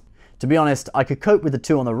Tellarites. To be honest, I could cope with the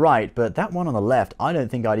two on the right, but that one on the left, I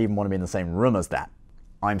don't think I'd even want to be in the same room as that.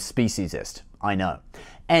 I'm speciesist, I know.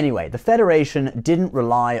 Anyway, the Federation didn't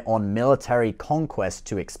rely on military conquest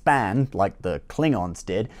to expand, like the Klingons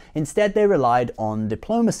did. Instead, they relied on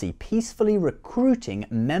diplomacy, peacefully recruiting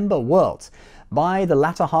member worlds. By the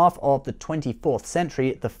latter half of the 24th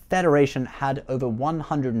century, the Federation had over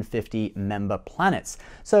 150 member planets.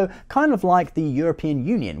 So kind of like the European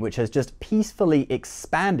Union, which has just peacefully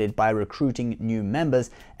expanded by recruiting new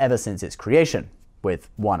members ever since its creation, with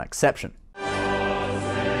one exception.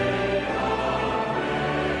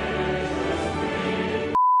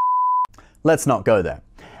 Let's not go there.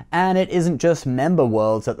 And it isn't just member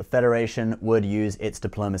worlds that the Federation would use its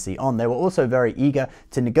diplomacy on. They were also very eager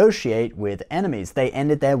to negotiate with enemies. They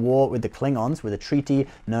ended their war with the Klingons with a treaty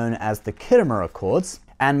known as the Khitomer Accords,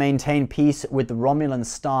 and maintained peace with the Romulan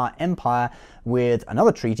Star Empire with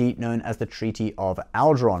another treaty known as the Treaty of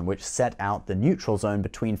Alderaan, which set out the neutral zone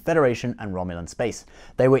between Federation and Romulan space.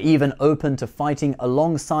 They were even open to fighting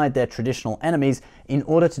alongside their traditional enemies in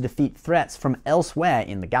order to defeat threats from elsewhere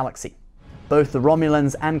in the galaxy. Both the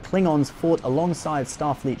Romulans and Klingons fought alongside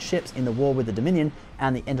Starfleet ships in the war with the Dominion,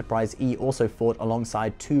 and the Enterprise E also fought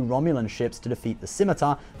alongside 2 Romulan ships to defeat the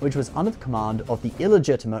Scimitar, which was under the command of the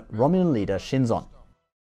illegitimate Romulan leader Shinzon.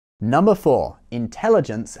 Number 4.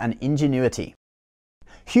 Intelligence and ingenuity.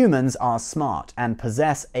 Humans are smart and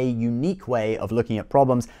possess a unique way of looking at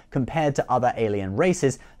problems compared to other alien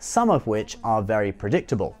races, some of which are very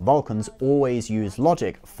predictable. Vulcans always use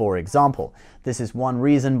logic, for example. This is one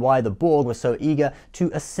reason why the Borg were so eager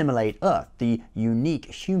to assimilate Earth, the unique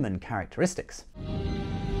human characteristics.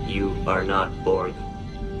 You are not Borg.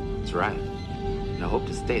 That's right. And I hope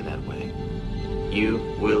to stay that way.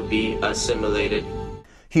 You will be assimilated.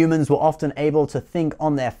 Humans were often able to think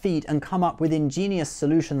on their feet and come up with ingenious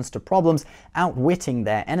solutions to problems, outwitting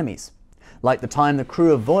their enemies. Like the time the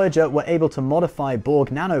crew of Voyager were able to modify Borg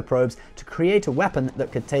nanoprobes to create a weapon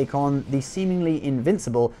that could take on the seemingly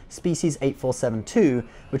invincible Species 8472,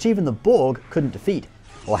 which even the Borg couldn't defeat.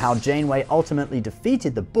 Or how Janeway ultimately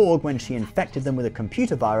defeated the Borg when she infected them with a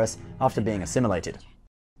computer virus after being assimilated.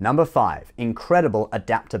 Number 5. Incredible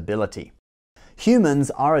adaptability. Humans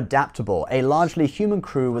are adaptable. A largely human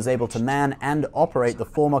crew was able to man and operate the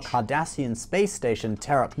former Cardassian space station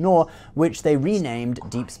Terok Nor, which they renamed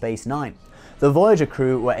Deep Space Nine. The Voyager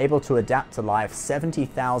crew were able to adapt to life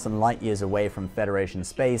 70,000 light-years away from Federation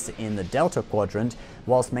space in the Delta Quadrant,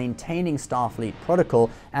 whilst maintaining Starfleet protocol,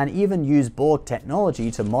 and even use Borg technology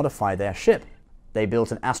to modify their ship. They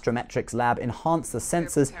built an astrometrics lab, enhanced the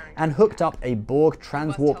sensors, and hooked up a Borg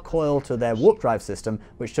transwarp coil to their warp drive system,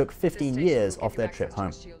 which took 15 years off their trip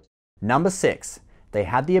home. Number 6. They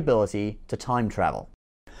had the ability to time travel.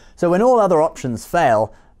 So when all other options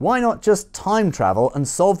fail, why not just time travel and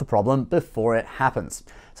solve the problem before it happens?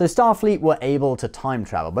 So Starfleet were able to time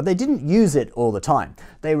travel, but they didn't use it all the time.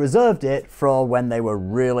 They reserved it for when they were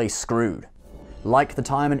really screwed. Like the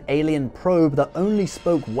time an alien probe that only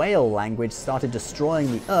spoke whale language started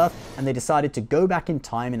destroying the Earth, and they decided to go back in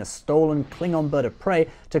time in a stolen Klingon bird of prey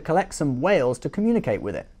to collect some whales to communicate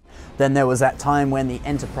with it. Then there was that time when the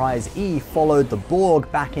Enterprise E followed the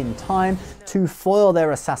Borg back in time to foil their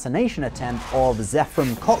assassination attempt of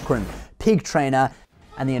Zephram Cochrane, pig trainer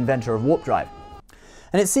and the inventor of warp drive.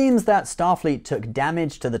 And it seems that Starfleet took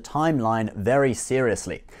damage to the timeline very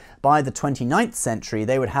seriously. By the 29th century,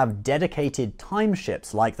 they would have dedicated time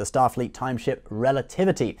ships like the Starfleet timeship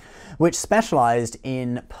Relativity, which specialized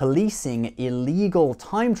in policing illegal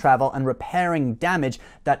time travel and repairing damage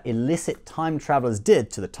that illicit time travelers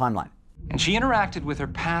did to the timeline. And she interacted with her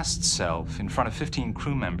past self in front of 15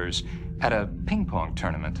 crew members at a ping pong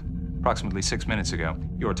tournament approximately 6 minutes ago.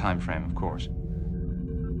 Your time frame, of course.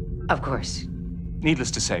 Of course.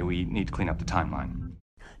 Needless to say, we need to clean up the timeline.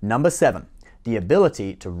 Number 7. The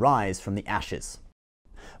ability to rise from the ashes.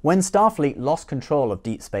 When Starfleet lost control of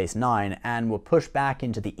Deep Space Nine and were pushed back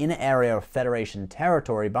into the inner area of Federation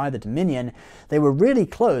territory by the Dominion, they were really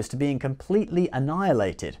close to being completely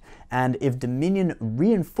annihilated, and if Dominion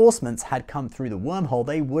reinforcements had come through the wormhole,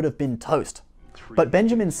 they would have been toast. But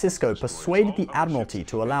Benjamin Sisko persuaded the Admiralty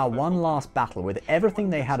to allow one last battle with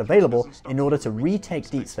everything they had available in order to retake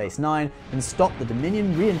Deep Space Nine and stop the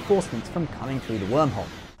Dominion reinforcements from coming through the wormhole.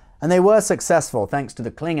 And they were successful thanks to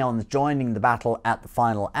the Klingons joining the battle at the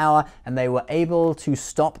final hour, and they were able to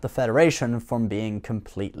stop the Federation from being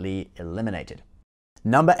completely eliminated.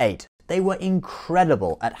 Number 8. They were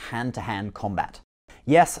incredible at hand-to-hand combat.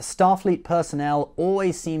 Yes, Starfleet personnel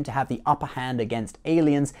always seem to have the upper hand against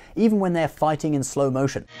aliens, even when they're fighting in slow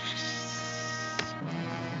motion.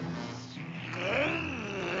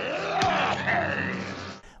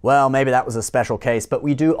 Well, maybe that was a special case, but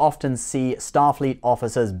we do often see Starfleet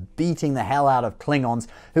officers beating the hell out of Klingons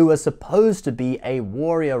who are supposed to be a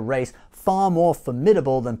warrior race far more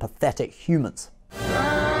formidable than pathetic humans.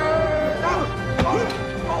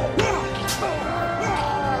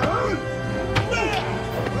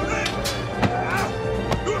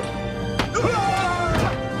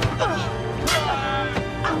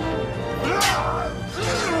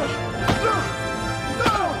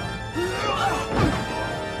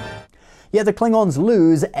 Yet the Klingons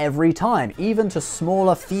lose every time, even to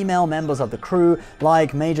smaller female members of the crew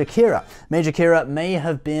like Major Kira. Major Kira may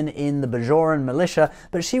have been in the Bajoran militia,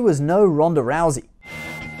 but she was no Ronda Rousey.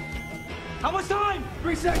 How much time?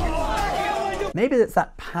 3 seconds. Maybe it's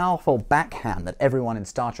that powerful backhand that everyone in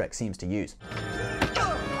Star Trek seems to use.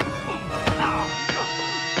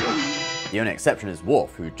 The only exception is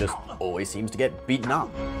Worf, who just always seems to get beaten up.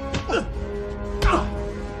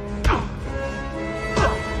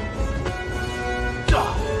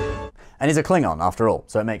 And he's a Klingon, after all,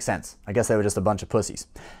 so it makes sense. I guess they were just a bunch of pussies.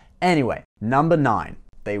 Anyway, number 9.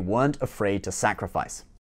 They weren't afraid to sacrifice.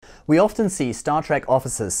 We often see Star Trek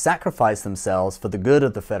officers sacrifice themselves for the good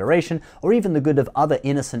of the Federation, or even the good of other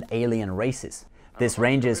innocent alien races. This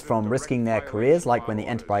ranges from risking their careers, like when the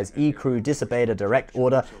Enterprise E crew disobeyed a direct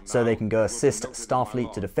order so they can go assist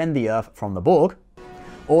Starfleet to defend the Earth from the Borg,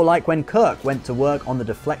 or like when Kirk went to work on the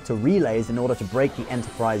deflector relays in order to break the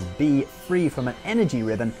Enterprise B free from an energy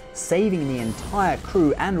ribbon, saving the entire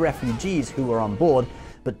crew and refugees who were on board,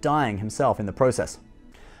 but dying himself in the process.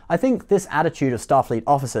 I think this attitude of Starfleet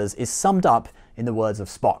officers is summed up in the words of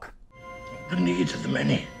Spock. The needs of the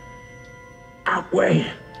many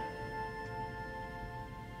outweigh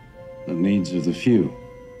the needs of the few.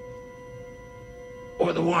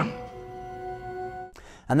 Or the one.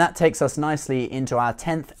 And that takes us nicely into our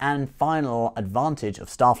 10th and final advantage of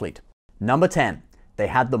Starfleet. Number 10. They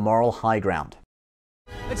had the moral high ground.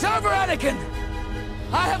 It's over, Anakin!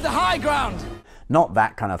 I have the high ground! Not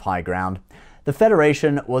that kind of high ground. The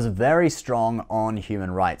Federation was very strong on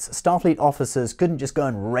human rights. Starfleet officers couldn't just go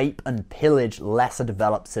and rape and pillage lesser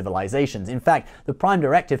developed civilizations. In fact, the Prime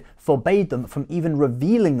Directive forbade them from even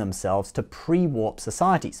revealing themselves to pre-warp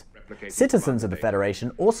societies. Citizens of the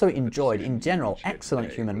Federation also enjoyed, in general, excellent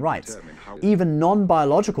human rights. Even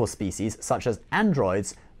non-biological species, such as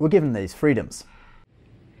androids, were given these freedoms.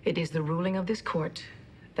 It is the ruling of this court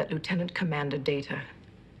that Lieutenant Commander Data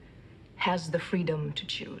has the freedom to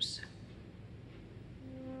choose.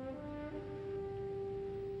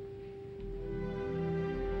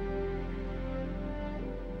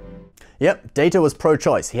 Yep, Data was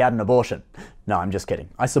pro-choice. He had an abortion. No, I'm just kidding.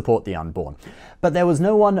 I support the unborn. But there was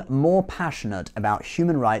no one more passionate about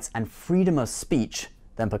human rights and freedom of speech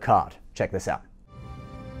than Picard. Check this out.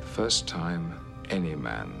 The first time any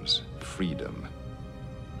man's freedom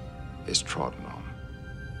is trodden on,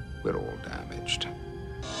 we're all damaged.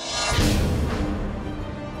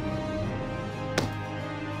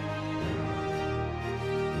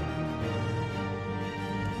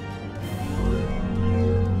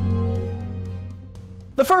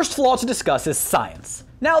 The first flaw to discuss is science.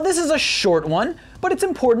 Now, this is a short one, but it's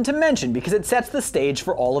important to mention because it sets the stage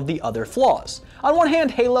for all of the other flaws. On one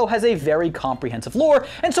hand, Halo has a very comprehensive lore,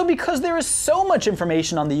 and so because there is so much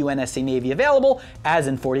information on the UNSC Navy available, as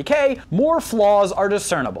in 40K, more flaws are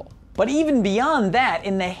discernible. But even beyond that,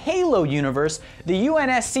 in the Halo universe, the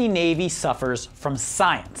UNSC Navy suffers from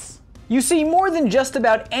science. You see, more than just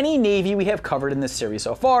about any Navy we have covered in this series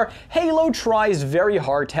so far, Halo tries very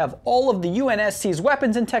hard to have all of the UNSC's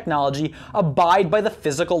weapons and technology abide by the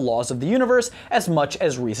physical laws of the universe as much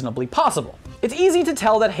as reasonably possible. It's easy to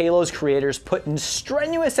tell that Halo's creators put in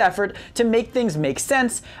strenuous effort to make things make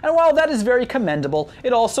sense, and while that is very commendable,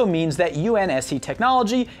 it also means that UNSC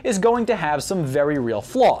technology is going to have some very real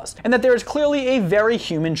flaws, and that there is clearly a very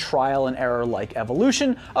human trial and error-like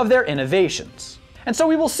evolution of their innovations. And so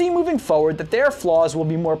we will see moving forward that their flaws will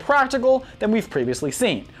be more practical than we've previously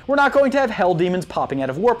seen. We're not going to have hell demons popping out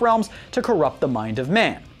of warp realms to corrupt the mind of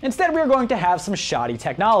man. Instead, we are going to have some shoddy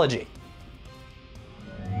technology.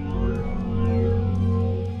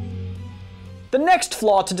 The next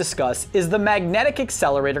flaw to discuss is the magnetic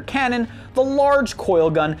accelerator cannon, the large coil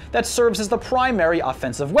gun that serves as the primary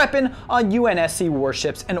offensive weapon on UNSC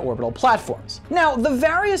warships and orbital platforms. Now, the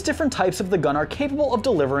various different types of the gun are capable of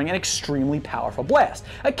delivering an extremely powerful blast,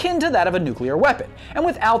 akin to that of a nuclear weapon, and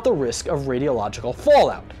without the risk of radiological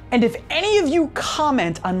fallout. And if any of you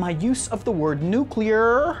comment on my use of the word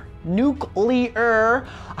nuclear,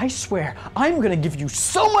 I swear, I'm gonna give you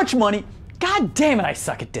so much money. God damn it, I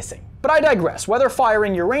suck at dissing. But I digress. Whether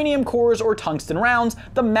firing uranium cores or tungsten rounds,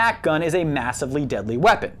 the MAC gun is a massively deadly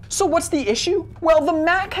weapon. So what's the issue? Well, the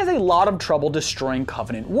MAC has a lot of trouble destroying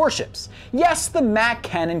Covenant warships. Yes, the MAC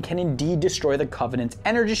cannon can indeed destroy the Covenant's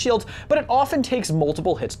energy shields, but it often takes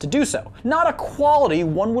multiple hits to do so. Not a quality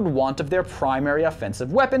one would want of their primary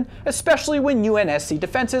offensive weapon, especially when UNSC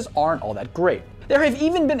defenses aren't all that great. There have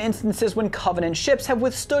even been instances when Covenant ships have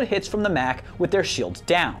withstood hits from the MAC with their shields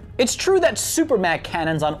down. It's true that super MAC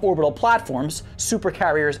cannons on orbital platforms,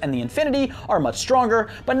 supercarriers and the Infinity, are much stronger,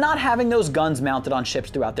 but not having those guns mounted on ships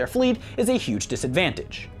throughout their fleet is a huge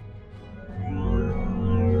disadvantage.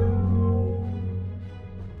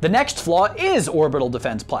 The next flaw is orbital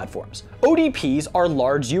defense platforms. ODPs are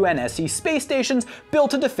large UNSC space stations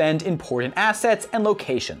built to defend important assets and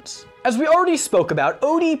locations. As we already spoke about,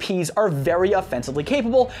 ODPs are very offensively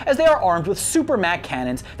capable as they are armed with super MAC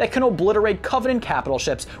cannons that can obliterate Covenant capital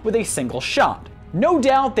ships with a single shot. No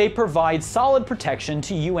doubt they provide solid protection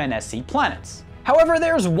to UNSC planets. However,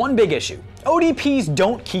 there's one big issue. ODPs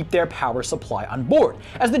don't keep their power supply on board,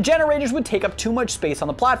 as the generators would take up too much space on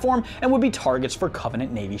the platform and would be targets for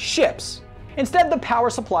Covenant Navy ships. Instead, the power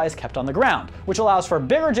supply is kept on the ground, which allows for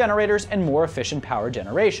bigger generators and more efficient power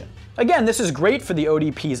generation. Again, this is great for the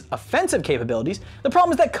ODP's offensive capabilities. The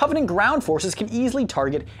problem is that Covenant ground forces can easily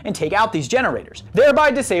target and take out these generators,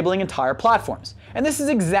 thereby disabling entire platforms. And this is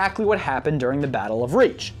exactly what happened during the Battle of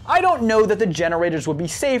Reach. I don't know that the generators would be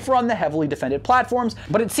safer on the heavily defended platforms,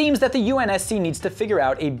 but it seems that the UNSC needs to figure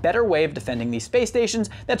out a better way of defending these space stations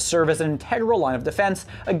that serve as an integral line of defense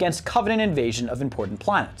against Covenant invasion of important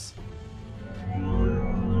planets.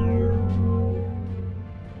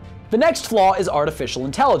 The next flaw is artificial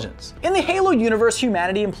intelligence. In the Halo universe,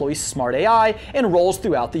 humanity employs smart AI and roles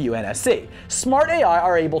throughout the UNSC. Smart AI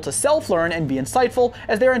are able to self-learn and be insightful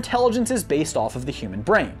as their intelligence is based off of the human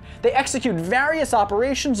brain. They execute various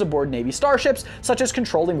operations aboard Navy starships, such as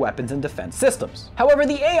controlling weapons and defense systems. However,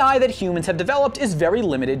 the AI that humans have developed is very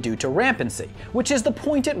limited due to rampancy, which is the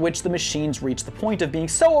point at which the machines reach the point of being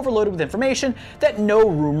so overloaded with information that no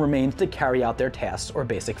room remains to carry out their tasks or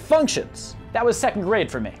basic functions. That was second grade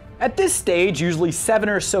for me. At this stage, usually 7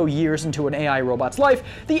 or so years into an AI robot's life,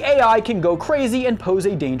 the AI can go crazy and pose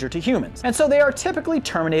a danger to humans, and so they are typically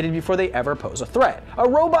terminated before they ever pose a threat. A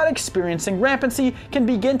robot experiencing rampancy can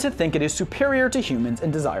begin to think it is superior to humans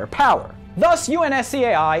and desire power. Thus, UNSC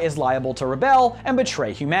AI is liable to rebel and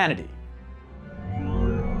betray humanity.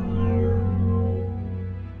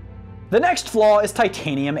 The next flaw is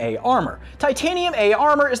Titanium A armor. Titanium A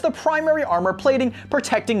armor is the primary armor plating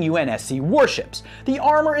protecting UNSC warships. The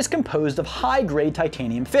armor is composed of high-grade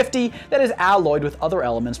Titanium 50 that is alloyed with other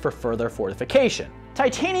elements for further fortification.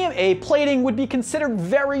 Titanium A plating would be considered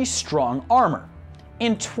very strong armor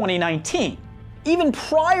in 2019. Even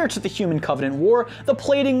prior to the Human-Covenant War, the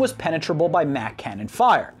plating was penetrable by MAC cannon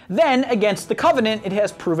fire. Then, against the Covenant, it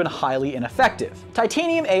has proven highly ineffective.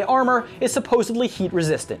 Titanium A armor is supposedly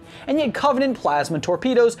heat-resistant, and yet Covenant plasma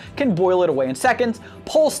torpedoes can boil it away in seconds,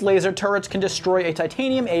 pulse laser turrets can destroy a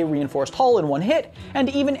Titanium A reinforced hull in one hit, and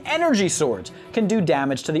even energy swords can do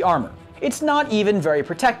damage to the armor. It's not even very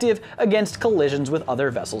protective against collisions with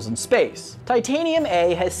other vessels in space. Titanium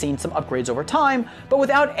A has seen some upgrades over time, but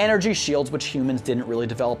without energy shields, which humans didn't really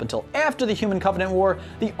develop until after the Human-Covenant War,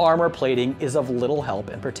 the armor plating is of little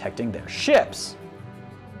help in protecting their ships.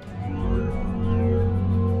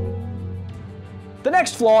 The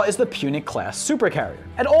next flaw is the Punic-class supercarrier.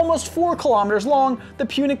 At almost 4 kilometers long, the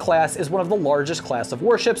Punic class is one of the largest class of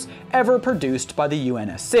warships ever produced by the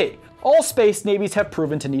UNSC. All space navies have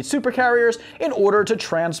proven to need supercarriers in order to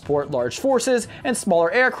transport large forces and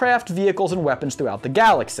smaller aircraft, vehicles, and weapons throughout the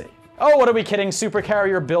galaxy. Oh, what are we kidding?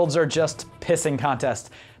 Supercarrier builds are just pissing contests.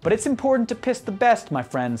 But it's important to piss the best, my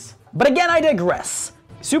friends. But again, I digress.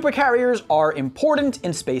 Supercarriers are important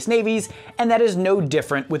in space navies, and that is no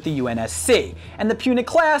different with the UNSC, and the Punic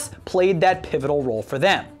class played that pivotal role for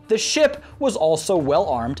them. The ship was also well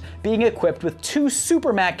armed, being equipped with 2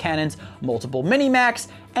 super MAC cannons, multiple mini-MACs,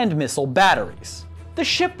 and missile batteries. The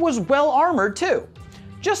ship was well armored too,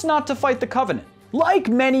 just not to fight the Covenant. Like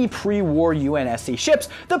many pre-war UNSC ships,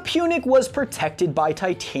 the Punic was protected by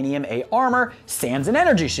Titanium A armor, sans an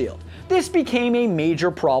energy shield. This became a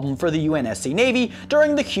major problem for the UNSC Navy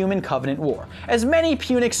during the Human-Covenant War, as many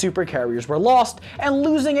Punic supercarriers were lost, and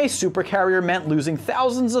losing a supercarrier meant losing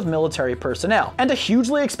thousands of military personnel, and a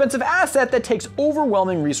hugely expensive asset that takes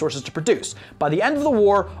overwhelming resources to produce. By the end of the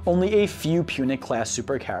war, only a few Punic-class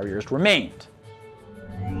supercarriers remained.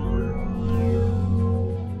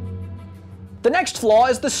 The next flaw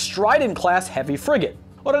is the Trident-class heavy frigate,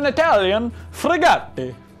 or in Italian,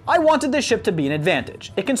 fregate. I wanted this ship to be an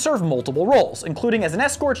advantage. It can serve multiple roles, including as an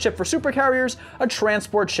escort ship for supercarriers, a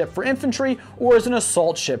transport ship for infantry, or as an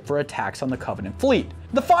assault ship for attacks on the Covenant fleet.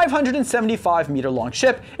 The 575-meter-long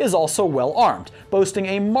ship is also well armed, boasting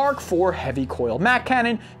a Mark IV heavy coil MAC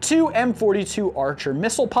cannon, 2 M42 Archer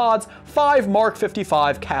missile pods, 5 Mark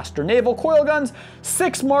 55 Castor naval coil guns,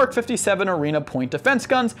 6 Mark 57 Arena point defense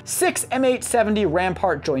guns, 6 M870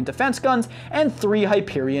 Rampart joint defense guns, and 3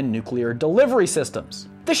 Hyperion nuclear delivery systems.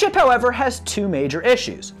 The ship, however, has two major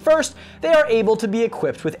issues. First, they are able to be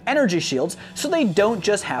equipped with energy shields, so they don't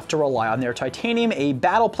just have to rely on their titanium A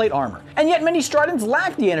battle plate armor. And yet many Stridents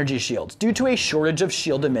lack the energy shields due to a shortage of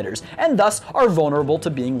shield emitters, and thus are vulnerable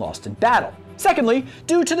to being lost in battle. Secondly,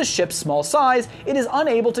 due to the ship's small size, it is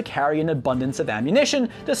unable to carry an abundance of ammunition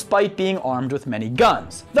despite being armed with many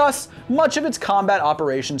guns. Thus, much of its combat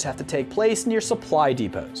operations have to take place near supply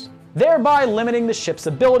depots, thereby limiting the ship's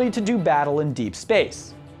ability to do battle in deep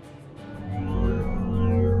space.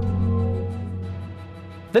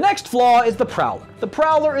 The next flaw is the Prowler. The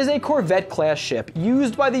Prowler is a Corvette-class ship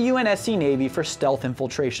used by the UNSC Navy for stealth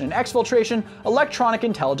infiltration and exfiltration, electronic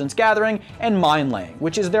intelligence gathering, and mine laying,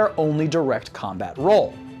 which is their only direct combat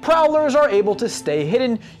role. Prowlers are able to stay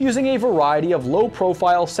hidden using a variety of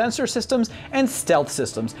low-profile sensor systems and stealth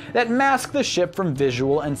systems that mask the ship from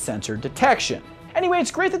visual and sensor detection. Anyway,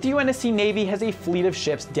 it's great that the UNSC Navy has a fleet of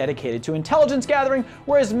ships dedicated to intelligence gathering,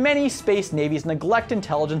 whereas many space navies neglect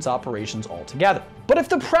intelligence operations altogether. But if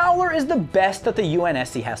the Prowler is the best that the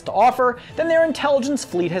UNSC has to offer, then their intelligence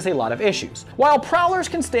fleet has a lot of issues. While Prowlers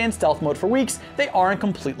can stay in stealth mode for weeks, they aren't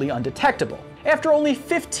completely undetectable. After only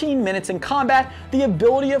 15 minutes in combat, the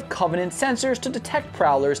ability of Covenant sensors to detect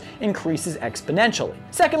Prowlers increases exponentially.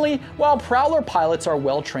 Secondly, while Prowler pilots are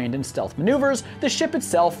well trained in stealth maneuvers, the ship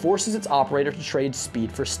itself forces its operator to trade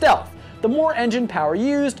speed for stealth. The more engine power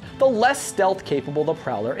used, the less stealth capable the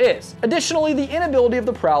Prowler is. Additionally, the inability of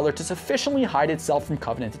the Prowler to sufficiently hide itself from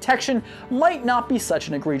Covenant detection might not be such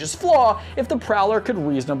an egregious flaw if the Prowler could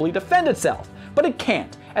reasonably defend itself, but it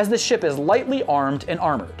can't, as the ship is lightly armed and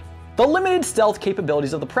armored. The limited stealth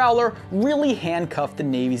capabilities of the Prowler really handcuff the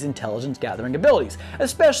Navy's intelligence gathering abilities,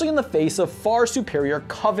 especially in the face of far superior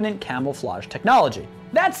Covenant camouflage technology.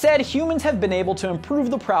 That said, humans have been able to improve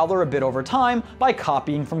the Prowler a bit over time by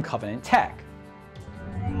copying from Covenant tech.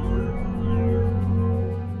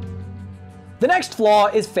 The next flaw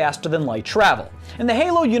is faster than light travel. In the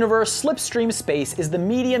Halo universe, slipstream space is the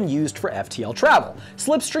medium used for FTL travel.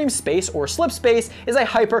 Slipstream space, or slip space, is a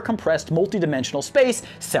hyper-compressed multidimensional space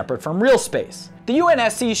separate from real space. The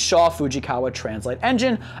UNSC's Shaw Fujikawa Translate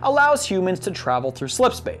engine allows humans to travel through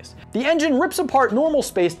slip space. The engine rips apart normal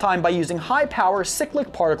space-time by using high-power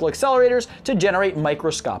cyclic particle accelerators to generate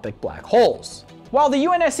microscopic black holes. While the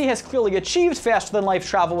UNSC has clearly achieved faster-than-light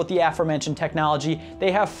travel with the aforementioned technology,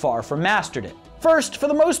 they have far from mastered it. First, for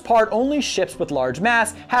the most part, only ships with large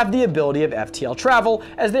mass have the ability of FTL travel,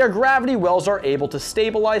 as their gravity wells are able to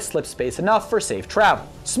stabilize slip space enough for safe travel.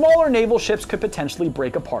 Smaller naval ships could potentially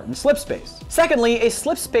break apart in slip space. Secondly, a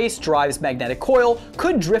slip space drive's magnetic coil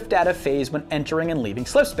could drift out of phase when entering and leaving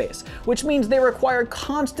slip space, which means they require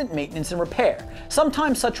constant maintenance and repair.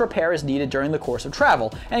 Sometimes such repair is needed during the course of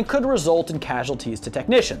travel, and could result in casualties to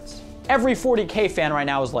technicians. Every 40K fan right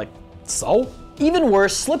now is like, so? Even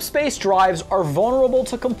worse, slip space drives are vulnerable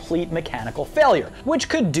to complete mechanical failure, which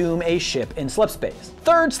could doom a ship in slip space.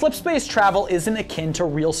 Third, slip space travel isn't akin to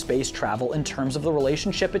real space travel in terms of the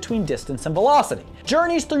relationship between distance and velocity.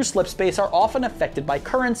 Journeys through slip space are often affected by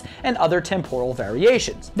currents and other temporal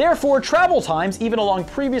variations. Therefore, travel times, even along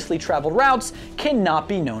previously traveled routes, cannot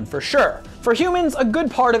be known for sure. For humans, a good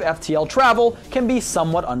part of FTL travel can be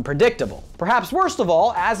somewhat unpredictable. Perhaps worst of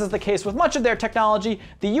all, as is the case with much of their technology,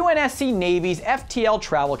 the UNSC Navy's FTL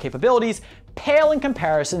travel capabilities pale in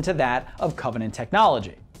comparison to that of Covenant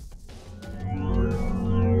technology.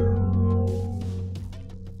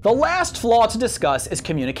 The last flaw to discuss is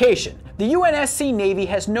communication. The UNSC Navy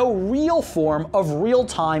has no real form of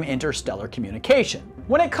real-time interstellar communication.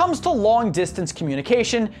 When it comes to long-distance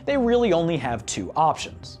communication, they really only have two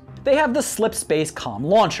options. They have the Slip Space Comm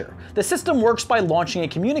Launcher. The system works by launching a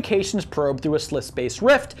communications probe through a slip space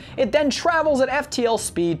rift. It then travels at FTL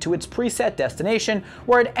speed to its preset destination,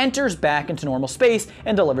 where it enters back into normal space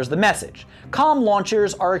and delivers the message. Comm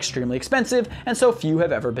launchers are extremely expensive, and so few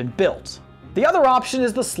have ever been built. The other option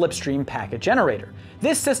is the Slipstream Packet Generator.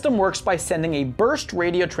 This system works by sending a burst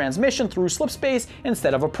radio transmission through slip space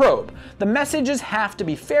instead of a probe. The messages have to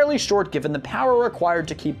be fairly short given the power required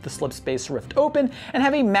to keep the slip space rift open, and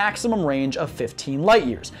have a maximum range of 15 light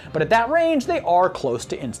years, but at that range they are close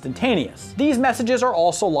to instantaneous. These messages are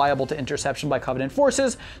also liable to interception by Covenant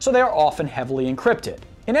forces, so they are often heavily encrypted.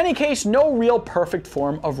 In any case, no real perfect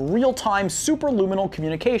form of real-time superluminal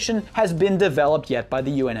communication has been developed yet by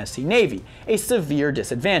the UNSC Navy, a severe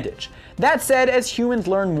disadvantage. That said, as humans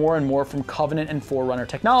learn more and more from Covenant and Forerunner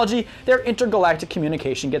technology, their intergalactic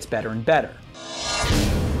communication gets better and better.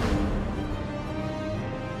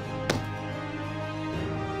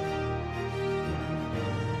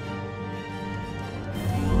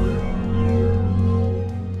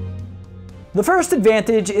 The first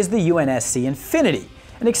advantage is the UNSC Infinity,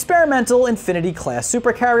 an experimental Infinity-class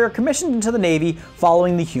supercarrier commissioned into the Navy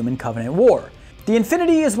following the Human-Covenant War. The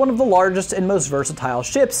Infinity is one of the largest and most versatile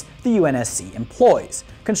ships the UNSC employs.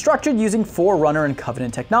 Constructed using Forerunner and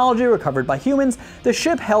Covenant technology recovered by humans, the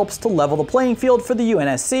ship helps to level the playing field for the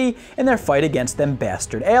UNSC in their fight against them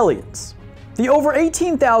bastard aliens. The over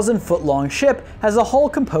 18,000-foot-long ship has a hull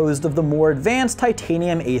composed of the more advanced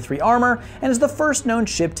titanium A3 armor and is the first known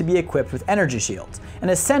ship to be equipped with energy shields, an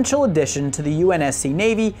essential addition to the UNSC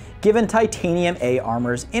Navy given titanium A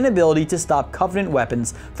armor's inability to stop Covenant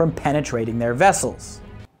weapons from penetrating their vessels.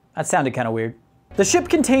 That sounded kind of weird. The ship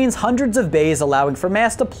contains hundreds of bays allowing for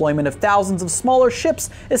mass deployment of thousands of smaller ships,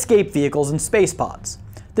 escape vehicles, and space pods.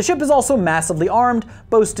 The ship is also massively armed,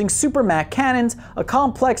 boasting super Mach cannons, a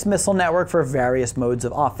complex missile network for various modes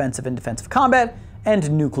of offensive and defensive combat, and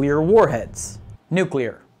nuclear warheads.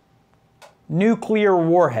 Nuclear. Nuclear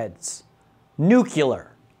warheads.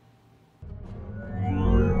 Nuclear.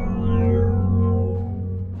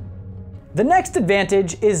 The next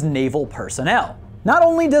advantage is naval personnel. Not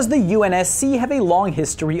only does the UNSC have a long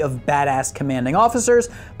history of badass commanding officers,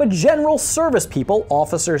 but general service people,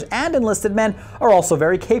 officers and enlisted men, are also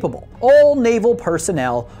very capable. All naval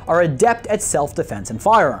personnel are adept at self-defense and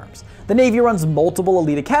firearms. The Navy runs multiple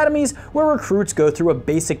elite academies where recruits go through a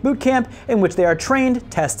basic boot camp in which they are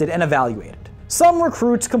trained, tested, and evaluated. Some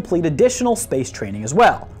recruits complete additional space training as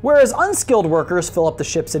well. Whereas unskilled workers fill up the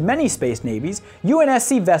ships in many space navies,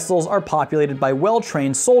 UNSC vessels are populated by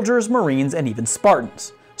well-trained soldiers, Marines, and even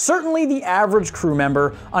Spartans. Certainly the average crew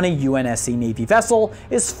member on a UNSC Navy vessel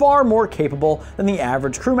is far more capable than the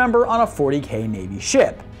average crew member on a 40K Navy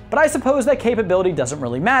ship. But I suppose that capability doesn't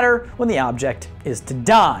really matter when the object is to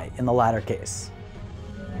die in the latter case.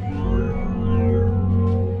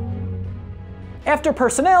 After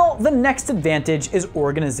personnel, the next advantage is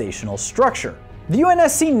organizational structure. The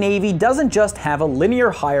UNSC Navy doesn't just have a linear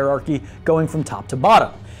hierarchy going from top to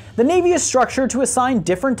bottom. The Navy is structured to assign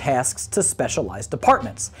different tasks to specialized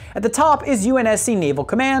departments. At the top is UNSC Naval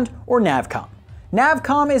Command, or NAVCOM.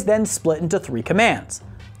 NAVCOM is then split into 3 commands.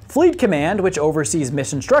 Fleet Command, which oversees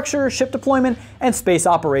mission structure, ship deployment, and space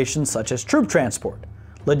operations such as troop transport.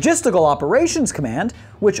 Logistical Operations Command,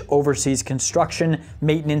 which oversees construction,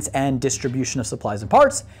 maintenance, and distribution of supplies and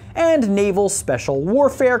parts, and Naval Special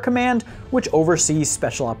Warfare Command, which oversees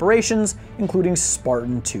special operations, including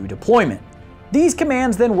Spartan 2 deployment. These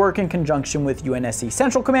commands then work in conjunction with UNSC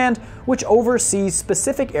Central Command, which oversees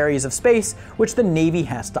specific areas of space which the Navy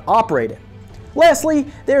has to operate in. Lastly,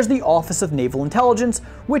 there's the Office of Naval Intelligence,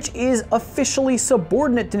 which is officially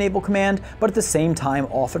subordinate to Naval Command, but at the same time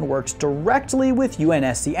often works directly with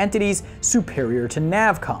UNSC entities superior to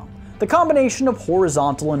NAVCOM. The combination of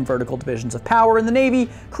horizontal and vertical divisions of power in the Navy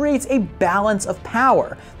creates a balance of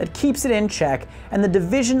power that keeps it in check, and the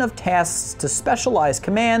division of tasks to specialized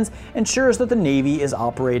commands ensures that the Navy is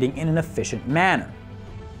operating in an efficient manner.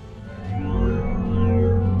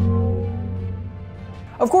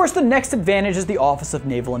 Of course, the next advantage is the Office of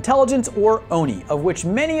Naval Intelligence, or ONI, of which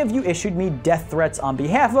many of you issued me death threats on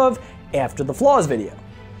behalf of after the flaws video.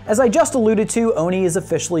 As I just alluded to, ONI is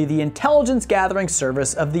officially the intelligence gathering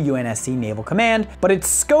service of the UNSC Naval Command, but its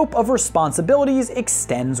scope of responsibilities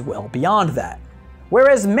extends well beyond that.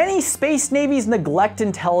 Whereas many space navies neglect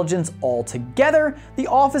intelligence altogether, the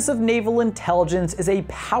Office of Naval Intelligence is a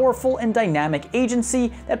powerful and dynamic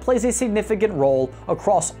agency that plays a significant role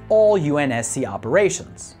across all UNSC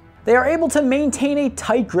operations. They are able to maintain a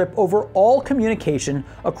tight grip over all communication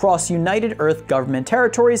across United Earth government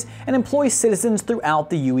territories and employ citizens throughout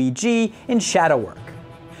the UEG in shadow work.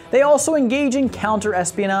 They also engage in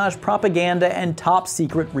counter-espionage, propaganda, and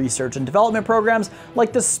top-secret research and development programs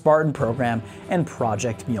like the Spartan program and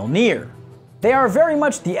Project Mjolnir. They are very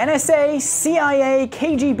much the NSA, CIA,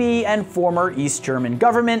 KGB, and former East German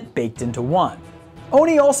government baked into one.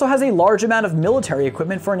 ONI also has a large amount of military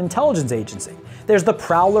equipment for an intelligence agency. There's the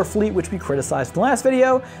Prowler fleet, which we criticized in the last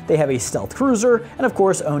video, they have a stealth cruiser, and of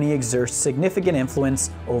course ONI exerts significant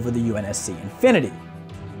influence over the UNSC Infinity.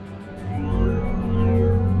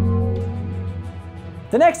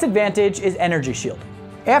 The next advantage is energy shielding.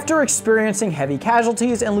 After experiencing heavy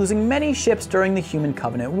casualties and losing many ships during the Human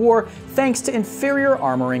Covenant War, thanks to inferior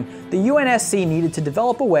armoring, the UNSC needed to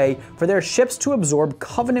develop a way for their ships to absorb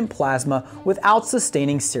Covenant plasma without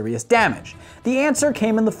sustaining serious damage. The answer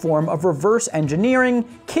came in the form of reverse engineering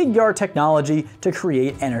Kig-Yar technology to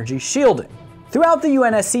create energy shielding. Throughout the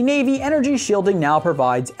UNSC Navy, energy shielding now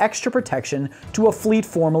provides extra protection to a fleet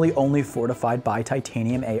formerly only fortified by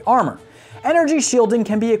Titanium A armor. Energy shielding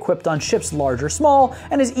can be equipped on ships large or small,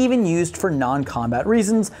 and is even used for non-combat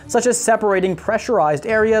reasons, such as separating pressurized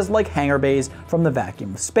areas like hangar bays from the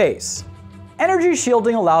vacuum of space. Energy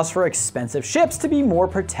shielding allows for expensive ships to be more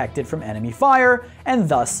protected from enemy fire, and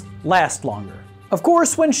thus last longer. Of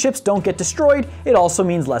course, when ships don't get destroyed, it also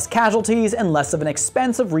means less casualties and less of an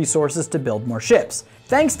expense of resources to build more ships.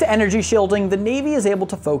 Thanks to energy shielding, the Navy is able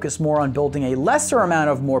to focus more on building a lesser amount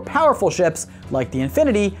of more powerful ships, like the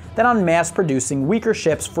Infinity, than on mass-producing weaker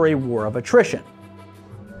ships for a war of attrition.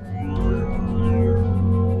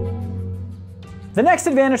 The next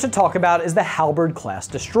advantage to talk about is the Halberd-class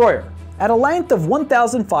destroyer. At a length of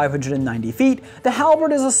 1,590 feet, the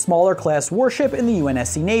Halberd is a smaller class warship in the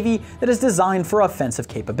UNSC Navy that is designed for offensive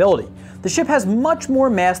capability. The ship has much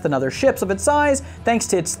more mass than other ships of its size thanks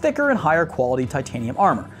to its thicker and higher quality titanium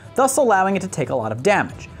armor, thus allowing it to take a lot of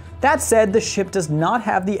damage. That said, the ship does not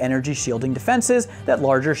have the energy shielding defenses that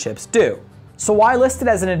larger ships do. So why list it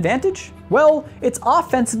as an advantage? Well, its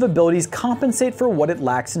offensive abilities compensate for what it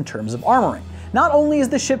lacks in terms of armoring. Not only is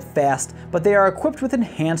the ship fast, but they are equipped with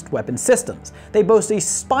enhanced weapon systems. They boast a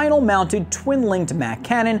spinal-mounted twin-linked MAC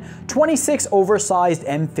cannon, 26 oversized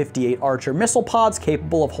M58 Archer missile pods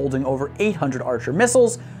capable of holding over 800 Archer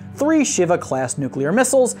missiles, 3 Shiva-class nuclear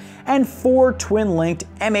missiles, and 4 twin-linked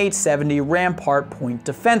M870 Rampart point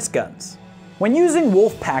defense guns. When using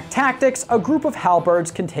Wolfpack tactics, a group of Halberds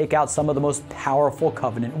can take out some of the most powerful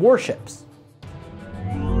Covenant warships.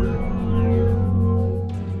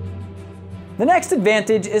 The next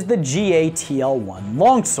advantage is the GA-TL-1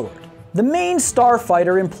 longsword, the main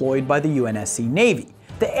starfighter employed by the UNSC Navy.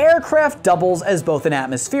 The aircraft doubles as both an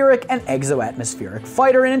atmospheric and exo-atmospheric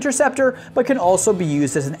fighter and interceptor, but can also be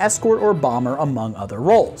used as an escort or bomber among other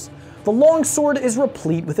roles. The longsword is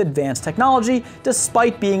replete with advanced technology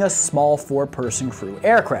despite being a small 4-person crew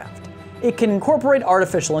aircraft. It can incorporate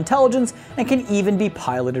artificial intelligence and can even be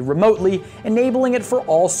piloted remotely, enabling it for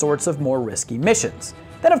all sorts of more risky missions.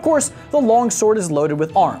 Then of course, the longsword is loaded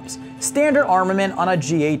with arms. Standard armament on a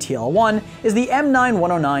GA-TL-1 is the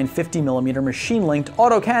M9109 50mm machine-linked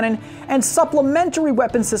autocannon, and supplementary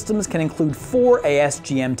weapon systems can include 4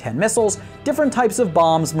 ASGM-10 missiles, different types of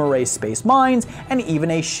bombs, Murray space mines, and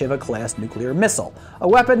even a Shiva-class nuclear missile, a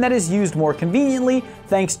weapon that is used more conveniently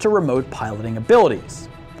thanks to remote piloting abilities.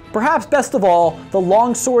 Perhaps best of all, the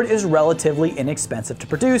longsword is relatively inexpensive to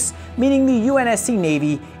produce, meaning the UNSC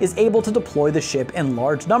Navy is able to deploy the ship in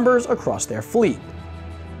large numbers across their fleet.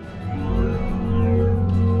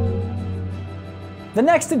 The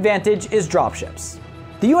next advantage is dropships.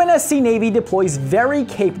 The UNSC Navy deploys very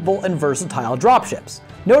capable and versatile dropships,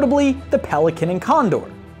 notably the Pelican and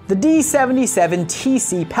Condor. The D-77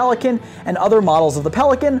 TC Pelican and other models of the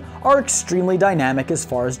Pelican are extremely dynamic as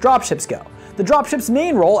far as dropships go. The dropship's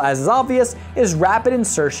main role, as is obvious, is rapid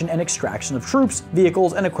insertion and extraction of troops,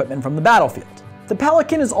 vehicles, and equipment from the battlefield. The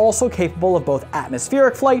Pelican is also capable of both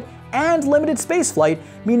atmospheric flight and limited space flight,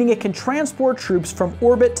 meaning it can transport troops from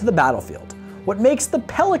orbit to the battlefield. What makes the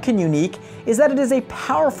Pelican unique is that it is a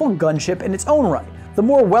powerful gunship in its own right. The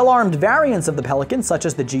more well-armed variants of the Pelican, such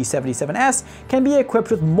as the G77S, can be equipped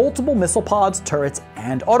with multiple missile pods, turrets,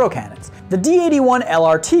 and autocannons. The D-81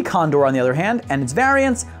 LRT Condor, on the other hand, and its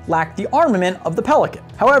variants, lack the armament of the Pelican.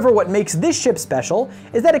 However, what makes this ship special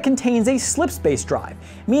is that it contains a slipspace drive,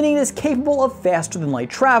 meaning it is capable of faster-than-light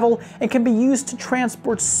travel and can be used to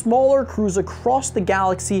transport smaller crews across the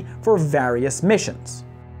galaxy for various missions.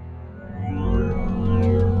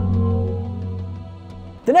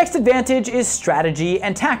 The next advantage is strategy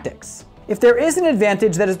and tactics. If there is an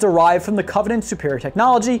advantage that is derived from the Covenant's superior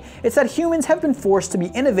technology, it's that humans have been forced to be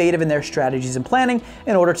innovative in their strategies and planning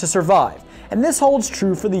in order to survive, and this holds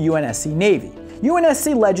true for the UNSC Navy.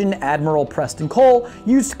 UNSC legend Admiral Preston Cole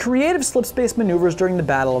used creative slipspace maneuvers during the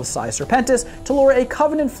Battle of Psi Serpentis to lure a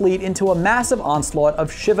Covenant fleet into a massive onslaught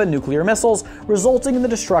of Shiva nuclear missiles, resulting in the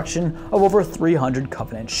destruction of over 300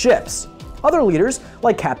 Covenant ships. Other leaders,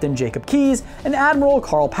 like Captain Jacob Keyes and Admiral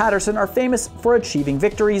Carl Patterson, are famous for achieving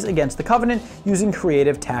victories against the Covenant using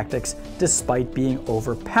creative tactics despite being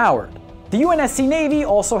overpowered. The UNSC Navy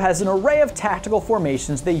also has an array of tactical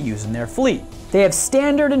formations they use in their fleet. They have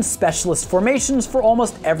standard and specialist formations for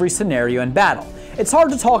almost every scenario in battle, It's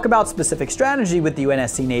hard to talk about specific strategy with the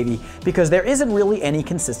UNSC Navy because there isn't really any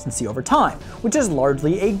consistency over time, which is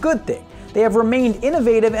largely a good thing. They have remained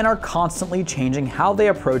innovative and are constantly changing how they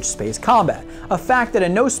approach space combat, a fact that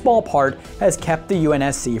in no small part has kept the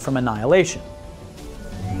UNSC from annihilation.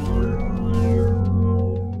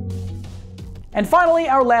 And finally,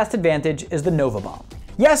 our last advantage is the Nova Bomb.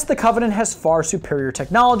 Yes, the Covenant has far superior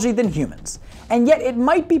technology than humans, and yet it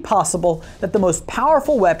might be possible that the most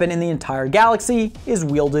powerful weapon in the entire galaxy is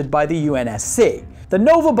wielded by the UNSC. The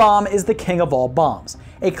Nova Bomb is the king of all bombs,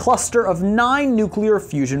 a cluster of 9 nuclear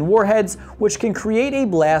fusion warheads which can create a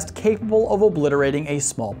blast capable of obliterating a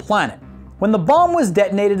small planet. When the bomb was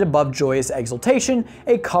detonated above Joyous Exaltation,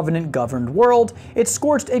 a Covenant-governed world, it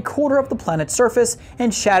scorched a quarter of the planet's surface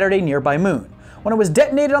and shattered a nearby moon. When it was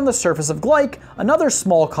detonated on the surface of Glyke, another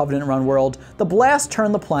small Covenant-run world, the blast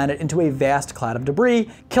turned the planet into a vast cloud of debris,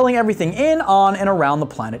 killing everything in, on, and around the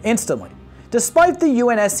planet instantly. Despite the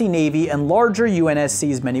UNSC Navy and larger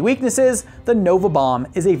UNSC's many weaknesses, the Nova Bomb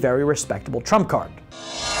is a very respectable trump card.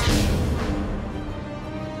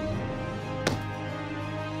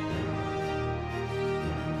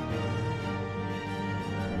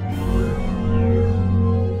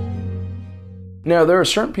 Now, there are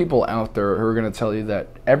certain people out there who are going to tell you that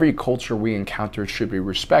every culture we encounter should be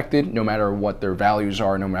respected, no matter what their values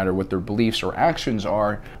are, no matter what their beliefs or actions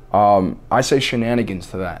are. I say shenanigans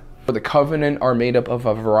to that. The Covenant are made up of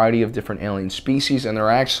a variety of different alien species, and they're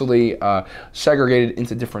actually segregated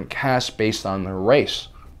into different castes based on their race.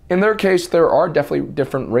 In their case, there are definitely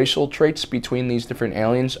different racial traits between these different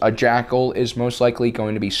aliens. A jackal is most likely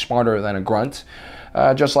going to be smarter than a grunt,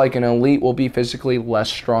 just like an elite will be physically less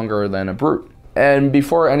stronger than a brute. And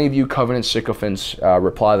before any of you Covenant sycophants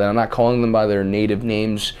reply that I'm not calling them by their native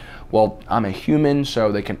names, well, I'm a human, so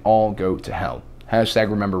they can all go to hell. Hashtag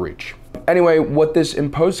remember reach. Anyway, what this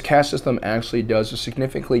imposed caste system actually does is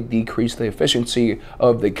significantly decrease the efficiency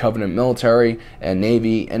of the Covenant military and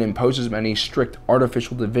Navy and imposes many strict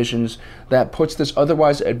artificial divisions that puts this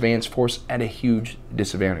otherwise advanced force at a huge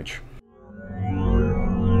disadvantage.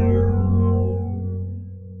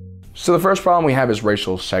 So the first problem we have is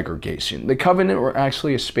racial segregation. The Covenant were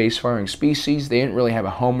actually a spacefaring species. They didn't really have a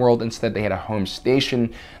home world. Instead, they had a home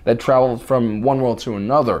station that traveled from one world to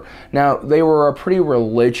another. Now, they were a pretty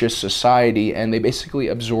religious society, and they basically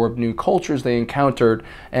absorbed new cultures they encountered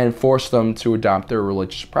and forced them to adopt their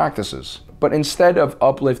religious practices. But instead of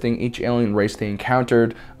uplifting each alien race they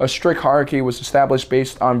encountered, a strict hierarchy was established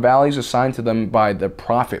based on values assigned to them by the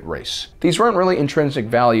prophet race. These weren't really intrinsic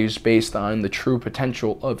values based on the true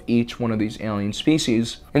potential of each one of these alien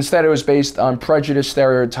species. Instead, it was based on prejudice,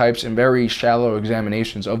 stereotypes, and very shallow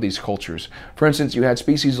examinations of these cultures. For instance, you had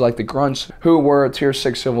species like the Grunts, who were Tier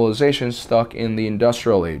 6 civilizations stuck in the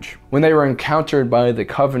Industrial Age. When they were encountered by the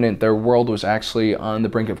Covenant, their world was actually on the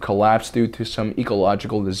brink of collapse due to some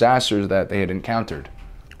ecological disasters that they had encountered.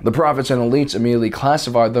 The prophets and elites immediately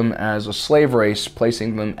classified them as a slave race,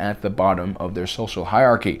 placing them at the bottom of their social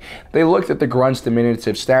hierarchy. They looked at the Grunts'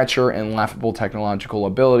 diminutive stature and laughable technological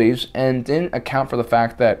abilities and didn't account for the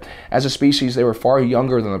fact that, as a species, they were far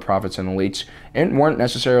younger than the prophets and elites and weren't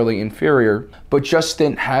necessarily inferior, but just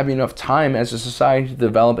didn't have enough time as a society to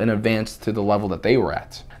develop and advance to the level that they were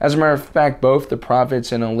at. As a matter of fact, both the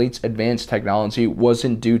prophets and elites' advanced technology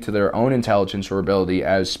wasn't due to their own intelligence or ability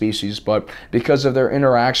as species, but because of their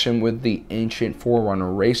interaction with the ancient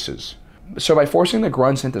Forerunner races. So by forcing the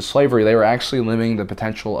Grunts into slavery, they were actually limiting the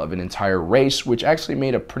potential of an entire race, which actually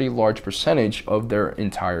made a pretty large percentage of their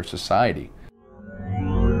entire society.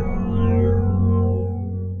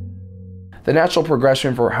 The natural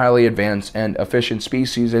progression for highly advanced and efficient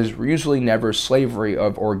species is usually never slavery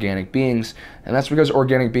of organic beings, and that's because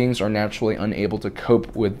organic beings are naturally unable to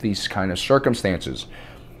cope with these kind of circumstances.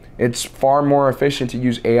 It's far more efficient to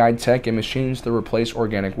use AI tech and machines to replace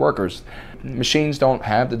organic workers. Machines don't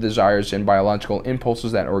have the desires and biological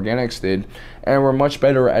impulses that organics did, and we're much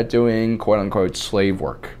better at doing quote-unquote slave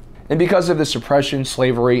work. And because of the suppression,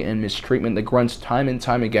 slavery, and mistreatment, the Grunts time and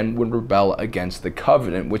time again would rebel against the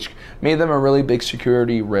Covenant, which made them a really big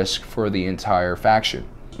security risk for the entire faction.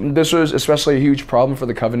 This was especially a huge problem for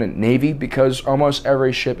the Covenant Navy because almost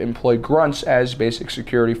every ship employed Grunts as basic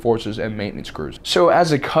security forces and maintenance crews. So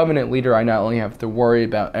as a Covenant leader, I not only have to worry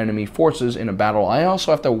about enemy forces in a battle, I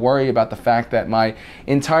also have to worry about the fact that my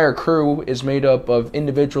entire crew is made up of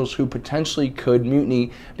individuals who potentially could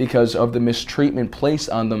mutiny because of the mistreatment placed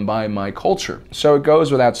on them by my culture. So it goes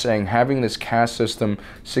without saying, having this caste system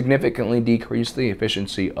significantly decreased the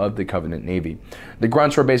efficiency of the Covenant Navy. The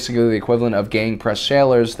Grunts were basically the equivalent of gang press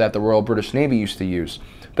sailors trawlers that the Royal British Navy used to use.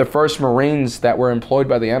 The first Marines that were employed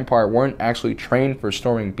by the Empire weren't actually trained for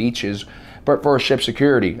storming beaches, but for ship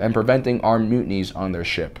security and preventing armed mutinies on their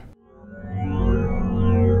ship.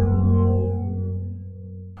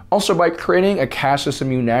 Also, by creating a caste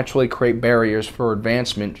system, you naturally create barriers for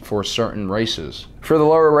advancement for certain races. For the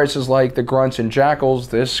lower races like the grunts and jackals,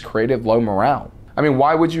 this created low morale. I mean,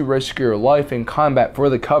 why would you risk your life in combat for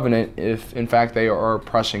the Covenant if, in fact, they are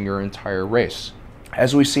oppressing your entire race?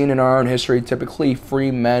 As we've seen in our own history, typically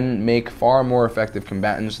free men make far more effective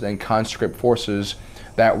combatants than conscript forces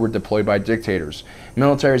that were deployed by dictators.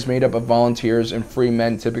 Militaries made up of volunteers and free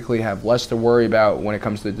men typically have less to worry about when it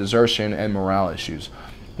comes to desertion and morale issues,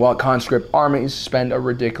 while conscript armies spend a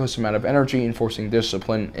ridiculous amount of energy enforcing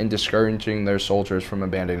discipline and discouraging their soldiers from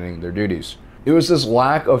abandoning their duties. It was this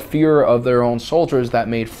lack of fear of their own soldiers that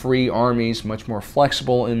made free armies much more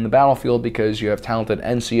flexible in the battlefield, because you have talented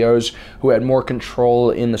NCOs who had more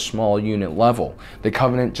control in the small unit level. The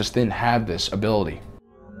Covenant just didn't have this ability.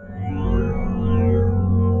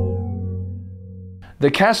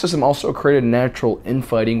 The caste system also created natural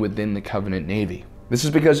infighting within the Covenant Navy. This is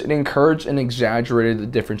because it encouraged and exaggerated the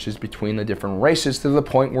differences between the different races to the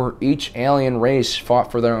point where each alien race fought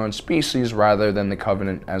for their own species rather than the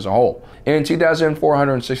Covenant as a whole. In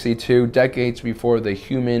 2462, decades before the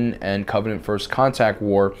Human and Covenant First Contact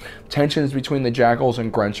War, tensions between the Jackals and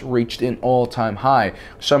Grunts reached an all-time high,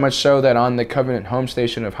 so much so that on the Covenant home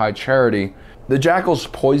station of High Charity, the Jackals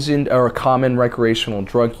poisoned a common recreational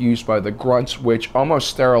drug used by the Grunts, which almost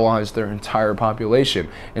sterilized their entire population.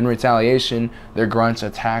 In retaliation, the Grunts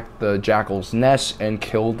attacked the Jackals' nests and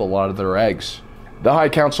killed a lot of their eggs. The High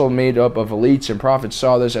Council, made up of elites and prophets,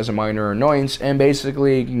 saw this as a minor annoyance and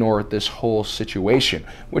basically ignored this whole situation,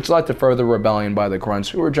 which led to further rebellion by the Grunts,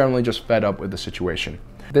 who were generally just fed up with the situation.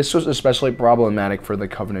 This was especially problematic for the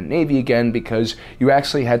Covenant Navy again because you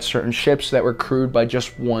actually had certain ships that were crewed by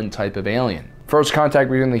just one type of alien. First contact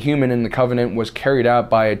between the Human and the Covenant was carried out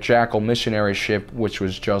by a Jackal missionary ship, which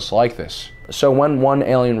was just like this. So when one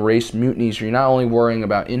alien race mutinies, you're not only worrying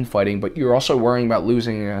about infighting, but you're also worrying about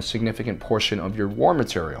losing a significant portion of your war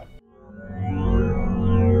material.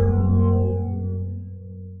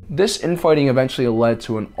 This infighting eventually led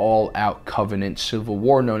to an all-out Covenant civil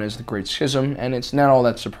war known as the Great Schism, and it's not all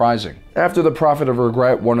that surprising. After the Prophet of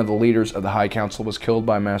Regret, one of the leaders of the High Council, was killed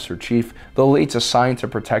by Master Chief, the elites assigned to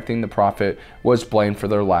protecting the Prophet was blamed for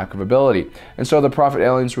their lack of ability, and so the Prophet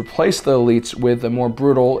aliens replaced the elites with the more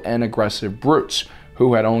brutal and aggressive brutes,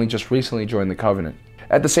 who had only just recently joined the Covenant.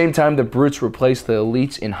 At the same time, the brutes replaced the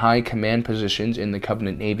elites in high command positions in the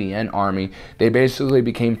Covenant Navy and Army. They basically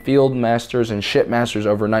became field masters and ship masters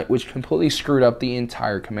overnight, which completely screwed up the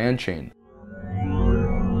entire command chain.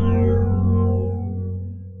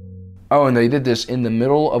 Oh, and they did this in the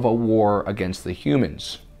middle of a war against the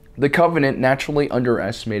humans. The Covenant naturally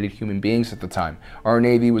underestimated human beings at the time. Our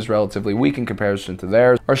Navy was relatively weak in comparison to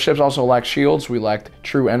theirs. Our ships also lacked shields, we lacked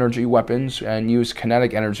true energy weapons, and used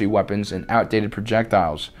kinetic energy weapons and outdated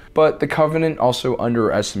projectiles. But the Covenant also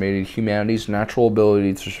underestimated humanity's natural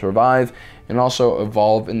ability to survive and also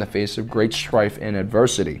evolve in the face of great strife and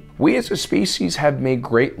adversity. We as a species have made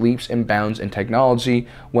great leaps and bounds in technology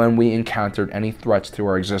when we encountered any threats to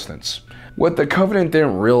our existence. What the Covenant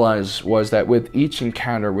didn't realize was that with each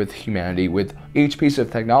encounter with humanity, with each piece of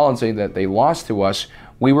technology that they lost to us,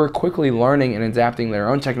 we were quickly learning and adapting their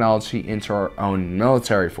own technology into our own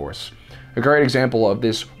military force. A great example of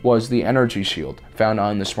this was the energy shield found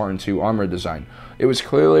on the Spartan II armor design. It was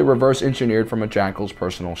clearly reverse engineered from a Jackal's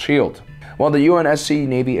personal shield. While the UNSC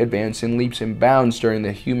Navy advanced in leaps and bounds during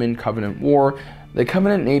the Human-Covenant War, the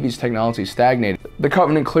Covenant Navy's technology stagnated. The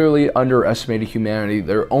Covenant clearly underestimated humanity.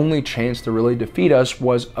 Their only chance to really defeat us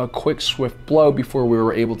was a quick, swift blow before we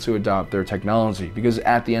were able to adopt their technology. Because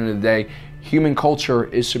at the end of the day, human culture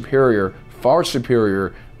is superior, far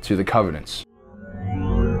superior, to the Covenant's.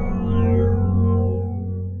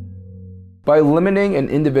 By limiting an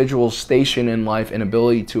individual's station in life and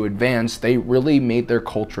ability to advance, they really made their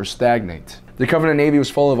culture stagnate. The Covenant Navy was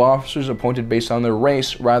full of officers appointed based on their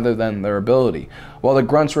race rather than their ability. While the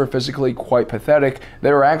Grunts were physically quite pathetic,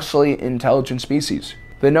 they were actually intelligent species.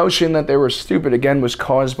 The notion that they were stupid again was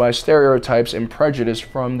caused by stereotypes and prejudice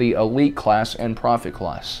from the elite class and prophet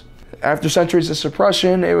class. After centuries of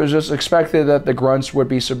suppression, it was just expected that the Grunts would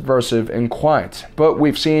be subversive and quiet. But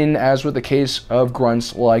we've seen, as with the case of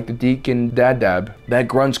Grunts like the Deacon Dadab, that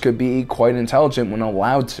Grunts could be quite intelligent when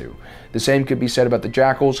allowed to. The same could be said about the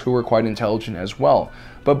Jackals, who were quite intelligent as well.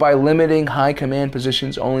 But by limiting high command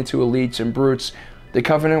positions only to elites and brutes, the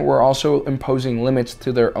Covenant were also imposing limits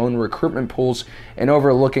to their own recruitment pools and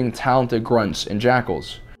overlooking talented Grunts and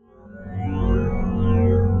Jackals.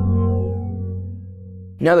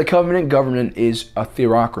 Now, the Covenant government is a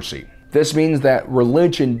theocracy. This means that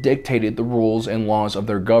religion dictated the rules and laws of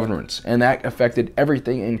their governments, and that affected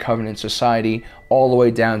everything in Covenant society all the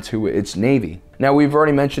way down to its navy. Now, we've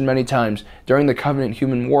already mentioned many times, during the Covenant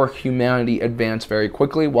Human War, humanity advanced very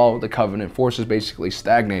quickly while the Covenant forces basically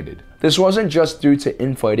stagnated. This wasn't just due to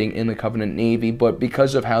infighting in the Covenant Navy, but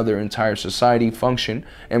because of how their entire society functioned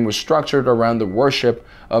and was structured around the worship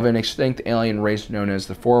of an extinct alien race known as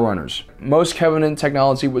the Forerunners. Most Covenant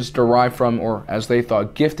technology was derived from, or as they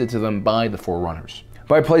thought, gifted to them by the Forerunners.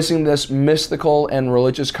 By placing this mystical and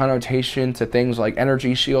religious connotation to things like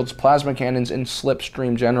energy shields, plasma cannons, and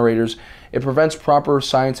slipstream generators, it prevents proper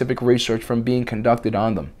scientific research from being conducted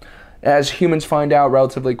on them. As humans find out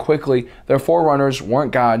relatively quickly, their Forerunners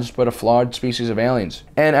weren't gods, but a flawed species of aliens,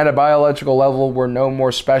 and at a biological level were no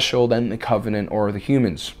more special than the Covenant or the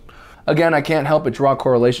humans. Again, I can't help but draw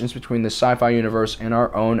correlations between the sci-fi universe and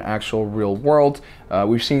our own actual real world.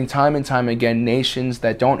 We've seen time and time again nations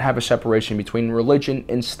that don't have a separation between religion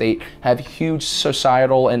and state have huge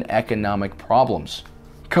societal and economic problems.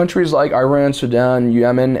 Countries like Iran, Sudan,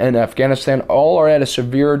 Yemen, and Afghanistan all are at a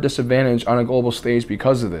severe disadvantage on a global stage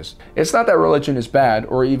because of this. It's not that religion is bad,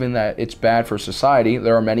 or even that it's bad for society.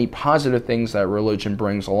 There are many positive things that religion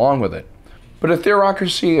brings along with it. But a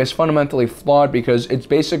theocracy is fundamentally flawed because its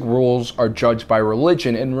basic rules are judged by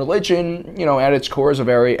religion, and religion, at its core is a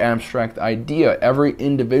very abstract idea. Every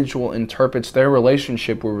individual interprets their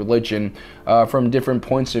relationship with religion from different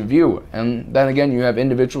points of view. And then again, you have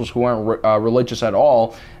individuals who aren't religious at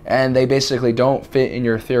all, and they basically don't fit in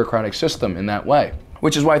your theocratic system in that way.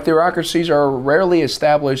 Which is why theocracies are rarely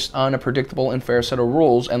established on a predictable and fair set of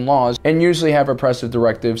rules and laws, and usually have oppressive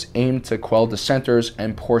directives aimed to quell dissenters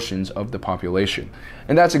and portions of the population.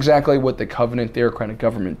 And that's exactly what the Covenant theocratic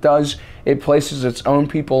government does. It places its own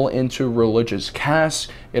people into religious castes.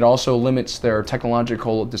 It also limits their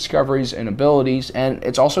technological discoveries and abilities, and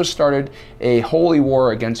it's also started a holy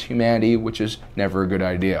war against humanity, which is never a good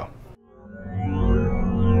idea.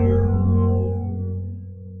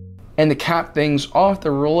 And to cap things off, the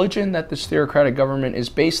religion that this theocratic government is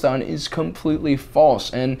based on is completely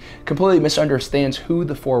false and completely misunderstands who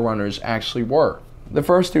the Forerunners actually were. The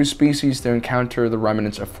first two species to encounter the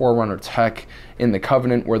remnants of Forerunner tech in the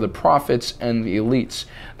Covenant were the Prophets and the Elites.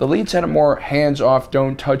 The Elites had a more hands-off,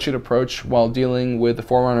 don't-touch-it approach while dealing with the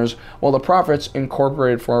Forerunners, while the Prophets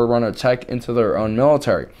incorporated Forerunner tech into their own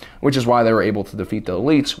military, which is why they were able to defeat the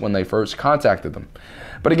Elites when they first contacted them.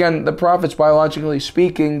 But again, the Prophets, biologically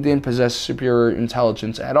speaking, didn't possess superior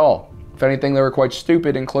intelligence at all. If anything, they were quite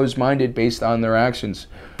stupid and closed-minded based on their actions.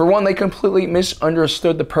 For one, they completely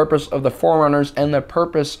misunderstood the purpose of the Forerunners and the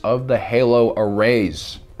purpose of the Halo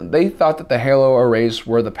arrays. They thought that the Halo arrays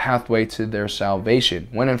were the pathway to their salvation,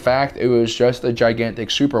 when in fact it was just a gigantic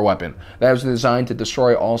superweapon that was designed to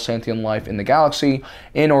destroy all sentient life in the galaxy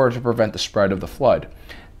in order to prevent the spread of the Flood.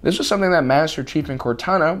 This was something that Master Chief and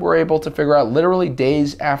Cortana were able to figure out literally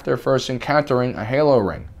days after first encountering a Halo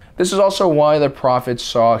ring. This is also why the Prophets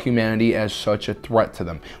saw humanity as such a threat to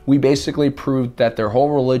them. We basically proved that their whole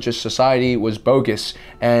religious society was bogus,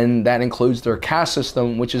 and that includes their caste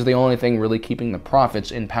system, which is the only thing really keeping the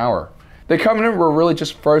Prophets in power. The Covenant were really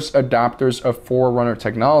just first adopters of Forerunner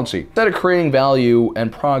technology. Instead of creating value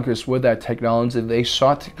and progress with that technology, they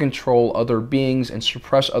sought to control other beings and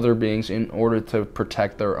suppress other beings in order to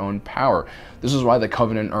protect their own power. This is why the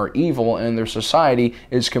Covenant are evil and their society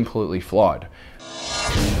is completely flawed.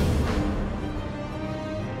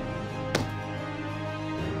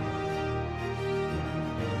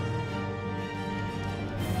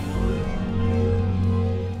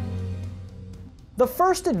 The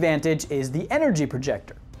first advantage is the energy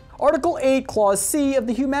projector. Article 8, Clause C of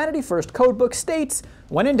the Humanity First Codebook states,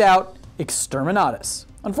 when in doubt, exterminatus.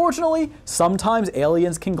 Unfortunately, sometimes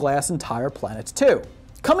aliens can glass entire planets too.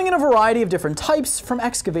 Coming in a variety of different types, from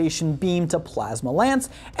excavation beam to plasma lance,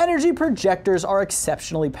 energy projectors are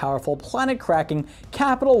exceptionally powerful planet-cracking,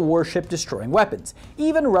 capital warship-destroying weapons,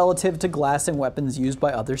 even relative to glassing weapons used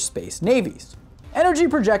by other space navies. Energy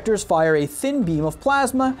projectors fire a thin beam of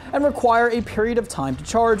plasma and require a period of time to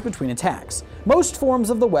charge between attacks. Most forms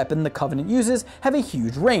of the weapon the Covenant uses have a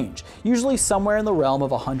huge range, usually somewhere in the realm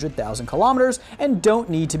of 100,000 kilometers, and don't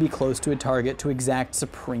need to be close to a target to exact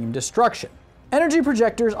supreme destruction. Energy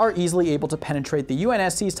projectors are easily able to penetrate the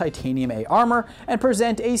UNSC's Titanium A armor and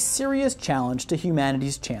present a serious challenge to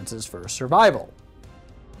humanity's chances for survival.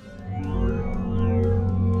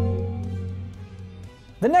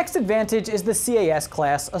 The next advantage is the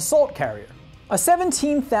CAS-class assault carrier, a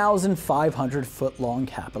 17,500-foot-long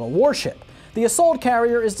capital warship. The assault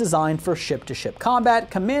carrier is designed for ship-to-ship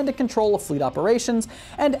combat, command and control of fleet operations,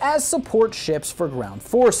 and as support ships for ground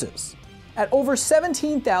forces. At over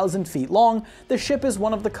 17,000 feet long, the ship is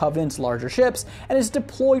one of the Covenant's larger ships and is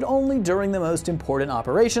deployed only during the most important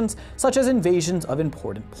operations, such as invasions of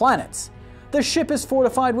important planets. The ship is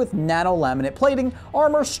fortified with nano-laminate plating,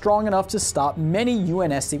 armor strong enough to stop many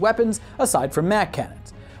UNSC weapons aside from MAC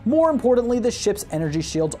cannons. More importantly, the ship's energy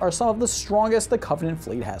shields are some of the strongest the Covenant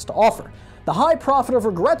fleet has to offer. The High Prophet of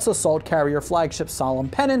Regret's assault carrier flagship Solemn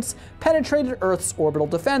Penance penetrated Earth's orbital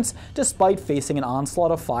defense despite facing an onslaught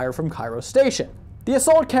of fire from Cairo Station. The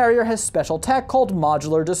assault carrier has special tech called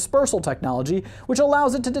modular dispersal technology, which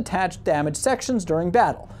allows it to detach damaged sections during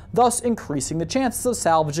battle, thus increasing the chances of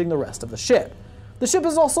salvaging the rest of the ship. The ship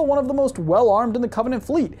is also one of the most well-armed in the Covenant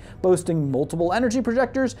fleet, boasting multiple energy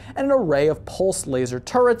projectors and an array of pulse laser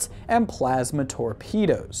turrets and plasma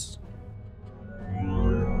torpedoes.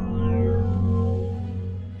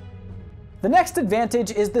 The next advantage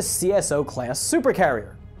is the CSO-class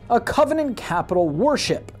supercarrier, a Covenant capital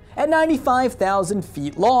warship. At 95,000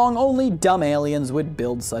 feet long, only dumb aliens would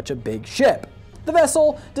build such a big ship. The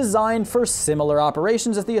vessel, designed for similar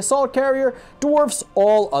operations as the assault carrier, dwarfs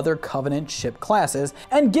all other Covenant ship classes,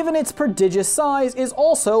 and given its prodigious size, is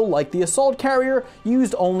also, like the assault carrier,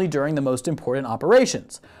 used only during the most important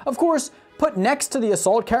operations. Of course, put next to the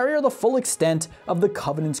assault carrier, the full extent of the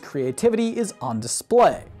Covenant's creativity is on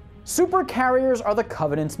display. Supercarriers are the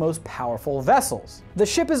Covenant's most powerful vessels. The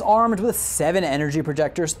ship is armed with 7 energy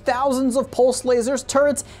projectors, thousands of pulse lasers,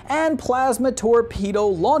 turrets, and plasma torpedo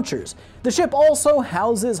launchers. The ship also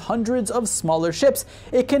houses hundreds of smaller ships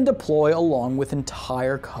it can deploy along with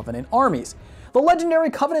entire Covenant armies. The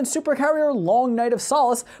legendary Covenant supercarrier Long Night of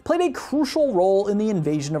Solace played a crucial role in the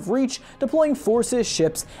invasion of Reach, deploying forces,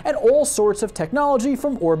 ships, and all sorts of technology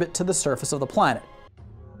from orbit to the surface of the planet.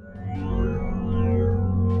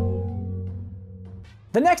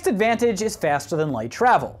 The next advantage is faster-than-light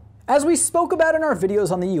travel. As we spoke about in our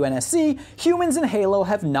videos on the UNSC, humans in Halo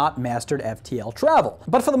have not mastered FTL travel,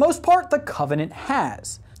 but for the most part, the Covenant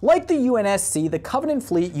has. Like the UNSC, the Covenant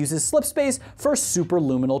fleet uses slipspace for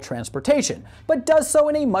superluminal transportation, but does so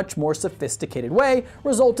in a much more sophisticated way,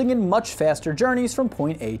 resulting in much faster journeys from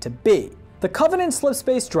point A to B. The Covenant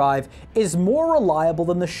slipspace drive is more reliable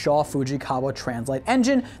than the Shaw Fujikawa Translite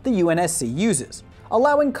engine the UNSC uses,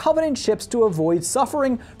 allowing Covenant ships to avoid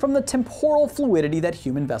suffering from the temporal fluidity that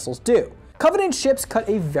human vessels do. Covenant ships cut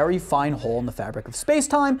a very fine hole in the fabric of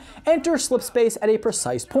space-time, enter slipspace at a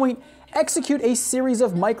precise point, execute a series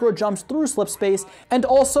of micro-jumps through slipspace, and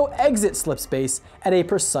also exit slipspace at a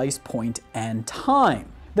precise point and time.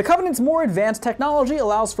 The Covenant's more advanced technology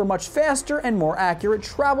allows for much faster and more accurate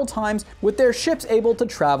travel times, with their ships able to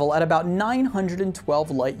travel at about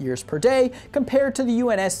 912 light-years per day compared to the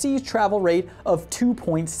UNSC's travel rate of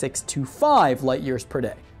 2.625 light-years per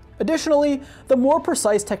day. Additionally, the more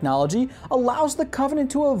precise technology allows the Covenant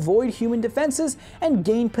to avoid human defenses and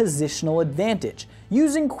gain positional advantage.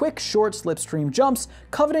 Using quick, short slipstream jumps,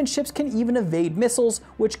 Covenant ships can even evade missiles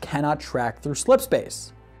which cannot track through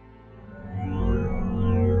slipspace.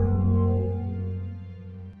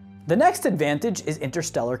 The next advantage is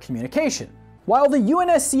interstellar communication. While the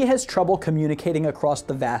UNSC has trouble communicating across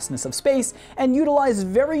the vastness of space and utilize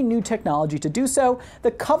very new technology to do so,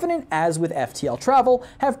 the Covenant, as with FTL travel,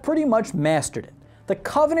 have pretty much mastered it. The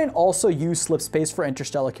Covenant also use slipspace for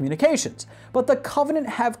interstellar communications, but the Covenant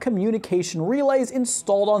have communication relays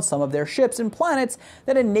installed on some of their ships and planets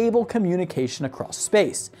that enable communication across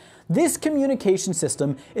space. This communication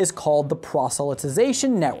system is called the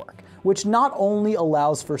proselytization network, which not only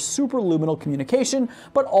allows for superluminal communication,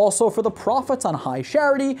 but also for the prophets on High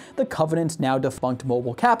Charity, the Covenant's now defunct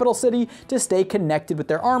mobile capital city, to stay connected with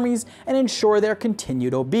their armies and ensure their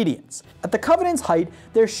continued obedience. At the Covenant's height,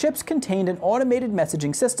 their ships contained an automated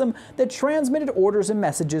messaging system that transmitted orders and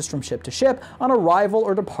messages from ship to ship on arrival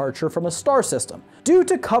or departure from a star system. Due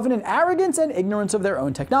to Covenant arrogance and ignorance of their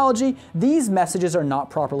own technology, these messages are not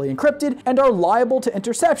properly encrypted and are liable to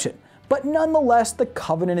interception. But nonetheless, the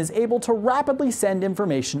Covenant is able to rapidly send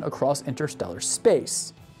information across interstellar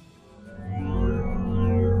space.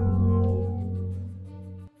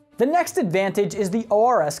 The next advantage is the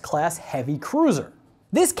ORS-class heavy cruiser.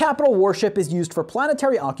 This capital warship is used for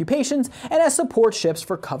planetary occupations and as support ships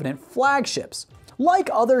for Covenant flagships.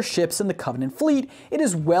 Like other ships in the Covenant fleet, it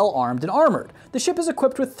is well armed and armored. The ship is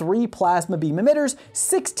equipped with 3 plasma beam emitters,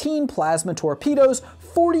 16 plasma torpedoes,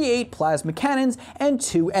 48 plasma cannons, and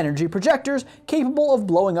 2 energy projectors capable of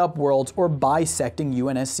blowing up worlds or bisecting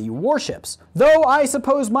UNSC warships. Though I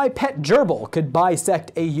suppose my pet gerbil could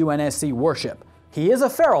bisect a UNSC warship. He is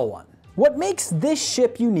a feral one. What makes this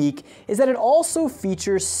ship unique is that it also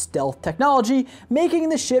features stealth technology, making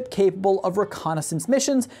the ship capable of reconnaissance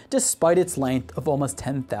missions despite its length of almost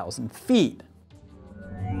 10,000 feet.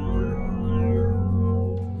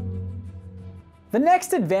 The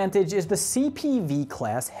next advantage is the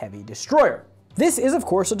CPV-class heavy destroyer. This is of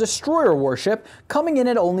course a destroyer warship, coming in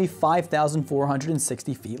at only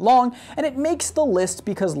 5,460 feet long, and it makes the list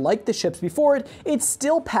because, like the ships before it, it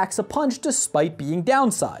still packs a punch despite being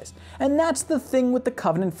downsized. And that's the thing with the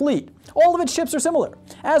Covenant fleet. All of its ships are similar,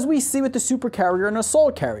 as we see with the supercarrier and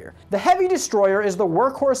assault carrier. The heavy destroyer is the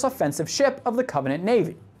workhorse offensive ship of the Covenant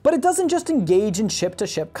Navy. But it doesn't just engage in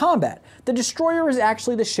ship-to-ship combat. The destroyer is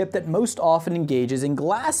actually the ship that most often engages in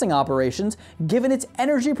glassing operations, given its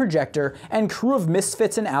energy projector and crew of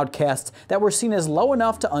misfits and outcasts that were seen as low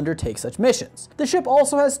enough to undertake such missions. The ship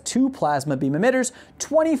also has 2 plasma beam emitters,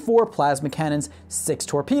 24 plasma cannons, 6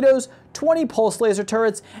 torpedoes, 20 pulse laser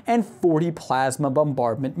turrets, and 40 plasma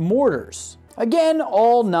bombardment mortars. Again,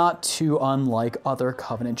 all not too unlike other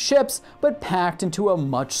Covenant ships, but packed into a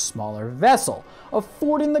much smaller vessel,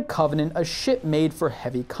 affording the Covenant a ship made for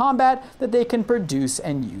heavy combat that they can produce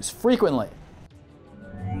and use frequently.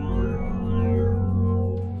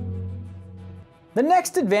 The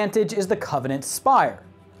next advantage is the Covenant Spire,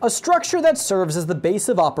 a structure that serves as the base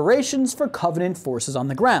of operations for Covenant forces on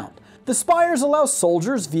the ground. The spires allow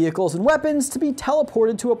soldiers, vehicles, and weapons to be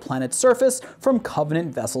teleported to a planet's surface from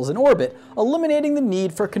Covenant vessels in orbit, eliminating the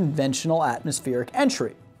need for conventional atmospheric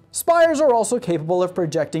entry. Spires are also capable of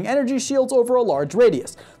projecting energy shields over a large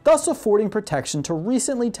radius, thus affording protection to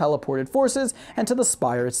recently teleported forces and to the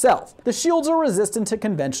spire itself. The shields are resistant to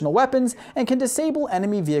conventional weapons and can disable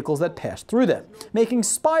enemy vehicles that pass through them, making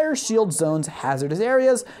spire shield zones hazardous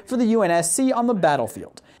areas for the UNSC on the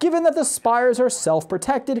battlefield. Given that the spires are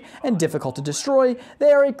self-protected and difficult to destroy,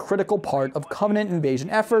 they are a critical part of Covenant invasion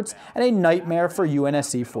efforts and a nightmare for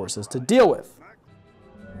UNSC forces to deal with.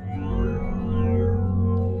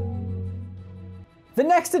 The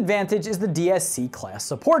next advantage is the DSC-class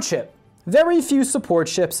support ship. Very few support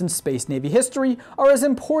ships in Space Navy history are as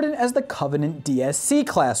important as the Covenant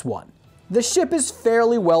DSC-class one. The ship is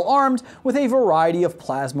fairly well armed with a variety of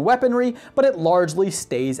plasma weaponry, but it largely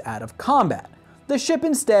stays out of combat. The ship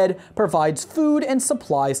instead provides food and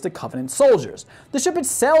supplies to Covenant soldiers. The ship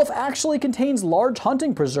itself actually contains large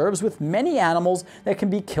hunting preserves with many animals that can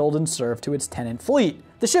be killed and served to its tenant fleet.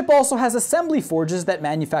 The ship also has assembly forges that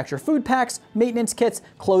manufacture food packs, maintenance kits,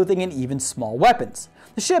 clothing, and even small weapons.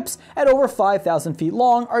 The ships, at over 5,000 feet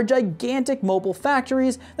long, are gigantic mobile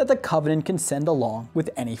factories that the Covenant can send along with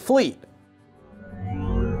any fleet.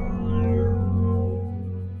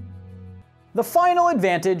 The final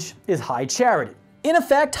advantage is High Charity. In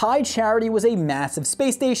effect, High Charity was a massive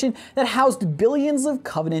space station that housed billions of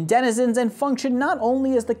Covenant denizens and functioned not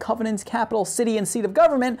only as the Covenant's capital city and seat of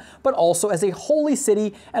government, but also as a holy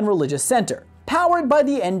city and religious center. Powered by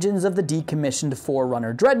the engines of the decommissioned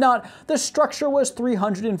Forerunner Dreadnought, the structure was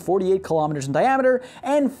 348 kilometers in diameter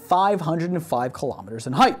and 505 kilometers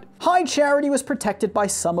in height. High Charity was protected by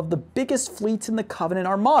some of the biggest fleets in the Covenant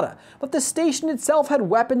Armada, but the station itself had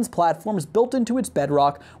weapons platforms built into its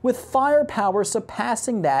bedrock with firepower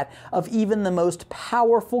surpassing that of even the most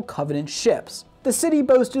powerful Covenant ships. The city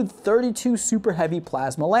boasted 32 super heavy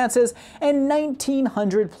plasma lances and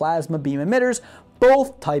 1,900 plasma beam emitters,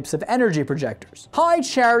 both types of energy projectors. High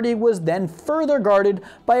Charity was then further guarded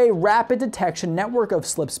by a rapid detection network of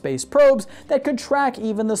slipspace probes that could track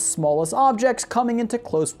even the smallest objects coming into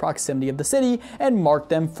close proximity of the city and mark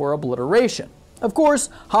them for obliteration. Of course,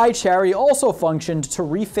 High Charity also functioned to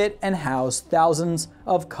refit and house thousands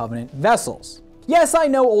of Covenant vessels. Yes, I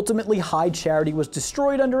know ultimately High Charity was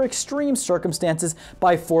destroyed under extreme circumstances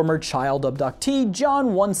by former child abductee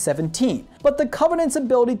John 117, but the Covenant's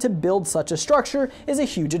ability to build such a structure is a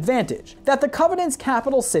huge advantage. That the Covenant's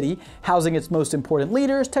capital city, housing its most important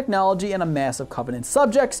leaders, technology, and a mass of Covenant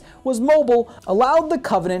subjects, was mobile, allowed the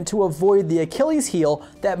Covenant to avoid the Achilles heel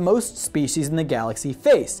that most species in the galaxy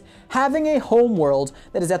face, having a home world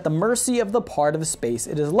that is at the mercy of the part of space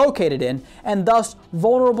it is located in, and thus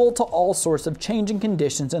vulnerable to all sorts of changing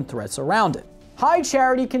conditions and threats around it. High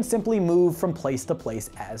Charity can simply move from place to place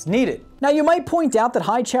as needed. Now you might point out that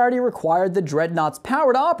High Charity required the Dreadnought's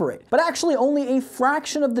power to operate, but actually only a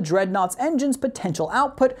fraction of the Dreadnought's engine's potential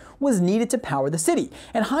output was needed to power the city,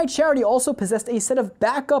 and High Charity also possessed a set of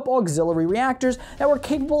backup auxiliary reactors that were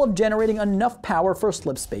capable of generating enough power for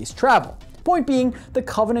slipspace travel. Point being, the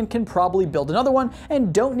Covenant can probably build another one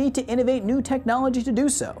and don't need to innovate new technology to do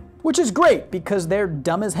so. Which is great, because they're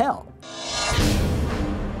dumb as hell.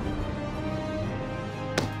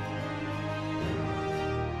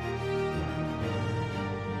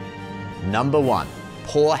 Number 1.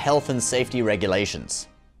 Poor health and safety regulations.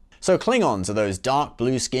 So Klingons are those dark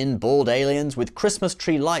blue-skinned bald aliens with Christmas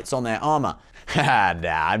tree lights on their armor. Haha,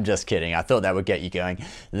 nah, I'm just kidding. I thought that would get you going.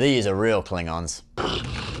 These are real Klingons.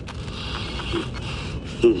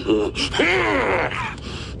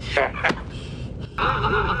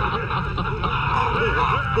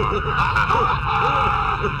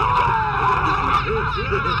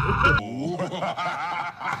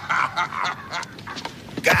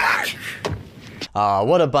 Ah,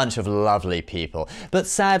 what a bunch of lovely people. But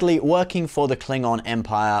sadly, working for the Klingon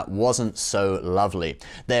Empire wasn't so lovely.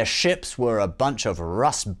 Their ships were a bunch of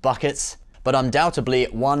rust buckets, but undoubtedly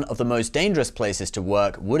one of the most dangerous places to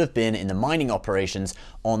work would have been in the mining operations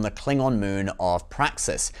on the Klingon moon of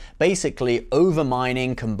Praxis. Basically,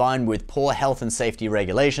 overmining combined with poor health and safety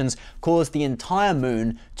regulations caused the entire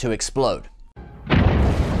moon to explode.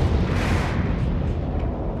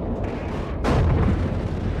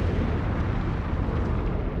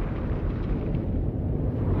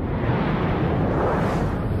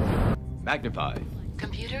 Magnify.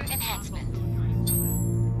 Computer enhancement.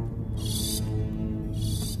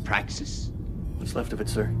 Praxis? What's left of it,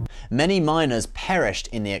 sir? Many miners perished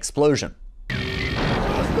in the explosion.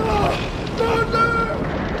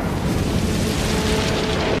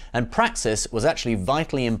 And Praxis was actually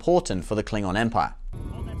vitally important for the Klingon Empire.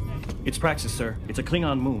 It's Praxis, sir. It's a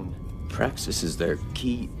Klingon moon. Praxis is their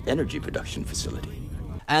key energy production facility.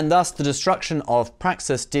 And thus the destruction of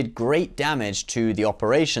Praxis did great damage to the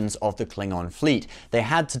operations of the Klingon fleet. They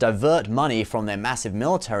had to divert money from their massive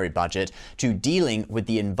military budget to dealing with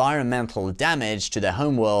the environmental damage to their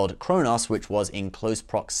homeworld Kronos, which was in close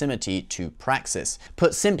proximity to Praxis.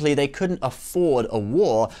 Put simply, they couldn't afford a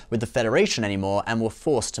war with the Federation anymore and were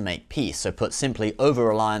forced to make peace. So put simply,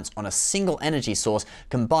 over-reliance on a single energy source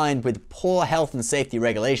combined with poor health and safety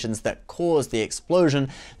regulations that caused the explosion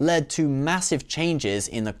led to massive changes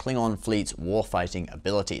in the Klingon fleet's warfighting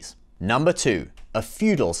abilities. Number 2. A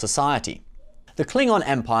feudal society. The Klingon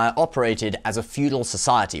Empire operated as a feudal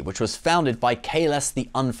society, which was founded by Kahless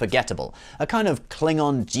the Unforgettable, a kind of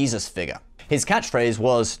Klingon Jesus figure. His catchphrase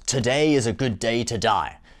was, "Today is a good day to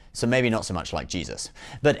die." So maybe not so much like Jesus.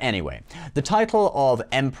 But anyway, the title of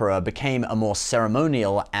emperor became a more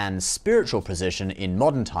ceremonial and spiritual position in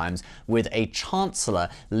modern times, with a chancellor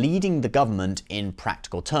leading the government in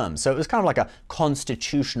practical terms. So it was kind of like a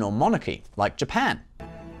constitutional monarchy, like Japan.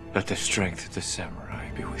 Let the strength of the samurai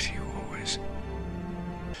be with you always.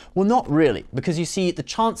 Well, not really, because you see, the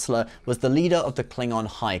Chancellor was the leader of the Klingon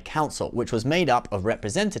High Council, which was made up of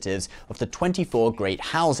representatives of the 24 great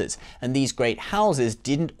houses, and these great houses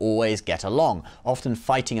didn't always get along, often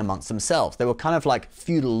fighting amongst themselves. They were kind of like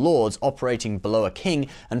feudal lords operating below a king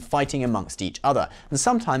and fighting amongst each other, and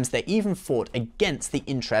sometimes they even fought against the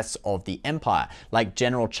interests of the Empire, like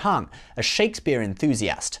General Chang, a Shakespeare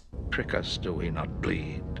enthusiast. Prick us, do we not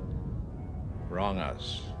bleed? Wrong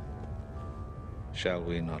us, shall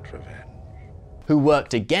we not revenge? Who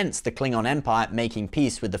worked against the Klingon Empire making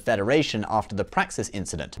peace with the Federation after the Praxis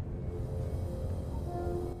incident.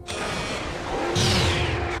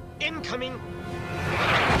 Incoming!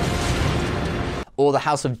 Or the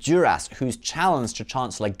House of Duras, whose challenge to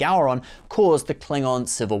Chancellor Gowron caused the Klingon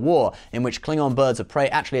Civil War, in which Klingon birds of prey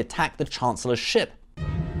actually attacked the Chancellor's ship.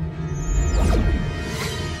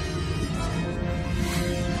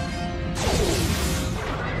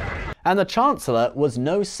 And the Chancellor was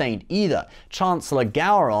no saint either. Chancellor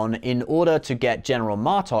Gowron, in order to get General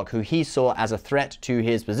Martok, who he saw as a threat to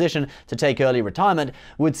his position, to take early retirement,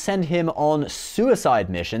 would send him on suicide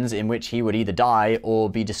missions in which he would either die or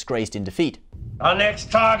be disgraced in defeat. Our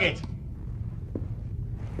next target.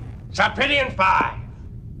 Sarpedian 5.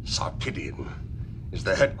 Sarpedian is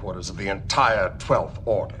the headquarters of the entire 12th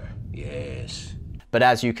Order. Yes. But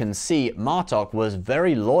as you can see, Martok was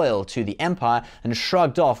very loyal to the Empire and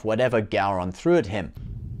shrugged off whatever Gowron threw at him.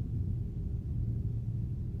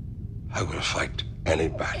 I will fight any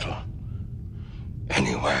battle,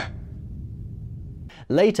 anywhere.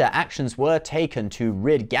 Later, actions were taken to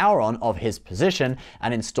rid Gowron of his position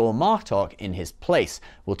and install Martok in his place.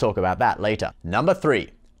 We'll talk about that later. Number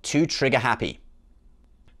 3. Too trigger happy.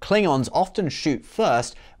 Klingons often shoot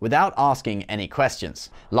first without asking any questions.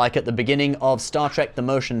 Like at the beginning of Star Trek The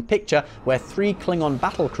Motion Picture, where 3 Klingon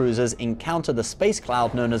battlecruisers encounter the space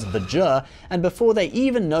cloud known as V'ger, and before they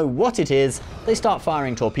even know what it is, they start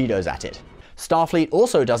firing torpedoes at it. Starfleet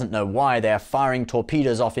also doesn't know why they are firing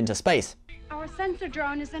torpedoes off into space. Our sensor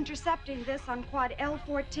drone is intercepting this on quad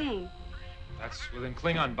L14. That's within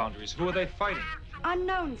Klingon boundaries. Who are they fighting?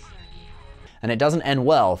 Unknown, sir. And it doesn't end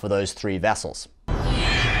well for those 3 vessels.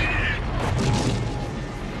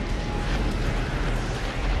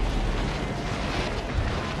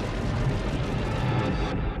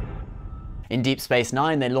 In Deep Space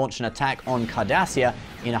Nine, they launched an attack on Cardassia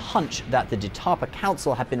in a hunch that the Detapa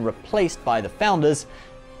Council had been replaced by the Founders,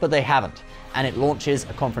 but they haven't, and it launches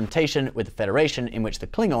a confrontation with the Federation in which the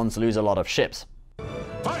Klingons lose a lot of ships.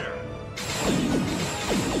 Fire!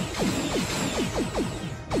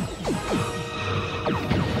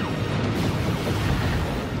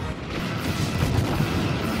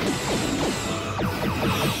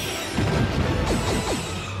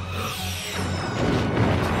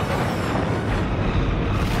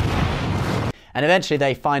 And eventually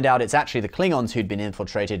they find out it's actually the Klingons who'd been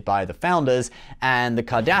infiltrated by the Founders, and the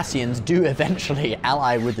Cardassians do eventually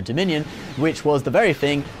ally with the Dominion, which was the very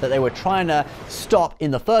thing that they were trying to stop in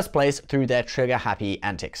the first place through their trigger-happy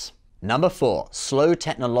antics. Number 4. Slow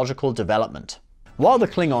technological development. While the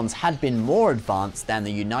Klingons had been more advanced than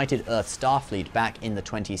the United Earth Starfleet back in the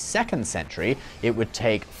 22nd century, it would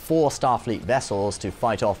take 4 Starfleet vessels to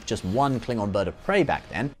fight off just one Klingon bird of prey back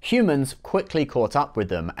then, humans quickly caught up with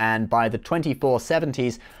them, and by the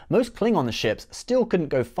 2470s, most Klingon ships still couldn't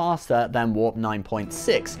go faster than Warp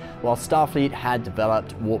 9.6, while Starfleet had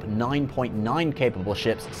developed Warp 9.9 capable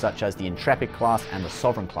ships such as the Intrepid class and the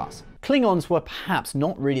Sovereign class. Klingons were perhaps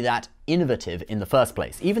not really that innovative in the first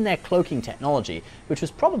place. Even their cloaking technology, which was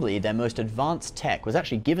probably their most advanced tech, was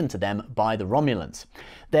actually given to them by the Romulans.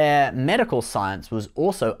 Their medical science was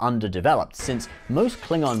also underdeveloped, since most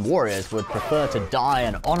Klingon warriors would prefer to die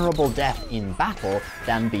an honorable death in battle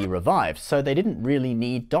than be revived, so they didn't really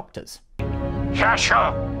need doctors.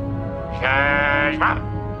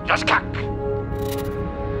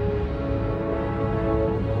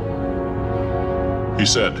 He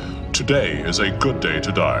said, "Today is a good day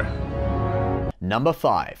to die." Number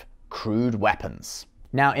 5. Crude weapons.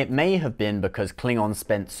 Now, it may have been because Klingons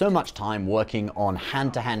spent so much time working on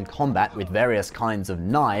hand-to-hand combat with various kinds of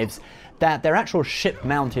knives that their actual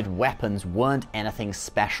ship-mounted weapons weren't anything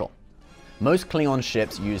special. Most Klingon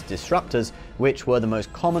ships used disruptors, which were the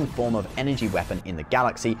most common form of energy weapon in the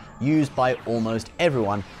galaxy, used by almost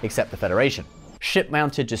everyone except the Federation.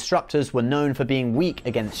 Ship-mounted disruptors were known for being weak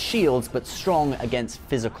against shields, but strong against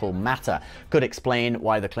physical matter. Could explain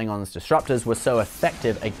why the Klingons' disruptors were so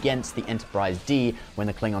effective against the Enterprise D when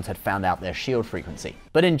the Klingons had found out their shield frequency.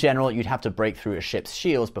 But in general, you'd have to break through a ship's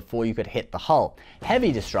shields before you could hit the hull.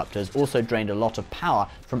 Heavy disruptors also drained a lot of power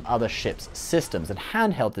from other ships' systems, and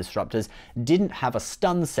handheld disruptors didn't have a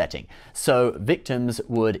stun setting, so victims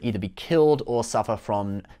would either be killed or suffer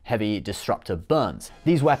from heavy disruptor burns.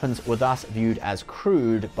 These weapons were thus viewed as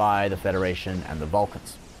crude by the Federation and the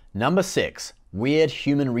Vulcans. Number 6. Weird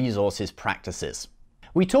human resources practices.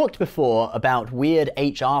 We talked before about weird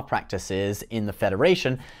HR practices in the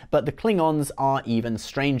Federation, but the Klingons are even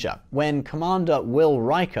stranger. When Commander Will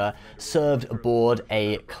Riker served aboard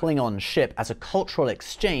a Klingon ship as a cultural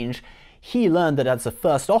exchange, he learned that as a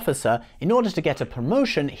first officer, in order to get a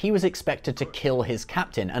promotion, he was expected to kill his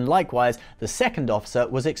captain, and likewise, the second officer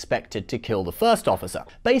was expected to kill the first officer.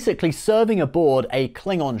 Basically, serving aboard a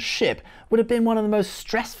Klingon ship would have been one of the most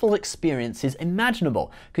stressful experiences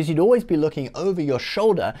imaginable, because you'd always be looking over your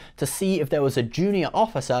shoulder to see if there was a junior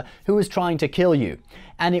officer who was trying to kill you.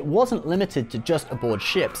 And it wasn't limited to just aboard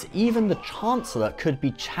ships. Even the Chancellor could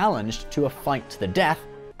be challenged to a fight to the death,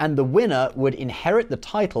 and the winner would inherit the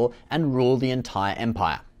title and rule the entire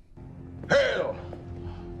Empire. Hail!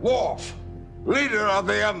 Worf, leader of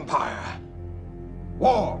the Empire!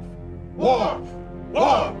 Worf! Worf!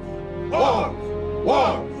 Worf! Worf!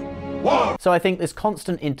 Worf! Worf! So I think this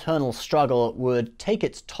constant internal struggle would take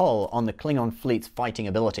its toll on the Klingon fleet's fighting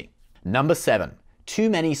ability. Number 7. Too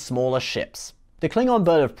many smaller ships. The Klingon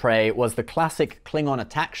bird of prey was the classic Klingon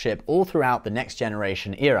attack ship all throughout the Next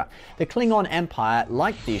Generation era. The Klingon Empire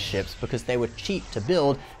liked these ships because they were cheap to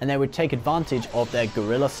build and they would take advantage of their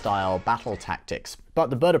guerrilla-style battle tactics. But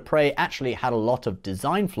the bird of prey actually had a lot of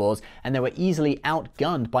design flaws, and they were easily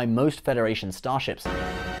outgunned by most Federation starships.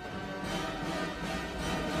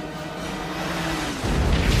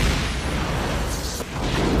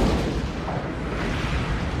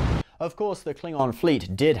 Of course, the Klingon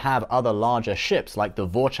fleet did have other larger ships like the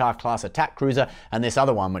Vorcha-class attack cruiser and this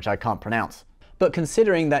other one which I can't pronounce. But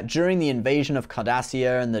considering that during the invasion of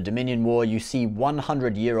Cardassia and the Dominion War you see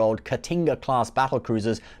 100-year-old Katinga-class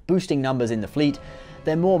battlecruisers boosting numbers in the fleet,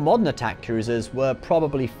 their more modern attack cruisers were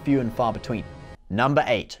probably few and far between. Number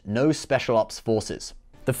 8. No Special Ops Forces.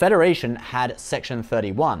 The Federation had Section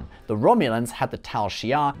 31, the Romulans had the Tal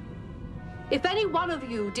Shiar. If any one of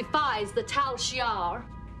you defies the Tal Shiar,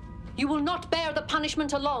 you will not bear the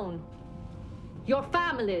punishment alone. Your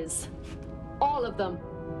families, all of them,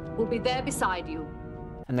 will be there beside you.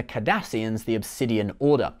 And the Cardassians the Obsidian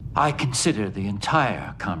Order. I consider the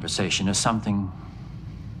entire conversation as something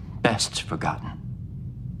better best forgotten.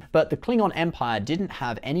 But the Klingon Empire didn't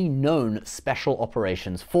have any known special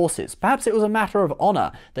operations forces. Perhaps it was a matter of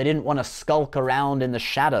honor. They didn't want to skulk around in the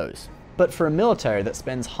shadows. But for a military that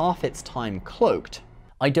spends half its time cloaked,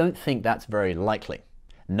 I don't think that's very likely.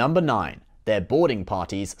 Number 9. Their boarding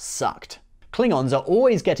parties sucked. Klingons are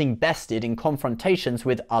always getting bested in confrontations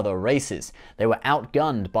with other races. They were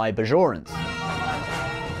outgunned by Bajorans.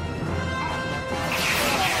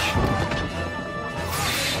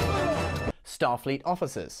 Starfleet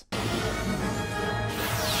officers.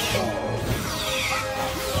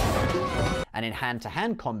 And in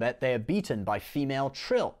hand-to-hand combat, they are beaten by female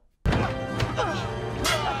Trill.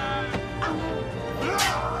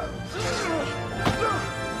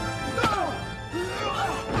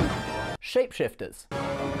 Shapeshifters.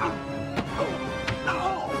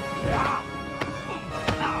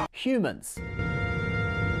 Humans.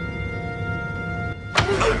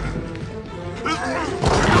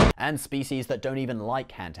 And species that don't even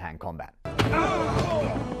like hand-to-hand combat.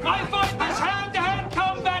 I find this hand-to-hand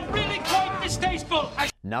combat really quite distasteful.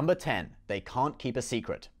 Number 10. They can't keep a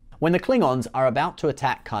secret. When the Klingons are about to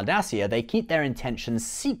attack Cardassia, they keep their intentions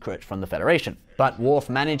secret from the Federation. But Worf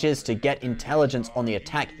manages to get intelligence on the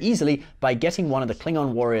attack easily by getting one of the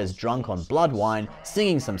Klingon warriors drunk on blood wine,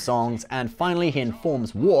 singing some songs, and finally he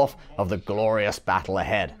informs Worf of the glorious battle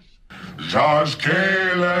ahead.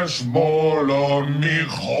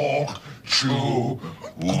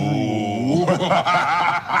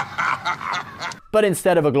 But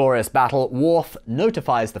instead of a glorious battle, Worf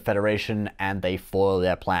notifies the Federation and they foil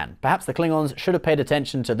their plan. Perhaps the Klingons should have paid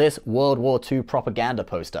attention to this World War II propaganda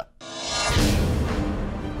poster.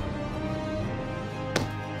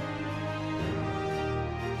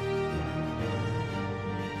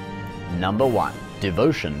 Number 1.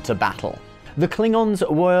 Devotion to battle. The Klingons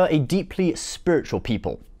were a deeply spiritual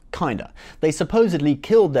people. Kinda. They supposedly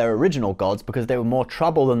killed their original gods because they were more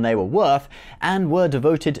trouble than they were worth, and were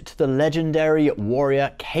devoted to the legendary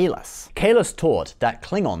warrior Kahless. Kahless taught that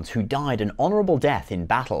Klingons who died an honorable death in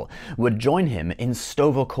battle would join him in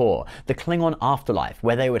Sto-vo-kor, the Klingon afterlife,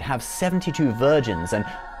 where they would have 72 virgins and...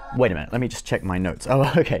 Wait a minute, let me just check my notes.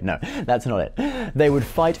 Oh, okay, no, that's not it. They would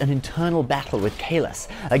fight an internal battle with Kahless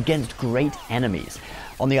against great enemies.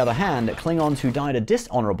 On the other hand, Klingons who died a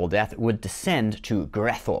dishonorable death would descend to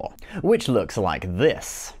Grethor, which looks like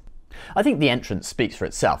this. I think the entrance speaks for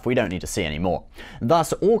itself, we don't need to see any more.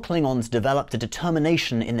 Thus, all Klingons developed a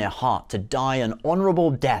determination in their heart to die an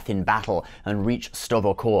honorable death in battle and reach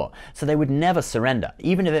Sto-vo-kor, so they would never surrender,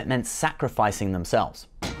 even if it meant sacrificing themselves.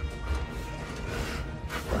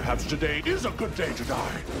 Perhaps today is a good day to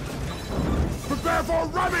die. Prepare for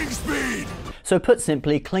ramming speed! So put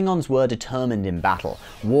simply, Klingons were determined in battle.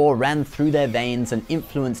 War ran through their veins and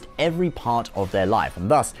influenced every part of their life, and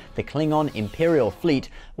thus the Klingon Imperial Fleet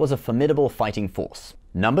was a formidable fighting force.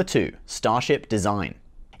 Number 2. Starship design.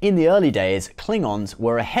 In the early days, Klingons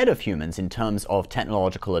were ahead of humans in terms of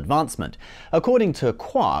technological advancement. According to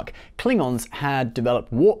Quark, Klingons had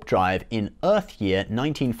developed warp drive in Earth year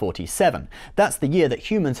 1947. That's the year that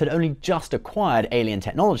humans had only just acquired alien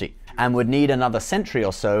technology, and would need another century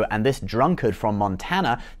or so and this drunkard from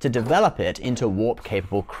Montana to develop it into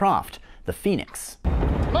warp-capable craft, the Phoenix.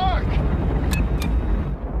 Mark!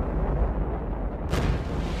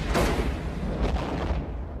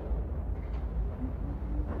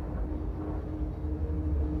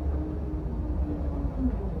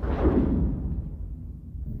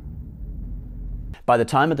 By the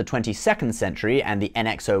time of the 22nd century and the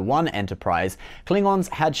NX-01 Enterprise, Klingons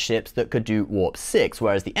had ships that could do Warp 6,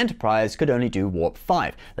 whereas the Enterprise could only do Warp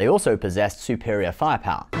 5. They also possessed superior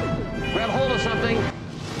firepower. Grab hold of something.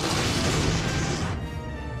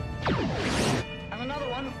 And another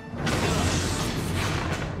one.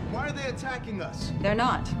 Why are they attacking us? They're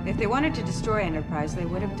not. If they wanted to destroy Enterprise, they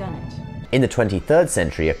would have done it. In the 23rd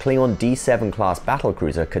century, a Klingon D7 class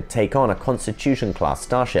battlecruiser could take on a Constitution class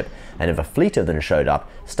starship, and if a fleet of them showed up,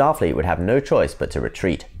 Starfleet would have no choice but to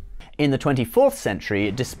retreat. In the 24th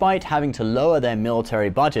century, despite having to lower their military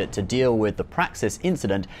budget to deal with the Praxis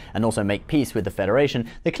incident and also make peace with the Federation,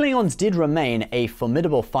 the Klingons did remain a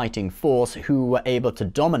formidable fighting force who were able to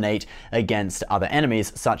dominate against other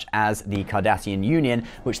enemies such as the Cardassian Union,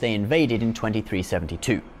 which they invaded in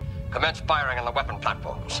 2372. Commence firing on the weapon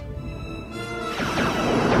platforms.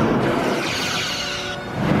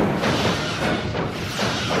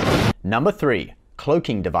 Number 3.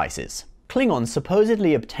 Cloaking devices. Klingons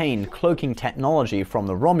supposedly obtained cloaking technology from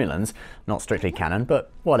the Romulans, not strictly canon,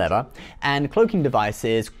 but whatever, and cloaking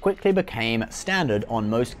devices quickly became standard on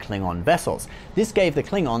most Klingon vessels. This gave the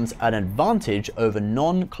Klingons an advantage over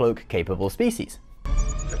non-cloak capable species.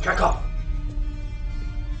 Check up.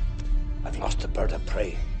 I've lost the bird of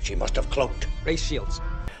prey. She must have cloaked. Race shields.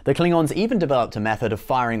 The Klingons even developed a method of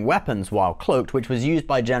firing weapons while cloaked, which was used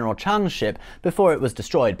by General Chang's ship before it was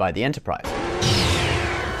destroyed by the Enterprise.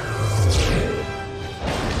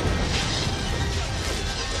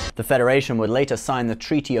 The Federation would later sign the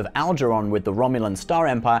Treaty of Algeron with the Romulan Star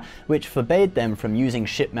Empire, which forbade them from using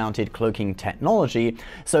ship-mounted cloaking technology,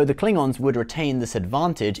 so the Klingons would retain this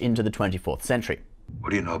advantage into the 24th century.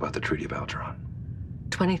 What do you know about the Treaty of Algeron?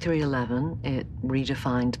 2311, it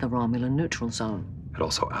redefined the Romulan neutral zone. It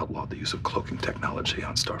also outlawed the use of cloaking technology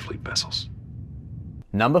on Starfleet vessels.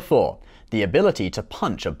 Number 4. The ability to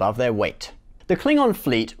punch above their weight. The Klingon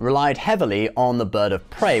fleet relied heavily on the bird of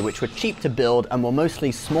prey, which were cheap to build and were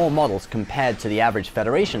mostly small models compared to the average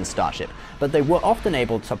Federation starship, but they were often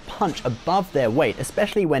able to punch above their weight,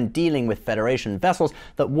 especially when dealing with Federation vessels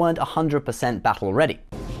that weren't 100% battle ready.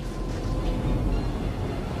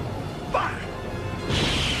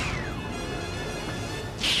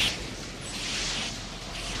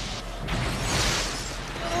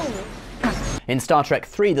 In Star Trek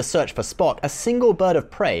III: The Search for Spock, a single bird of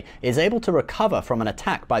prey is able to recover from an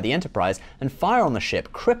attack by the Enterprise and fire on the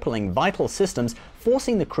ship, crippling vital systems,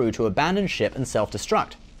 forcing the crew to abandon ship and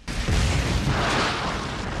self-destruct.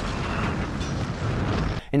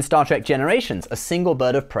 In Star Trek Generations, a single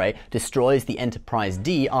bird of prey destroys the Enterprise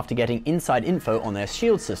D after getting inside info on their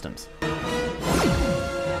shield systems. They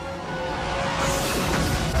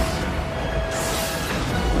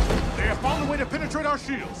have found a way to penetrate our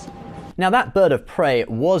shields. Now that bird of prey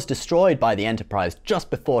was destroyed by the Enterprise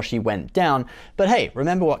just before she went down, but hey,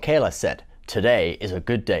 remember what Kayla said, today is a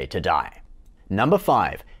good day to die. Number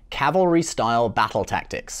 5. Cavalry-style battle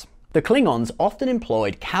tactics. The Klingons often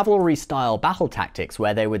employed cavalry-style battle tactics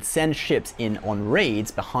where they would send ships in on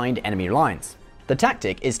raids behind enemy lines. The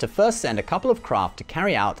tactic is to first send a couple of craft to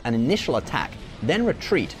carry out an initial attack, then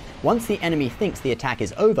retreat. Once the enemy thinks the attack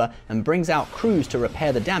is over and brings out crews to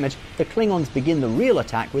repair the damage, the Klingons begin the real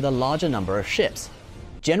attack with a larger number of ships.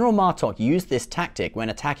 General Martok used this tactic when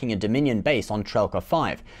attacking a Dominion base on Trelka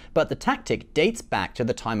 5, but the tactic dates back to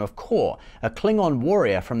the time of Kor, a Klingon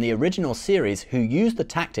warrior from the original series who used the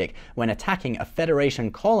tactic when attacking a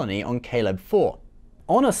Federation colony on Caleb 4.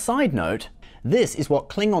 On a side note, this is what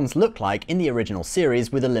Klingons look like in the original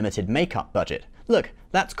series with a limited makeup budget. Look,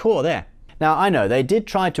 that's Kor there. Now, I know they did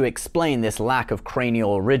try to explain this lack of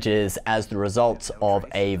cranial ridges as the result of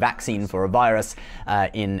a vaccine for a virus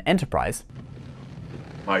in Enterprise.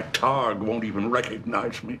 My Targ won't even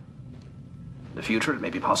recognize me. In the future, it may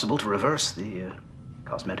be possible to reverse the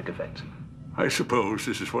cosmetic effects. I suppose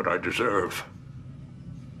this is what I deserve.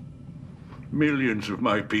 Millions of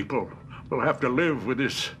my people will have to live with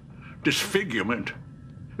this disfigurement.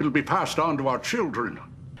 It'll be passed on to our children.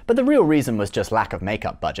 But the real reason was just lack of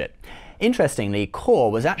makeup budget. Interestingly,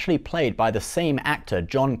 Kor was actually played by the same actor,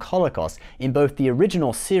 John Colicos, in both the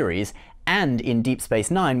original series and in Deep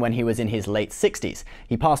Space Nine when he was in his late 60s.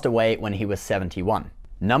 He passed away when he was 71.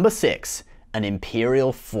 Number 6. An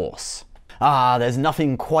Imperial Force. Ah, there's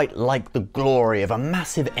nothing quite like the glory of a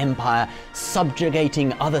massive empire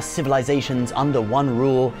subjugating other civilizations under one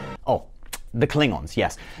rule. Oh, the Klingons,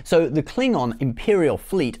 yes. So the Klingon Imperial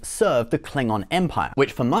Fleet served the Klingon Empire,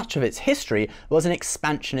 which for much of its history was an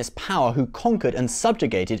expansionist power who conquered and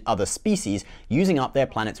subjugated other species, using up their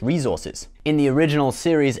planet's resources. In the original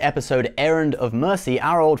series episode Errand of Mercy,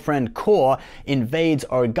 our old friend Kor invades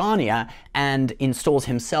Organia and installs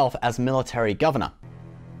himself as military governor.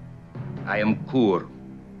 I am Kur,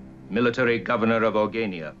 military governor of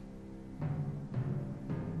Organia.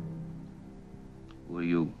 Who are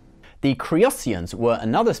you? The Kryosians were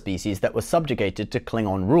another species that was subjugated to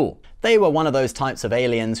Klingon rule. They were one of those types of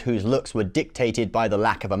aliens whose looks were dictated by the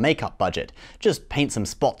lack of a makeup budget. Just paint some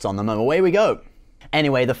spots on them and away we go.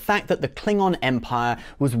 Anyway, the fact that the Klingon Empire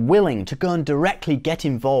was willing to go and directly get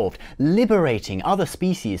involved, liberating other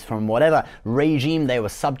species from whatever regime they were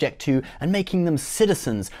subject to and making them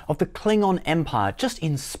citizens of the Klingon Empire, just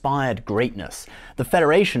inspired greatness. The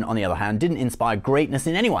Federation, on the other hand, didn't inspire greatness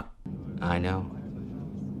in anyone. I know.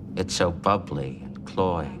 It's so bubbly and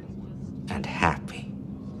cloying and happy.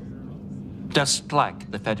 Just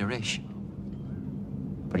like the Federation.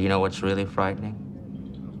 But you know what's really frightening?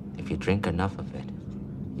 If you drink enough of it,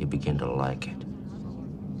 you begin to like it.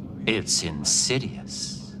 It's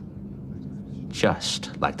insidious.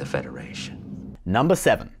 Just like the Federation. Number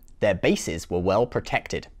 7. Their bases were well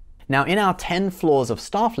protected. Now, in our 10 Flaws of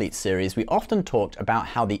Starfleet series, we often talked about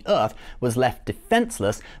how the Earth was left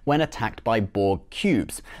defenseless when attacked by Borg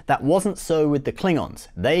cubes. That wasn't so with the Klingons.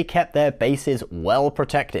 They kept their bases well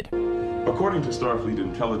protected. According to Starfleet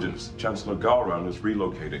intelligence, Chancellor Gowron has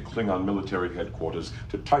relocated Klingon military headquarters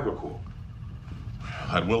to Tigercool,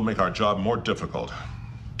 That will make our job more difficult.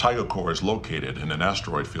 Taiga Core is located in an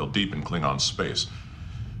asteroid field deep in Klingon space.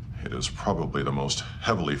 It is probably the most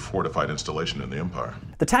heavily fortified installation in the Empire.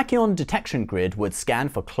 The tachyon detection grid would scan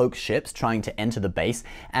for cloaked ships trying to enter the base,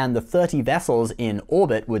 and the 30 vessels in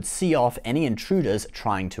orbit would see off any intruders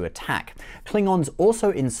trying to attack. Klingons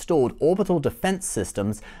also installed orbital defense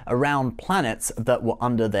systems around planets that were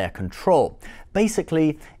under their control.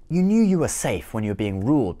 Basically, you knew you were safe when you were being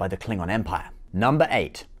ruled by the Klingon Empire. Number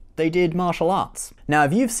 8. They did martial arts. Now,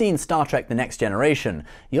 if you've seen Star Trek The Next Generation,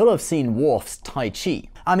 you'll have seen Worf's Tai Chi.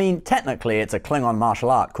 I mean, technically it's a Klingon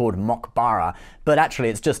martial art called Mokbara, but actually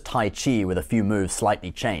it's just Tai Chi with a few moves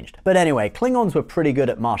slightly changed. But anyway, Klingons were pretty good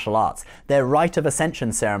at martial arts. Their Rite of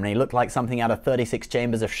Ascension ceremony looked like something out of 36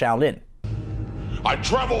 Chambers of Shaolin. I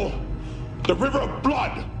travel the river of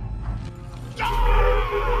blood.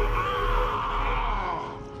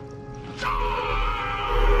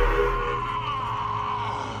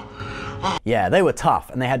 Yeah, they were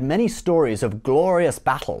tough, and they had many stories of glorious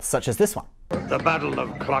battles, such as this one. The Battle of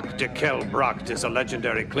Klok de Kel Bracht is a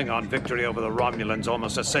legendary Klingon victory over the Romulans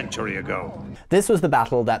almost a century ago. This was the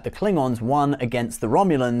battle that the Klingons won against the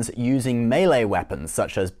Romulans using melee weapons,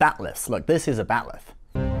 such as batliths. Look, this is a batlith.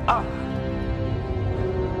 Ah!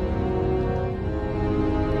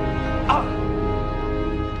 Ah!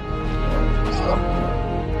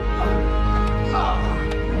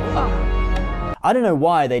 I don't know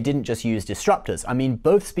why they didn't just use disruptors. I mean,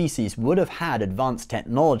 both species would have had advanced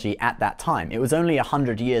technology at that time. It was only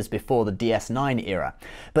 100 years before the DS9 era.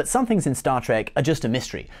 But some things in Star Trek are just a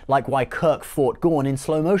mystery, like why Kirk fought Gorn in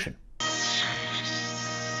slow motion.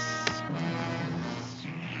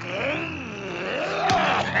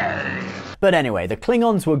 But anyway, the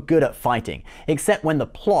Klingons were good at fighting, except when the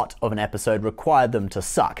plot of an episode required them to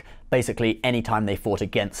suck, basically anytime they fought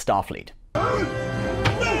against Starfleet.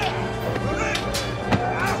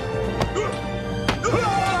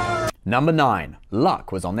 Number 9.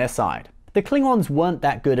 Luck was on their side. The Klingons weren't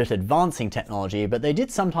that good at advancing technology, but they did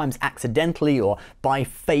sometimes accidentally or by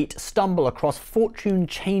fate stumble across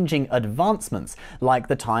fortune-changing advancements, like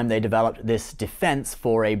the time they developed this defense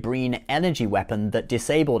for a Breen energy weapon that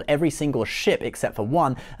disabled every single ship except for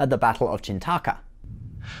one at the Battle of Chintaka.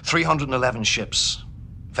 311 ships,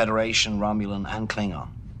 Federation, Romulan, and Klingon,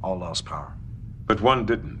 all lost power. But one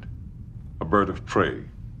didn't. A bird of prey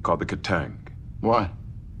called the Katang. Why?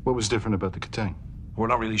 What was different about the Katang? We're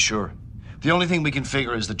not really sure. The only thing we can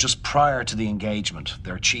figure is that just prior to the engagement,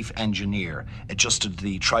 their chief engineer adjusted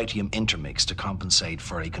the tritium intermix to compensate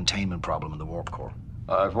for a containment problem in the warp core.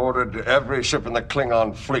 I've ordered every ship in the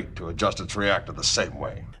Klingon fleet to adjust its reactor the same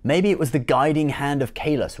way. Maybe it was the guiding hand of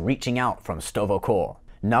Kahless reaching out from Sto-vo-kor.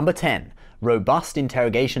 Number 10. Robust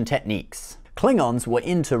interrogation techniques. Klingons were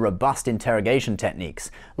into robust interrogation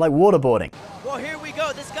techniques, like waterboarding. Well, here we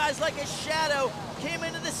go. This guy's like a shadow. Came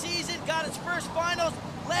into the season, got his first finals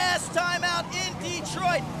last time out in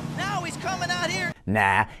Detroit. Now he's coming out here.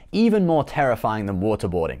 Nah, even more terrifying than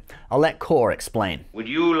waterboarding. I'll let Core explain. Would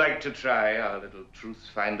you like to try our little truth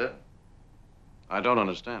finder? I don't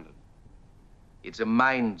understand it. It's a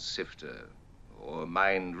mind sifter, or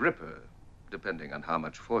mind ripper, depending on how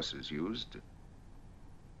much force is used.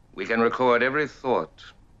 We can record every thought,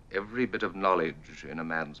 every bit of knowledge in a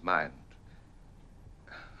man's mind.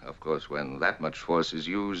 Of course, when that much force is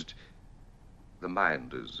used, the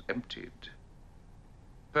mind is emptied.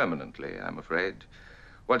 Permanently, I'm afraid.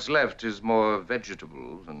 What's left is more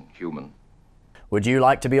vegetable than human. Would you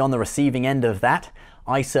like to be on the receiving end of that?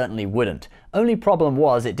 I certainly wouldn't. Only problem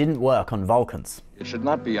was it didn't work on Vulcans. It should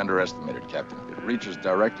not be underestimated, Captain. It reaches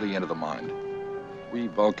directly into the mind. We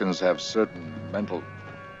Vulcans have certain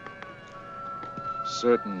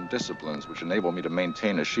disciplines which enable me to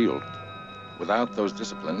maintain a shield. Without those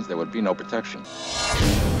disciplines, there would be no protection.